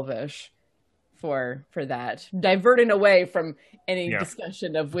in Elvish for that, diverting away from any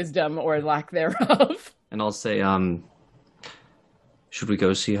discussion of wisdom or lack thereof. And I'll say, should we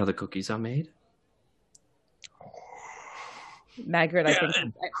go see how the cookies are made? Magritte,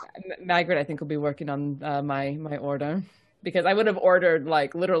 I think will be working on my order, because I would have ordered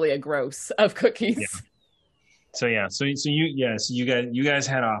like literally a gross of cookies. Yeah. So you guys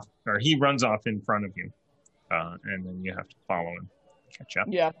head off, or he runs off in front of you, and then you have to follow him, catch up.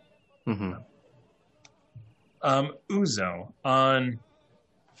 Yeah. Mm-hmm. Uzo,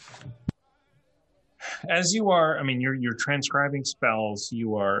 as you are, I mean, you're transcribing spells.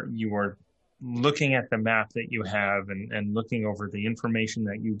 You are looking at the map that you have and looking over the information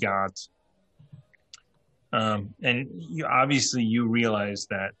that you got. And you realize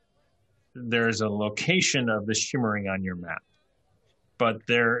that there's a location of the shimmering on your map, but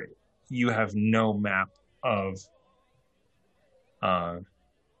you have no map of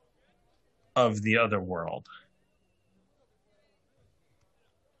the other world.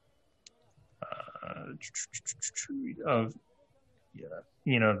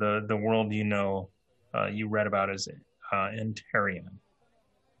 The world you read about as Antarian.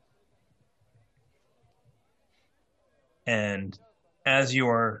 And as you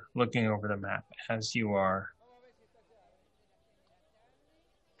are looking over the map, as you are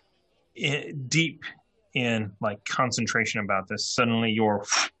deep in like concentration about this, suddenly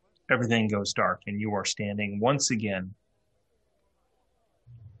everything goes dark, and you are standing once again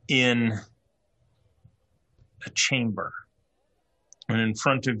in a chamber, and in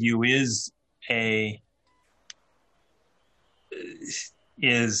front of you is a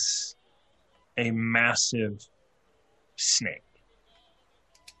massive snake.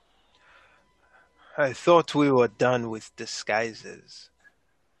 I thought we were done with disguises.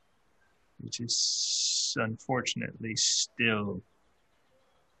 Which is unfortunately still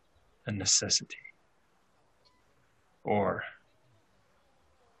a necessity, or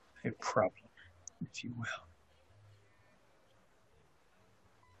a problem, if you will.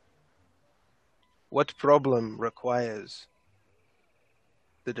 What problem requires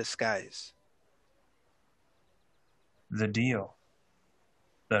the disguise? The deal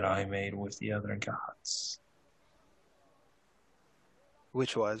that I made with the other gods.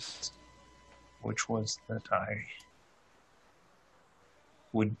 Which was that I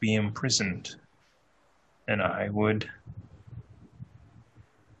would be imprisoned, and I would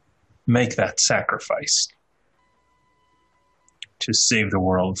make that sacrifice to save the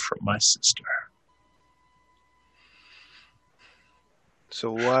world from my sister.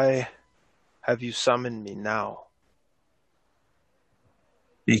 So why have you summoned me now?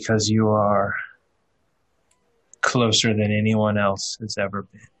 Because you are closer than anyone else has ever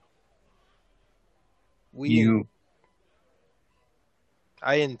been.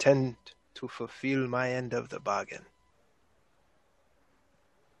 I intend to fulfill my end of the bargain.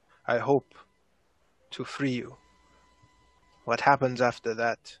 I hope to free you. What happens after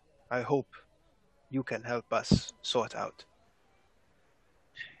that, I hope you can help us sort out.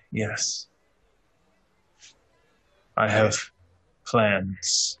 Yes. I have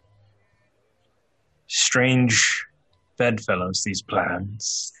plans. Strange bedfellows, these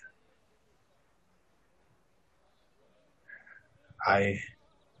plans. I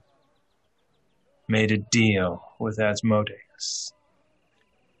made a deal with Asmodeus.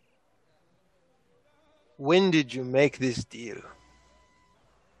 When did you make this deal?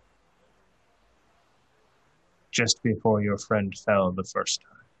 Just before your friend fell the first time.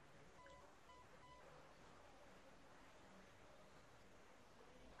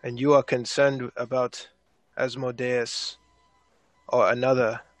 And you are concerned about Asmodeus or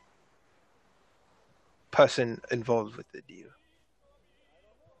another person involved with the deal?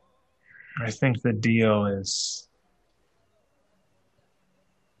 I think the deal is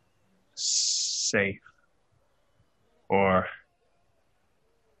safe. Or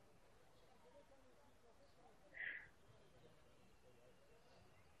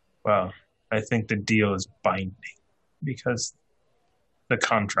well, I think the deal is binding because the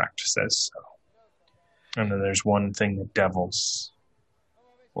contract says so. And then there's one thing the devils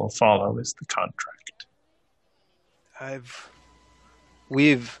will follow is the contract.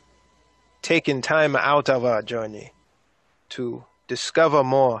 We've taken time out of our journey to discover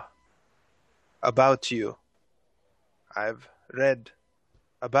more about you. I've read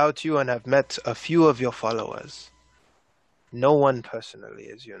about you and have met a few of your followers. No one personally,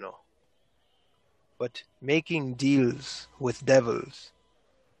 as you know. But making deals with devils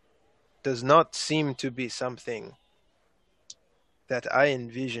does not seem to be something that I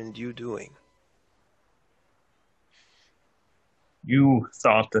envisioned you doing. You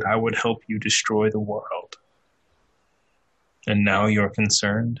thought that I would help you destroy the world. And now you're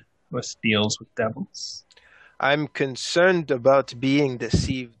concerned with deals with devils? I'm concerned about being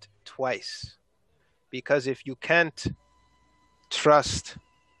deceived twice. Because if you can't trust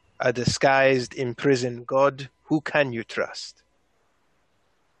a disguised, imprisoned God, who can you trust?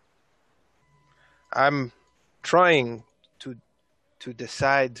 I'm trying to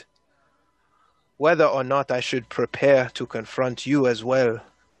decide whether or not I should prepare to confront you as well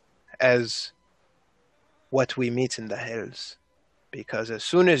as what we meet in the Hells. Because as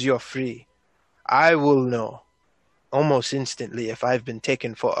soon as you're free, I will know almost instantly if I've been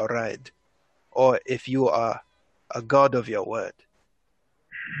taken for a ride or if you are a god of your word.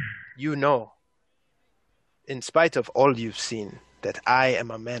 You know, in spite of all you've seen, that I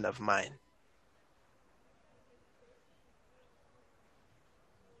am a man of mine.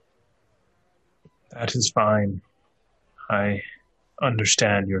 That is fine. I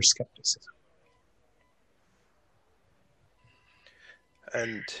understand your skepticism.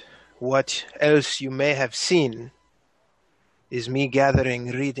 And what else you may have seen is me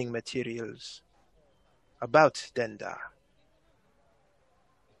gathering reading materials about Dendar.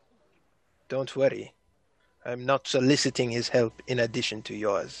 Don't worry, I'm not soliciting his help in addition to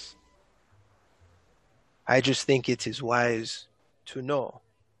yours. I just think it is wise to know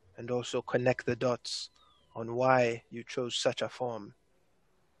and also connect the dots on why you chose such a form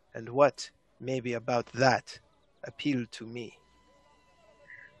and what maybe about that appealed to me.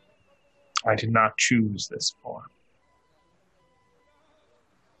 I did not choose this form.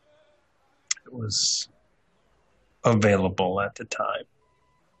 It was available at the time.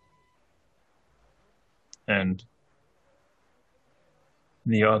 And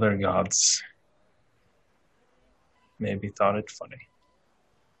the other gods maybe thought it funny.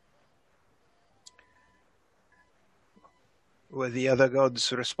 Were the other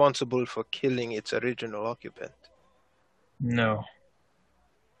gods responsible for killing its original occupant? No.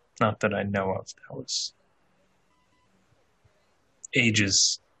 Not that I know of. That was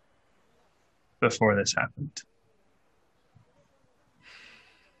ages before this happened.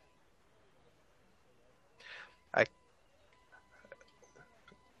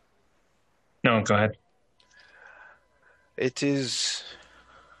 No, go ahead. It is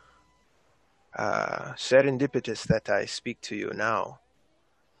serendipitous that I speak to you now.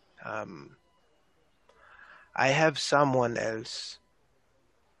 I have someone else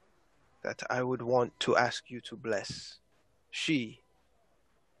that I would want to ask you to bless. She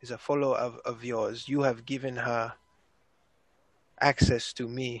is a follower of yours. You have given her access to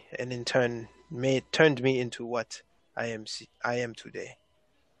me and in turn turned me into what I am today.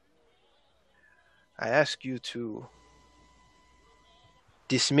 I ask you to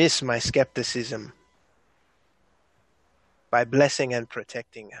dismiss my skepticism by blessing and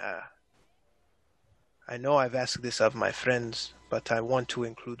protecting her. I know I've asked this of my friends, but I want to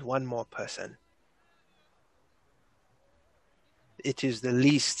include one more person. It is the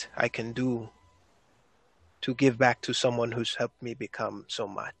least I can do to give back to someone who's helped me become so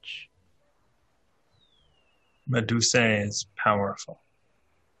much. Medusa is powerful.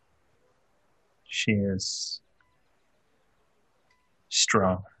 She is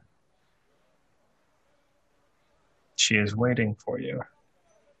strong. She is waiting for you.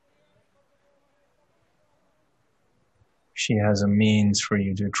 She has a means for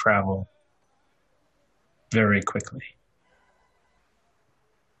you to travel very quickly.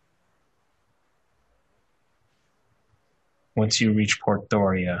 Once you reach Port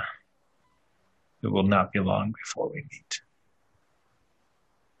Doria, it will not be long before we meet.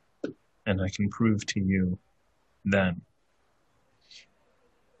 And I can prove to you then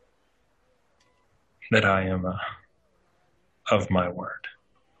that I am of my word.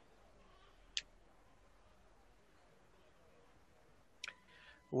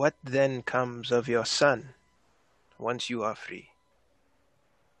 What then comes of your son once you are free?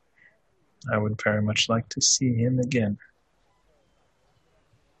 I would very much like to see him again.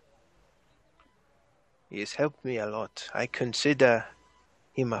 He has helped me a lot. I consider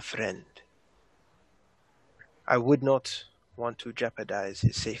him a friend. I would not want to jeopardize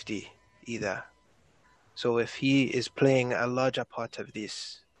his safety either. So if he is playing a larger part of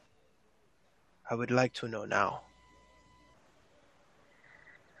this, I would like to know now.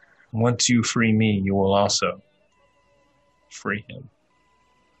 Once you free me, you will also free him.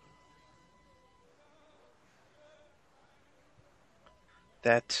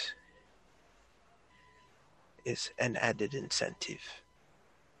 That is an added incentive.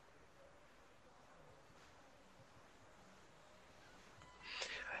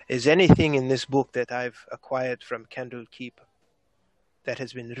 Is anything in this book that I've acquired from Candlekeep that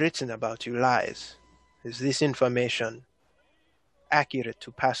has been written about you lies? Is this information accurate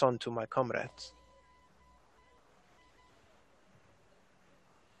to pass on to my comrades?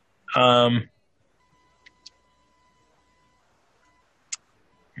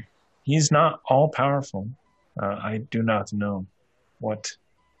 He's not all powerful. I do not know what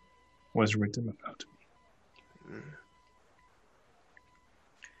was written about me.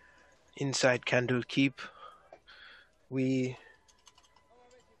 Inside Candlekeep, we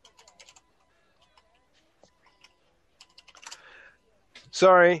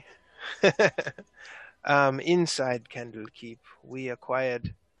Sorry. Inside Candlekeep, we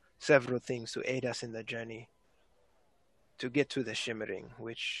acquired several things to aid us in the journey to get to the Shimmering,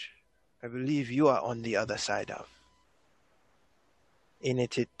 which I believe you are on the other side of. In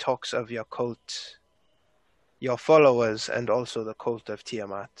it, it talks of your cult, your followers, and also the cult of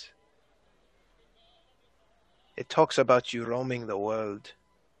Tiamat. It talks about you roaming the world,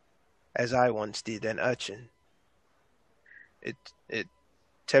 as I once did, an urchin. It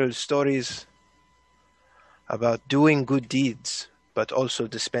tells stories about doing good deeds, but also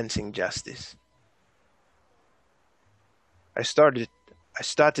dispensing justice. I started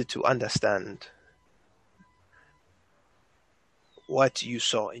to understand what you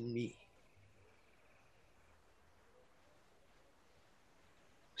saw in me.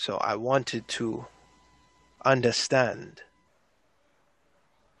 So I wanted to understand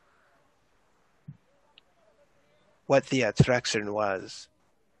what the attraction was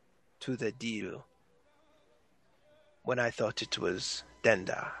to the deal when I thought it was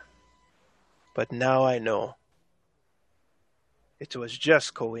Denda. But now I know it was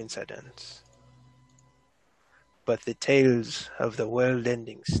just coincidence. But the tales of the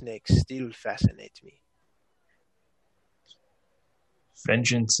world-ending snakes still fascinate me.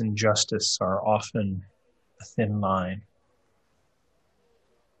 Vengeance and justice are often a thin line.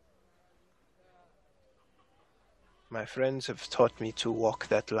 My friends have taught me to walk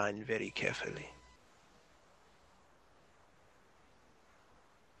that line very carefully.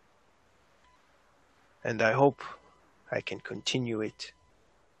 And I hope I can continue it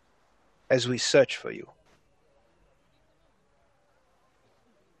as we search for you.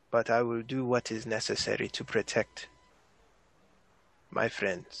 But I will do what is necessary to protect my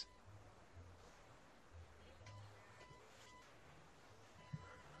friends.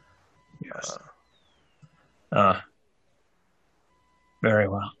 Yes. Very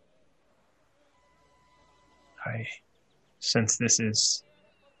well. Since this is,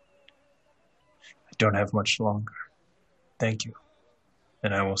 I don't have much longer. Thank you.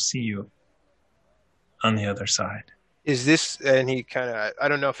 And I will see you on the other side. Is this, and he kind of, I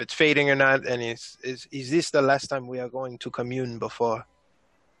don't know if it's fading or not, and is this the last time we are going to commune before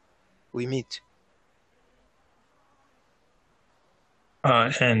we meet?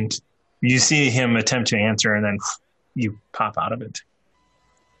 And you see him attempt to answer, and then you pop out of it.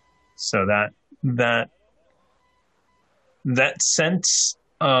 So that sense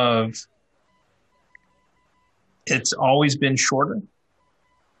of it's always been shorter,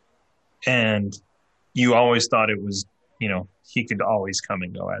 and you always thought it was, he could always come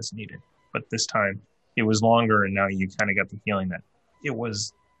and go as needed. But this time it was longer, and now you kind of got the feeling that it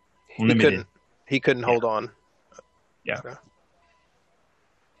was limited. He couldn't hold on. Yeah. Okay.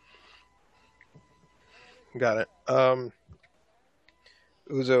 Got it.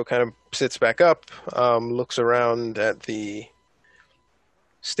 Uzo kind of sits back up, looks around at the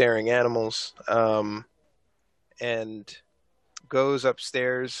staring animals, and goes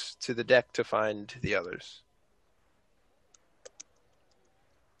upstairs to the deck to find the others.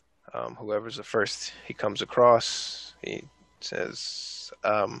 Whoever's the first he comes across, he says,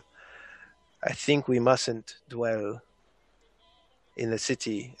 I think we mustn't dwell in the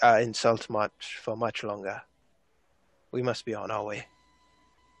city, in Saltmarsh for much longer. We must be on our way.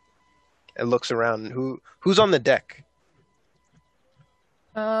 It looks around. Who's on the deck?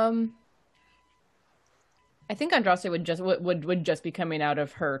 I think Andraste would just be coming out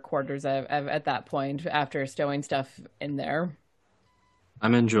of her quarters at that point after stowing stuff in there.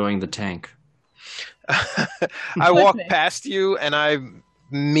 I'm enjoying the tank. I walk past you and I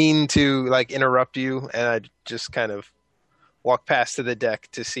mean to interrupt you, and I just kind of walk past to the deck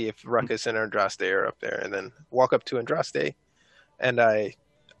to see if Ruckus and Andraste are up there, and then walk up to Andraste, and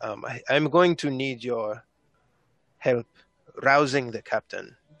I'm going to need your help rousing the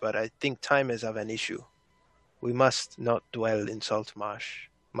captain, but I think time is of an issue. We must not dwell in Saltmarsh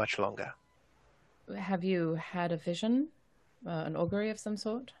much longer. Have you had a vision? An augury of some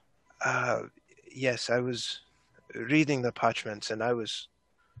sort? Yes, I was reading the parchments, and I was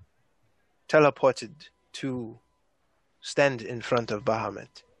teleported to stand in front of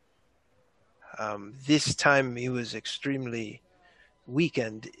Bahamut. This time he was extremely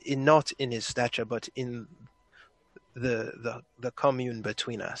weakened, not in his stature, but in the commune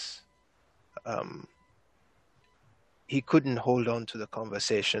between us. He couldn't hold on to the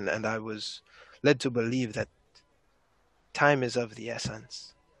conversation, and I was led to believe that time is of the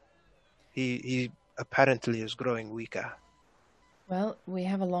essence. He apparently is growing weaker. Well, we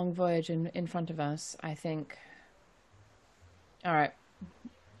have a long voyage in front of us, I think. All right.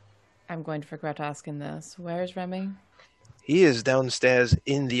 I'm going to regret asking this. Where is Remy? He is downstairs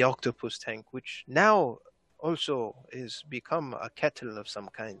in the octopus tank, which now also is become a kettle of some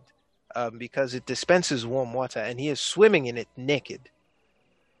kind, because it dispenses warm water, and he is swimming in it naked.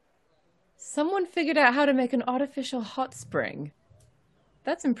 Someone figured out how to make an artificial hot spring.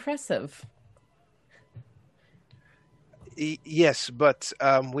 That's impressive. Yes, but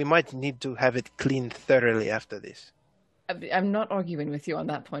we might need to have it cleaned thoroughly after this. I'm not arguing with you on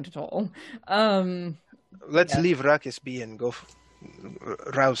that point at all. Let's leave Ruckus be and go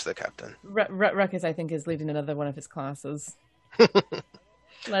rouse the captain. Ruckus, I think, is leading another one of his classes.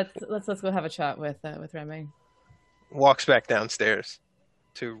 Let's go have a chat with Remy. Walks back downstairs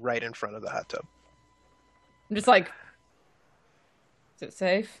to right in front of the hot tub. I'm just like, is it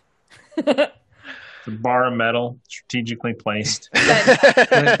safe? The bar of metal, strategically placed.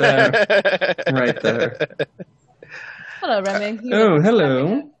 Right there. Right there. Hello, Remy. Hello.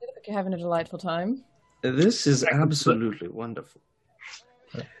 You look like you're having a delightful time. This is absolutely wonderful.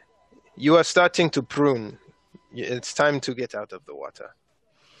 You are starting to prune. It's time to get out of the water.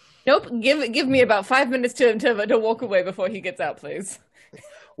 Nope. Give me about 5 minutes to walk away before he gets out, please.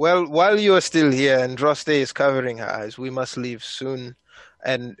 Well, while you are still here and Droste is covering her eyes, we must leave soon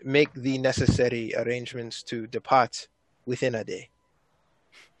and make the necessary arrangements to depart within a day.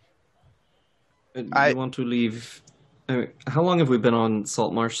 I want to leave. How long have we been on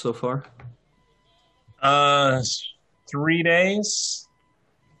Saltmarsh so far? 3 days.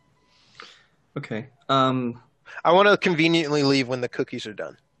 Okay. I want to conveniently leave when the cookies are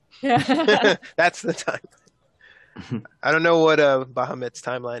done. That's the time. I don't know what Bahamut's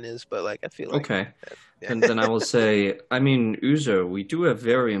timeline is, but I feel like... Okay. And then I will say, Uzo, we do have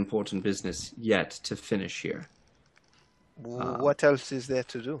very important business yet to finish here. What else is there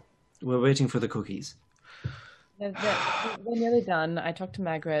to do? We're waiting for the cookies. They're nearly done. I talked to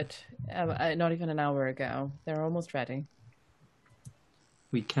Margaret not even an hour ago. They're almost ready.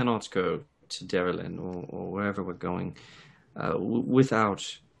 We cannot go to Derrylin or wherever we're going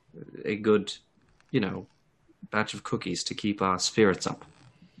without a good, batch of cookies to keep our spirits up.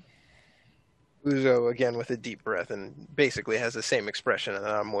 Uzo, again, with a deep breath, and basically has the same expression that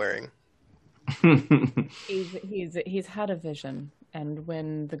I'm wearing. He's had a vision, and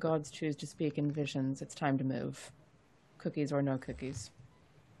when the gods choose to speak in visions, it's time to move. Cookies or no cookies.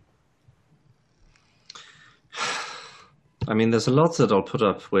 There's a lot that I'll put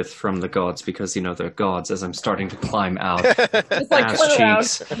up with from the gods because, they're gods as I'm starting to climb out. It's like,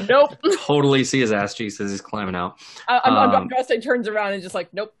 ass cheeks. Nope. Totally see his ass cheeks as he's climbing out. Droste turns around and just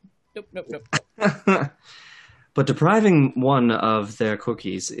like, nope. But depriving one of their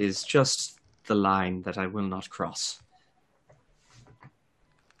cookies is just the line that I will not cross.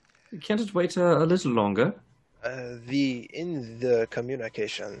 Can't it wait a little longer? In the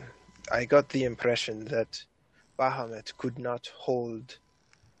communication, I got the impression that Bahamut could not hold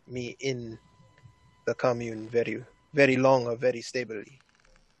me in the commune very, very long or very stably.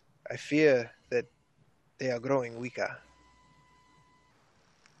 I fear that they are growing weaker.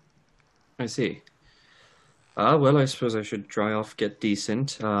 I see. Well, I suppose I should dry off, get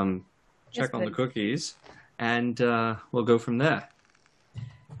decent, check on the cookies, and we'll go from there.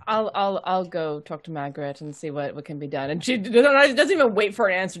 I'll go talk to Margaret and see what can be done. And she doesn't even wait for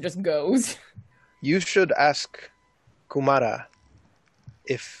an answer, just goes. You should ask Kumara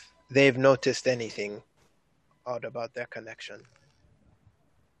if they've noticed anything odd about their connection.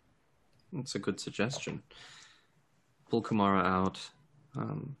 That's a good suggestion. Pull Kumara out.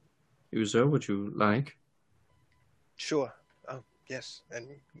 Uzo, would you like? Sure. Yes. And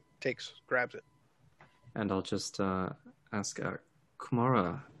grabs it. And I'll just ask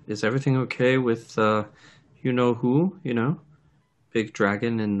Kumara, is everything okay with who? Big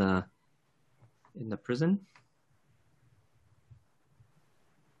dragon in the prison?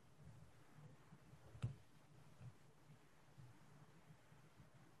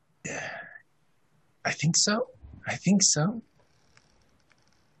 I think so.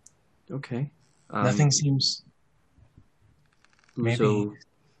 Okay. Nothing seems maybe Uzo...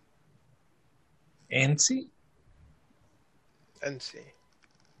 Antsy.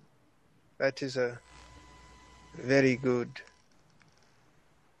 That is a very good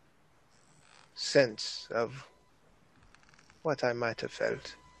sense of what I might have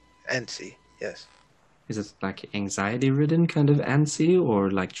felt. Antsy, yes. Is it like anxiety-ridden kind of antsy,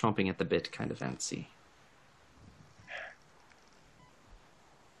 or like chomping at the bit kind of antsy?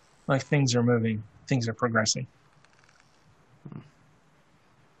 Like things are moving, things are progressing.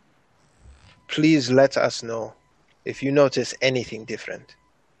 Please let us know if you notice anything different.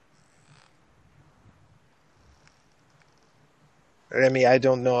 Remy, I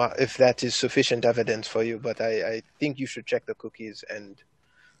don't know if that is sufficient evidence for you, but I think you should check the cookies and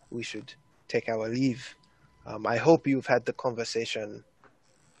we should take our leave. I hope you've had the conversation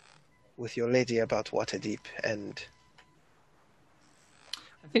with your lady about Waterdeep, and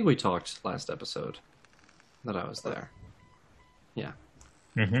I think we talked last episode that I was there. Yeah.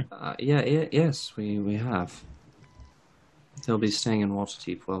 Mm-hmm. Yes, we have. They'll be staying in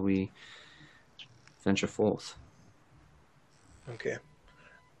Waterdeep while we venture forth. Okay.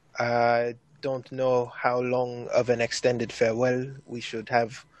 I don't know how long of an extended farewell we should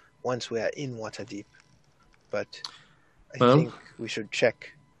have once we are in Waterdeep, but I think we should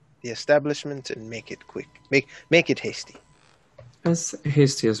check the establishment and make it quick. Make it hasty. As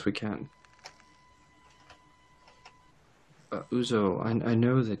hasty as we can. Uzo, I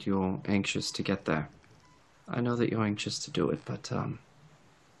know that you're anxious to get there. I know that you're anxious to do it, but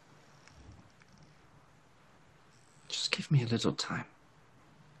just give me a little time.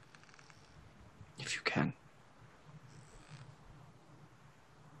 If you can.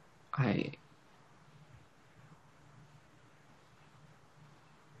 I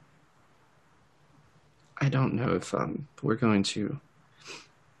don't know if we're going to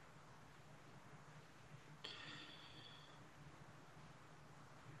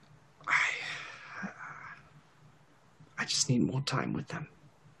I just need more time with them.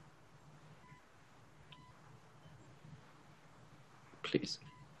 Please.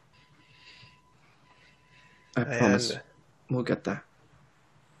 I promise we'll get there.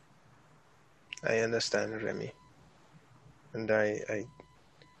 I understand, Remy. And I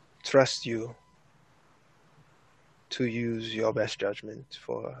trust you to use your best judgment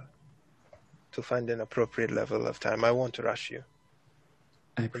to find an appropriate level of time. I won't rush you.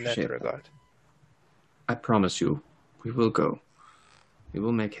 I appreciate in that regard. I promise you, we will go. We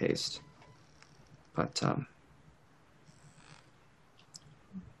will make haste. But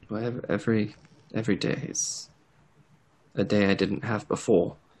every day is a day I didn't have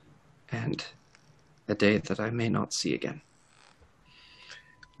before, and a day that I may not see again.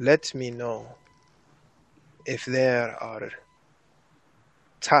 Let me know if there are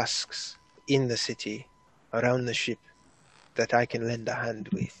tasks in the city around the ship that I can lend a hand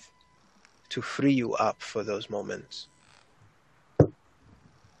with to free you up for those moments.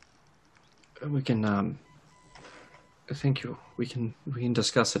 We can thank you. We can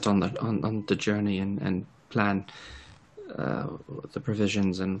discuss it on the journey and plan the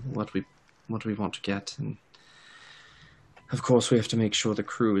provisions and what we want to get, and of course we have to make sure the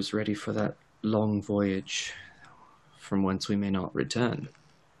crew is ready for that long voyage from whence we may not return.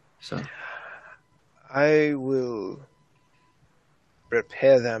 So I will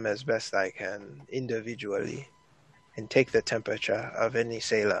prepare them as best I can individually and take the temperature of any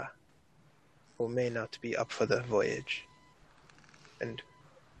sailor who may not be up for the voyage and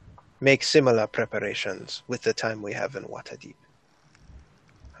make similar preparations with the time we have in Waterdeep.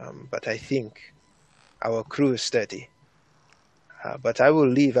 But I think our crew is steady. But I will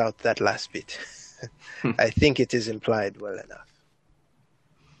leave out that last bit. I think it is implied well enough.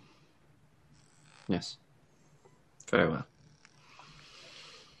 Yes. Very well.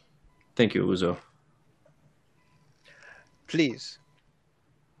 Thank you, Uzo. Please.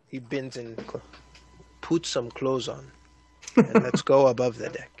 He bends and put some clothes on. And let's go above the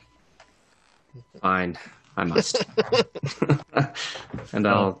deck. Fine. I must. And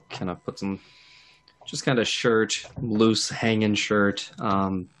I'll kind of put some just kind of shirt, loose hanging shirt,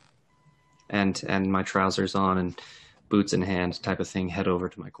 and my trousers on and boots in hand type of thing, head over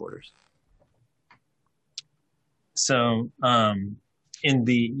to my quarters. So, I'm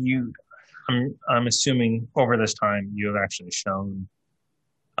assuming over this time you have actually shown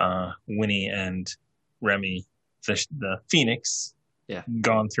Winnie and Remy the Phoenix. Yeah.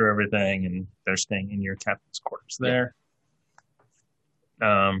 Gone through everything, and they're staying in your captain's quarters there.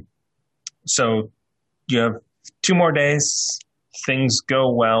 Yeah. So you have 2 more days. Things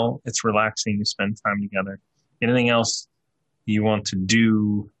go well. It's relaxing. You spend time together. Anything else you want to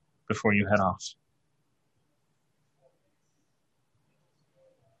do before you head off?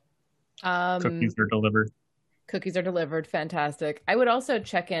 Cookies are delivered. Cookies are delivered. Fantastic. I would also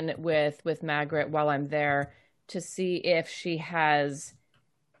check in with Margaret while I'm there to see if she has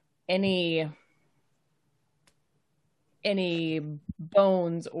any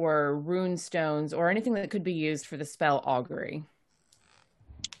bones or rune stones or anything that could be used for the spell augury.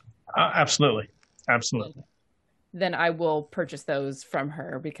 Absolutely. Then I will purchase those from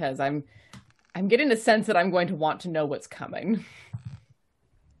her because I'm getting the sense that I'm going to want to know what's coming.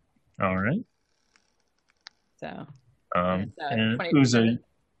 All right. So, and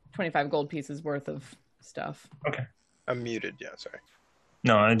 25 gold pieces worth of stuff. Okay. I'm muted. Yeah, sorry.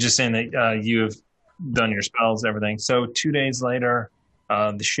 No, I'm just saying that you have done your spells, everything. So 2 days later,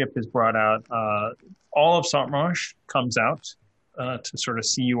 the ship is brought out. All of Saltmarsh comes out to sort of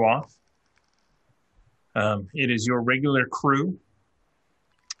see you off. It is your regular crew.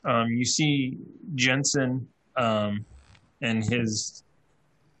 You see Jensen and his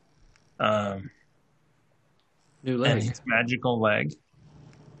new leg, and his magical leg.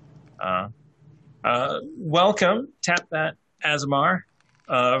 Welcome, Tap That Aasimar,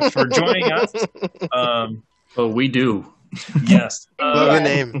 for joining us. We do. Yes. Love the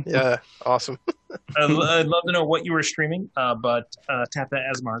name. Yeah, awesome. I'd love to know what you were streaming, but Tap That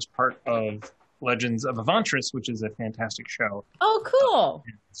Aasimar is part of Legends of Avantris, which is a fantastic show. Oh, cool.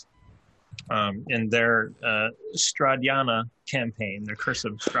 In their Stradiana campaign, their Curse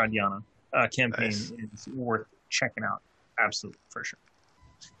of Stradiana campaign is worth checking out. Absolutely, for sure.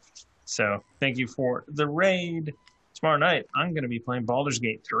 So thank you for the raid. Tomorrow night, I'm going to be playing Baldur's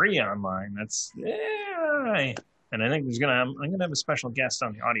Gate 3 online. That's and I think I'm going to have a special guest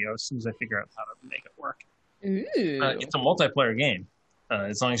on the audio as soon as I figure out how to make it work. Ooh. It's a multiplayer game,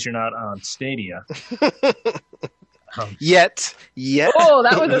 as long as you're not on Stadia. Yet. Oh,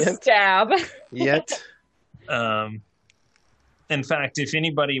 that was a stab. Yet. In fact, if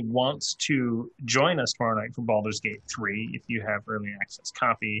anybody wants to join us tomorrow night for Baldur's Gate 3, if you have early access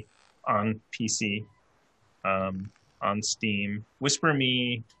copy on PC, on Steam, whisper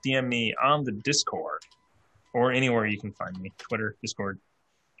me, DM me on the Discord, or anywhere you can find me, Twitter, Discord,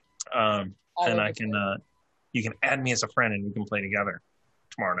 and I can you can add me as a friend and we can play together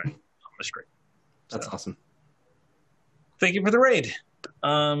tomorrow night on the stream. That's awesome. Thank you for the raid.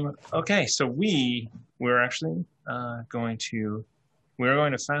 Okay, so we're actually going to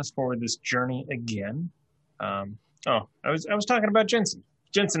fast forward this journey again. I was talking about Jensen.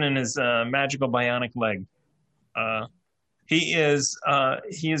 Jensen and his magical bionic leg. He is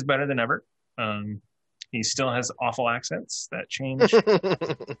better than ever. He still has awful accents that change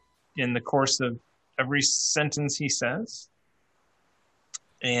in the course of every sentence he says.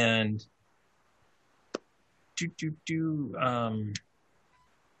 And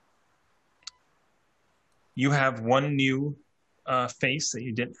you have one new face that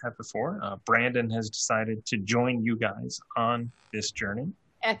you didn't have before. Brandon has decided to join you guys on this journey.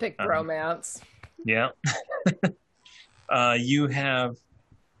 Epic bromance. Yeah. You have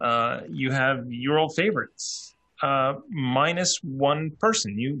your old favorites, minus one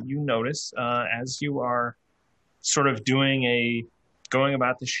person. You notice as you are sort of going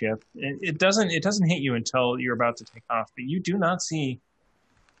about the ship. It doesn't hit you until you're about to take off, but you do not see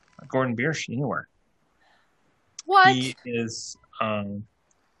Gordon Biersch anywhere. What? He is, and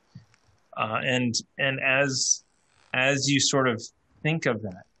as you sort of think of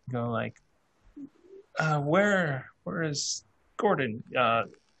that, go like, where is Gordon?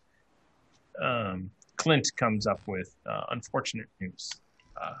 Clint comes up with unfortunate news.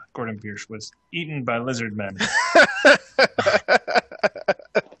 Gordon Biersch was eaten by lizard men.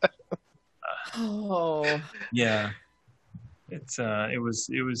 Oh. Yeah. It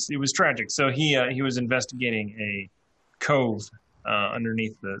was tragic. So he was investigating a cove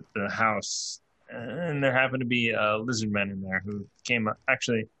underneath the house, and there happened to be lizard men in there who came up.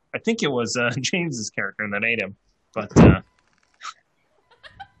 Actually, I think it was James's character that ate him, but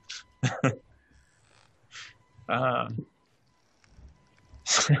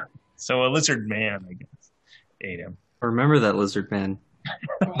so a lizard man, I guess, ate him. I remember that lizard man.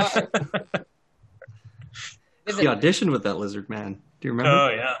 He auditioned with that lizard man. Do you remember? Oh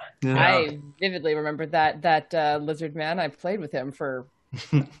yeah. I vividly remember that lizard man. I played with him for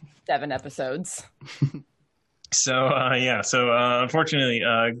 7 episodes. So unfortunately,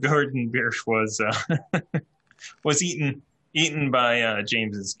 Gordon Biersch was eaten by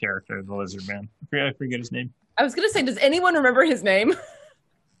James's character, the lizard man. I forget his name. I was gonna say, does anyone remember his name?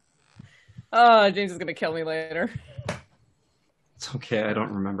 Oh, James is gonna kill me later. It's okay. I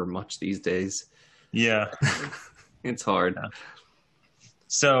don't remember much these days. Yeah. It's hard.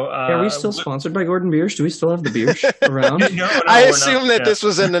 So, are we still sponsored by Gordon Biersch? Do we still have the Biersch around? No, I assume that this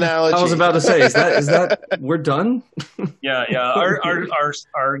was an analogy. I was about to say, is that we're done? Yeah.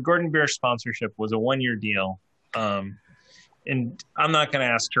 Our Gordon Biersch sponsorship was a 1-year deal, and I'm not going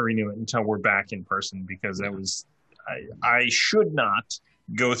to ask to renew it until we're back in person, because I should not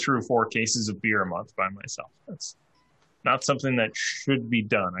go through 4 cases of beer a month by myself. That's not something that should be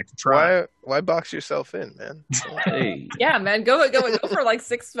done. I could try. Why box yourself in, man? Hey. Yeah, man, go for like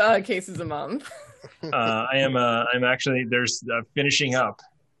 6 cases a month. I'm actually there's finishing up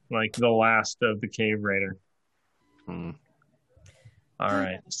like the last of the Cave Raider. All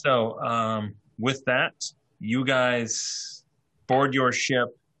right. So with that, you guys board your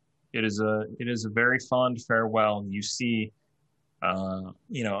ship. It is a very fond farewell. You see,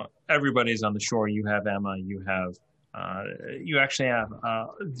 everybody's on the shore. You have Emma. You have. You actually have,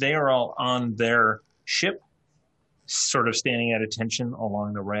 they are all on their ship, sort of standing at attention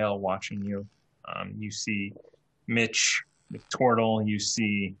along the rail watching you. You see Mitch McTortle, you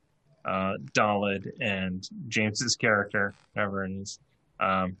see Dalid and James's character, whatever it is.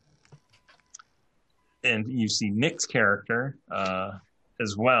 And you see Nick's character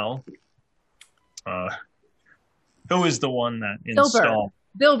as well. Who is the one that installed?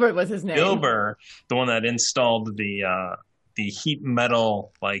 Bilbert was his name. Bilbert, the one that installed the heat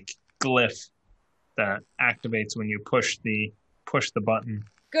metal like glyph that activates when you push the button.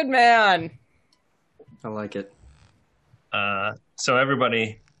 Good man. I like it. So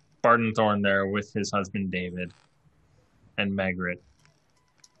everybody, Barden Thorne there with his husband David and Megret,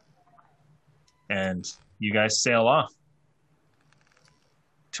 and you guys sail off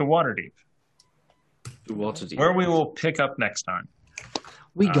to Waterdeep. Where we will pick up next time.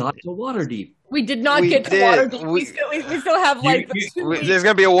 We got to Waterdeep. We did not get to Waterdeep. We still have like. There's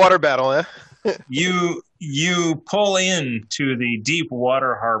gonna be a water battle, eh? You pull in to the deep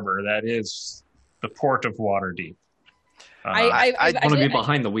water harbor that is the port of Waterdeep. I want to be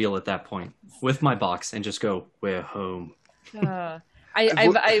behind the wheel at that point with my box and just go, we're home. I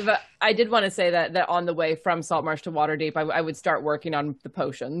did want to say that on the way from Saltmarsh to Waterdeep, I would start working on the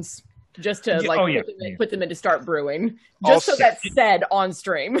potions. Just to put them into start brewing. Just also, so that's said on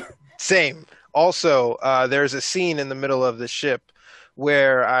stream. Same. Also, there's a scene in the middle of the ship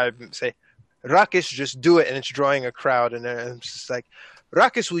where I say, Ruckus, just do it. And it's drawing a crowd. And I'm just like,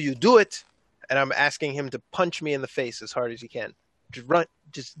 Ruckus, will you do it? And I'm asking him to punch me in the face as hard as he can.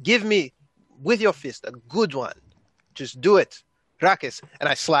 Just give me, with your fist, a good one. Just do it. Ruckus. And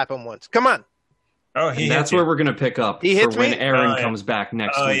I slap him once. Come on. Oh, that's where we're going to pick up for when Aaron comes back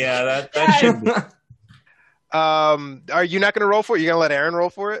next week. Oh, yeah, that should be. Are you not going to roll for it? You're going to let Aaron roll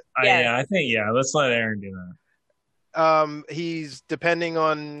for it? I think, let's let Aaron do that. He's depending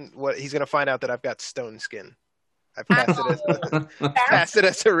on what he's going to find out that I've got stone skin. I've passed it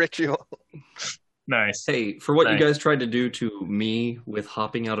as a ritual. Nice. Hey, for what you guys tried to do to me with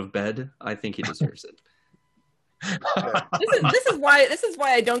hopping out of bed, I think he deserves it. This is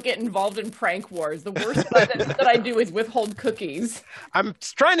why I don't get involved in prank wars. The worst that I do is withhold cookies. I'm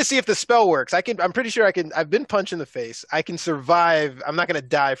trying to see if the spell works. I'm pretty sure I can. I've been punched in the face. I can survive. I'm not going to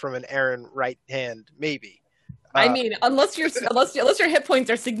die from an Aaron right hand. Maybe. I mean, unless your hit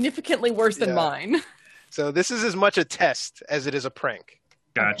points are significantly worse than mine. So this is as much a test as it is a prank.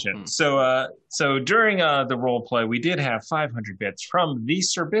 Gotcha. So during the role play, we did have 500 bits from the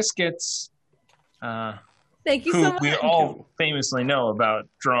Sir Biscuits. Thank you so much. Who we all famously know about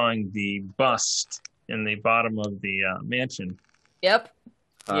drawing the bust in the bottom of the mansion. Yep.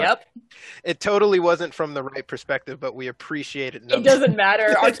 It totally wasn't from the right perspective, but we appreciate it. It doesn't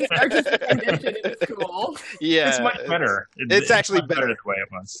matter. Artistic rendition is cool. Yeah. It's much better. It's actually better the way it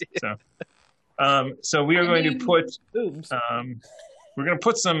was. So we are going to put we're going to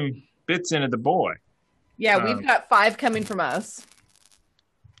put some bits into the boy. Yeah, we've got 5 coming from us.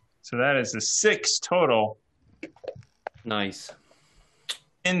 So that is a 6 total. Nice.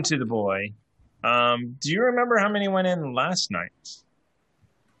 Into the boy. Do you remember how many went in last night?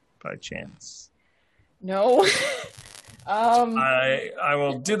 By chance? No. I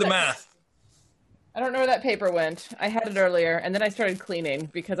will do the math. I don't know where that paper went. I had it earlier, and then I started cleaning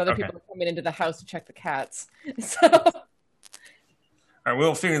because other people were coming into the house to check the cats. So. All right,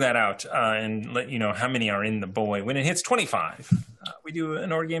 we'll figure that out and let you know how many are in the boy. When it hits 25, we do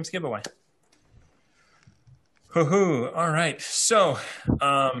an Ord Games giveaway. Hoo-hoo. All right. So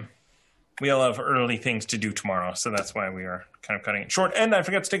we all have early things to do tomorrow, so that's why we are kind of cutting it short. And I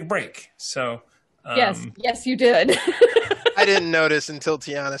forgot to take a break. So yes, you did. I didn't notice until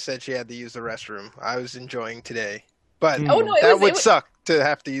Tiana said she had to use the restroom. I was enjoying today. But that would suck to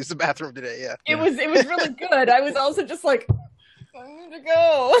have to use the bathroom today, yeah. It was really good. I was also just like, I need to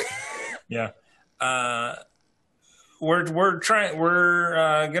go. Yeah. We're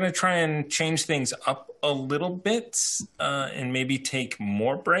gonna try and change things up a little bit, and maybe take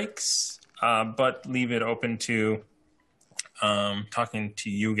more breaks, but leave it open to talking to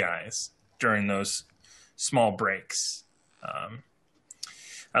you guys during those small breaks.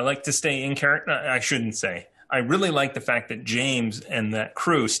 I like to stay in character. I shouldn't say. I really like the fact that James and that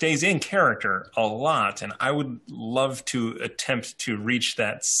crew stays in character a lot, and I would love to attempt to reach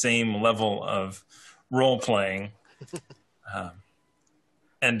that same level of role playing,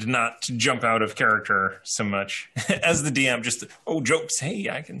 and not to jump out of character so much as the DM. Just jokes. Hey,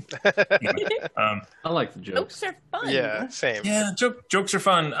 I can. I like the jokes. Jokes are fun. Yeah, same. Yeah, jokes are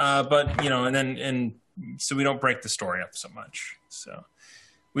fun, but and so we don't break the story up so much. So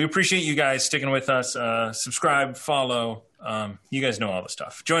we appreciate you guys sticking with us. Subscribe, follow. You guys know all the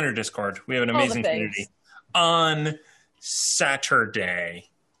stuff. Join our Discord. We have an amazing community. On Saturday,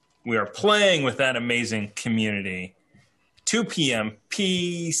 we are playing with that amazing community. 2 p.m.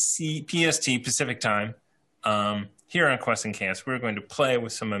 PST Pacific Time. Here on Quests and Chaos, we're going to play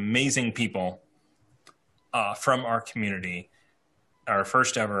with some amazing people from our community. Our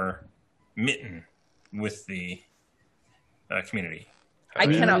first ever mitten with the community. I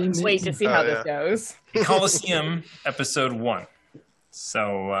cannot wait to see how this goes. Coliseum episode 1.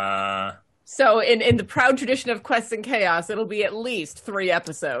 So in the proud tradition of Quests and Chaos, it'll be at least 3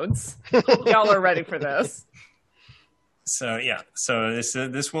 episodes. Y'all are ready for this. So yeah, so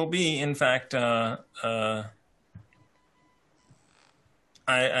this will be, in fact, I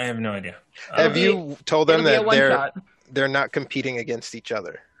have no idea. Have you told them that they're not competing against each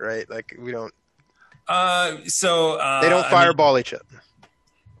other, right? Like we don't. They don't fireball each other.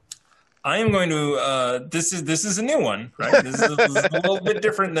 I am going to. This is a new one, right? This is a little bit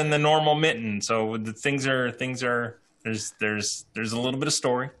different than the normal mitten. So the things are. There's a little bit of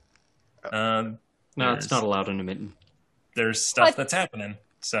story. No, it's not allowed in a mitten. There's stuff that's happening.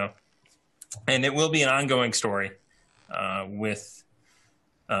 So, and it will be an ongoing story with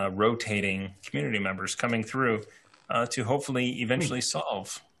rotating community members coming through to hopefully eventually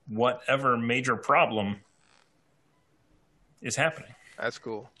solve whatever major problem is happening. That's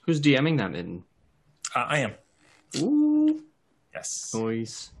cool. Who's DMing that mitten? I am. Ooh. Yes.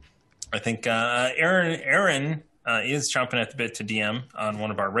 Noise. I think Aaron is chomping at the bit to DM on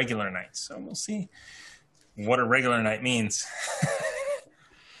one of our regular nights. So we'll see what a regular night means.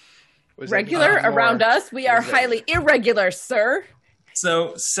 Regular around us? We are highly irregular, sir.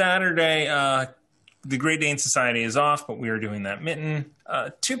 So Saturday, the Great Dane Society is off, but we are doing that mitten.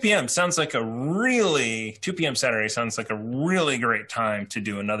 2 p.m. sounds like 2 p.m. Saturday sounds like a really great time to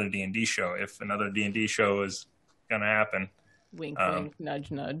do another D&D show, if another D&D show is going to happen. Wink, wink, nudge,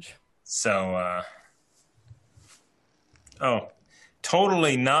 nudge. So,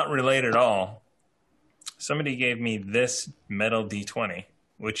 totally not related at all. Somebody gave me this metal D20,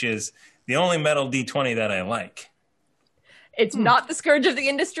 which is the only metal D20 that I like. It's not the scourge of the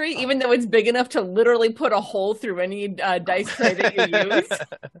industry, even though it's big enough to literally put a hole through any dice tray that you use.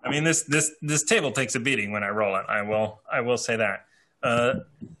 I mean, this table takes a beating when I roll it. I will say that.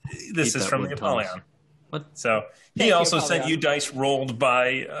 This is from the Apollyon. What? So he also sent you dice rolled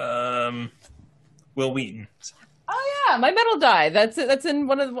by Will Wheaton. Oh yeah, my metal die. That's in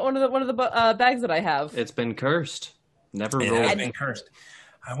one of the bags that I have. It's been cursed. Never rolled. It has been cursed.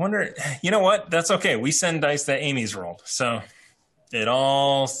 I wonder. You know what? That's okay. We send dice that Amy's rolled, so it's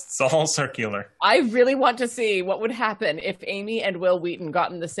all circular. I really want to see what would happen if Amy and Will Wheaton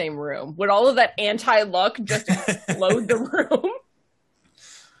got in the same room. Would all of that anti-luck just explode the room?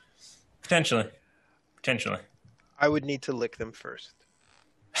 Potentially. I would need to lick them first.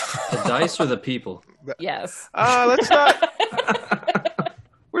 The dice or the people? Yes. Let's not.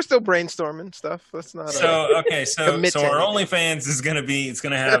 We're still brainstorming stuff. Let's not. So our OnlyFans is going to be. It's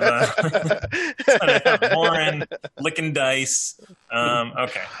going to have Warren licking dice.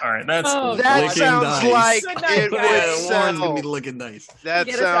 Okay, all right. That sounds dice. like it Warren's would going to be licking dice. That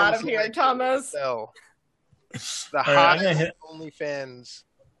Get sounds us out of here, like Thomas. Sell. The right, hottest OnlyFans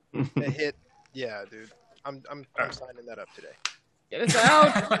to hit. Yeah, dude. I'm signing that up today. Get us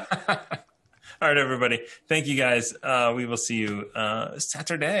out. All right, everybody. Thank you, guys. We will see you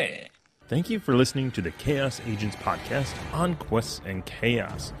Saturday. Thank you for listening to the Chaos Agents podcast on Quests and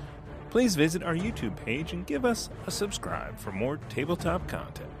Chaos. Please visit our YouTube page and give us a subscribe for more tabletop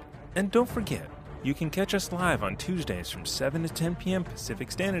content. And don't forget, you can catch us live on Tuesdays from 7 to 10 p.m.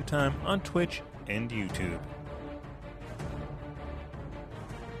 Pacific Standard Time on Twitch and YouTube.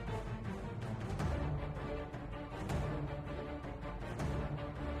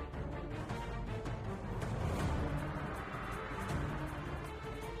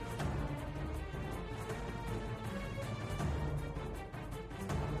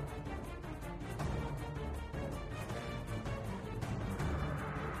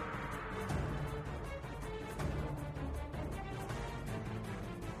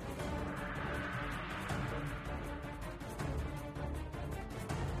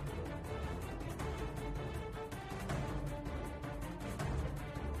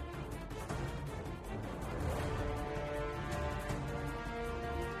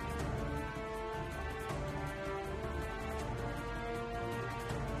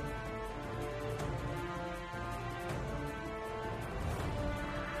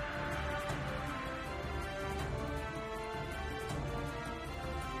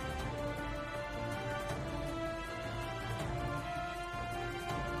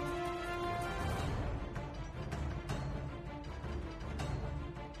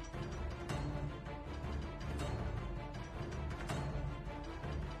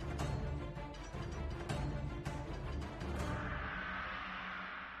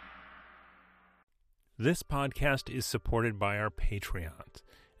 This podcast is supported by our Patreons,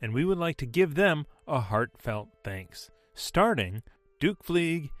 and we would like to give them a heartfelt thanks, starting Duke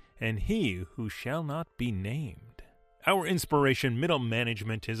Fleeg and He Who Shall Not Be Named. Our inspiration middle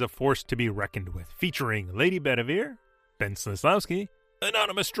management is a force to be reckoned with, featuring Lady Bedivere, Ben Slislawski,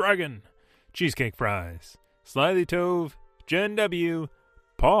 Anonymous Dragon, Cheesecake Fries, Slyly Tove, Jen W.,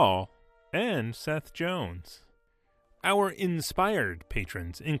 Paul, and Seth Jones. Our inspired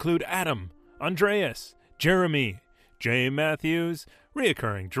patrons include Adam, Andreas, Jeremy, Jay Matthews,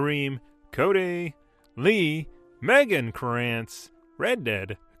 Reoccurring Dream, Cody, Lee, Megan Krantz, Red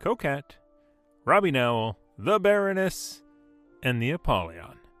Dead, Coquette, Robbie Nowell, The Baroness, and the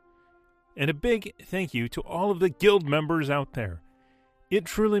Apollyon. And a big thank you to all of the guild members out there. It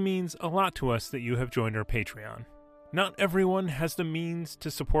truly means a lot to us that you have joined our Patreon. Not everyone has the means to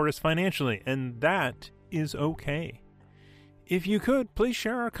support us financially, and that is okay. If you could, please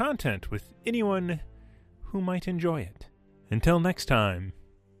share our content with anyone who might enjoy it. Until next time,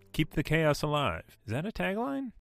 keep the chaos alive. Is that a tagline?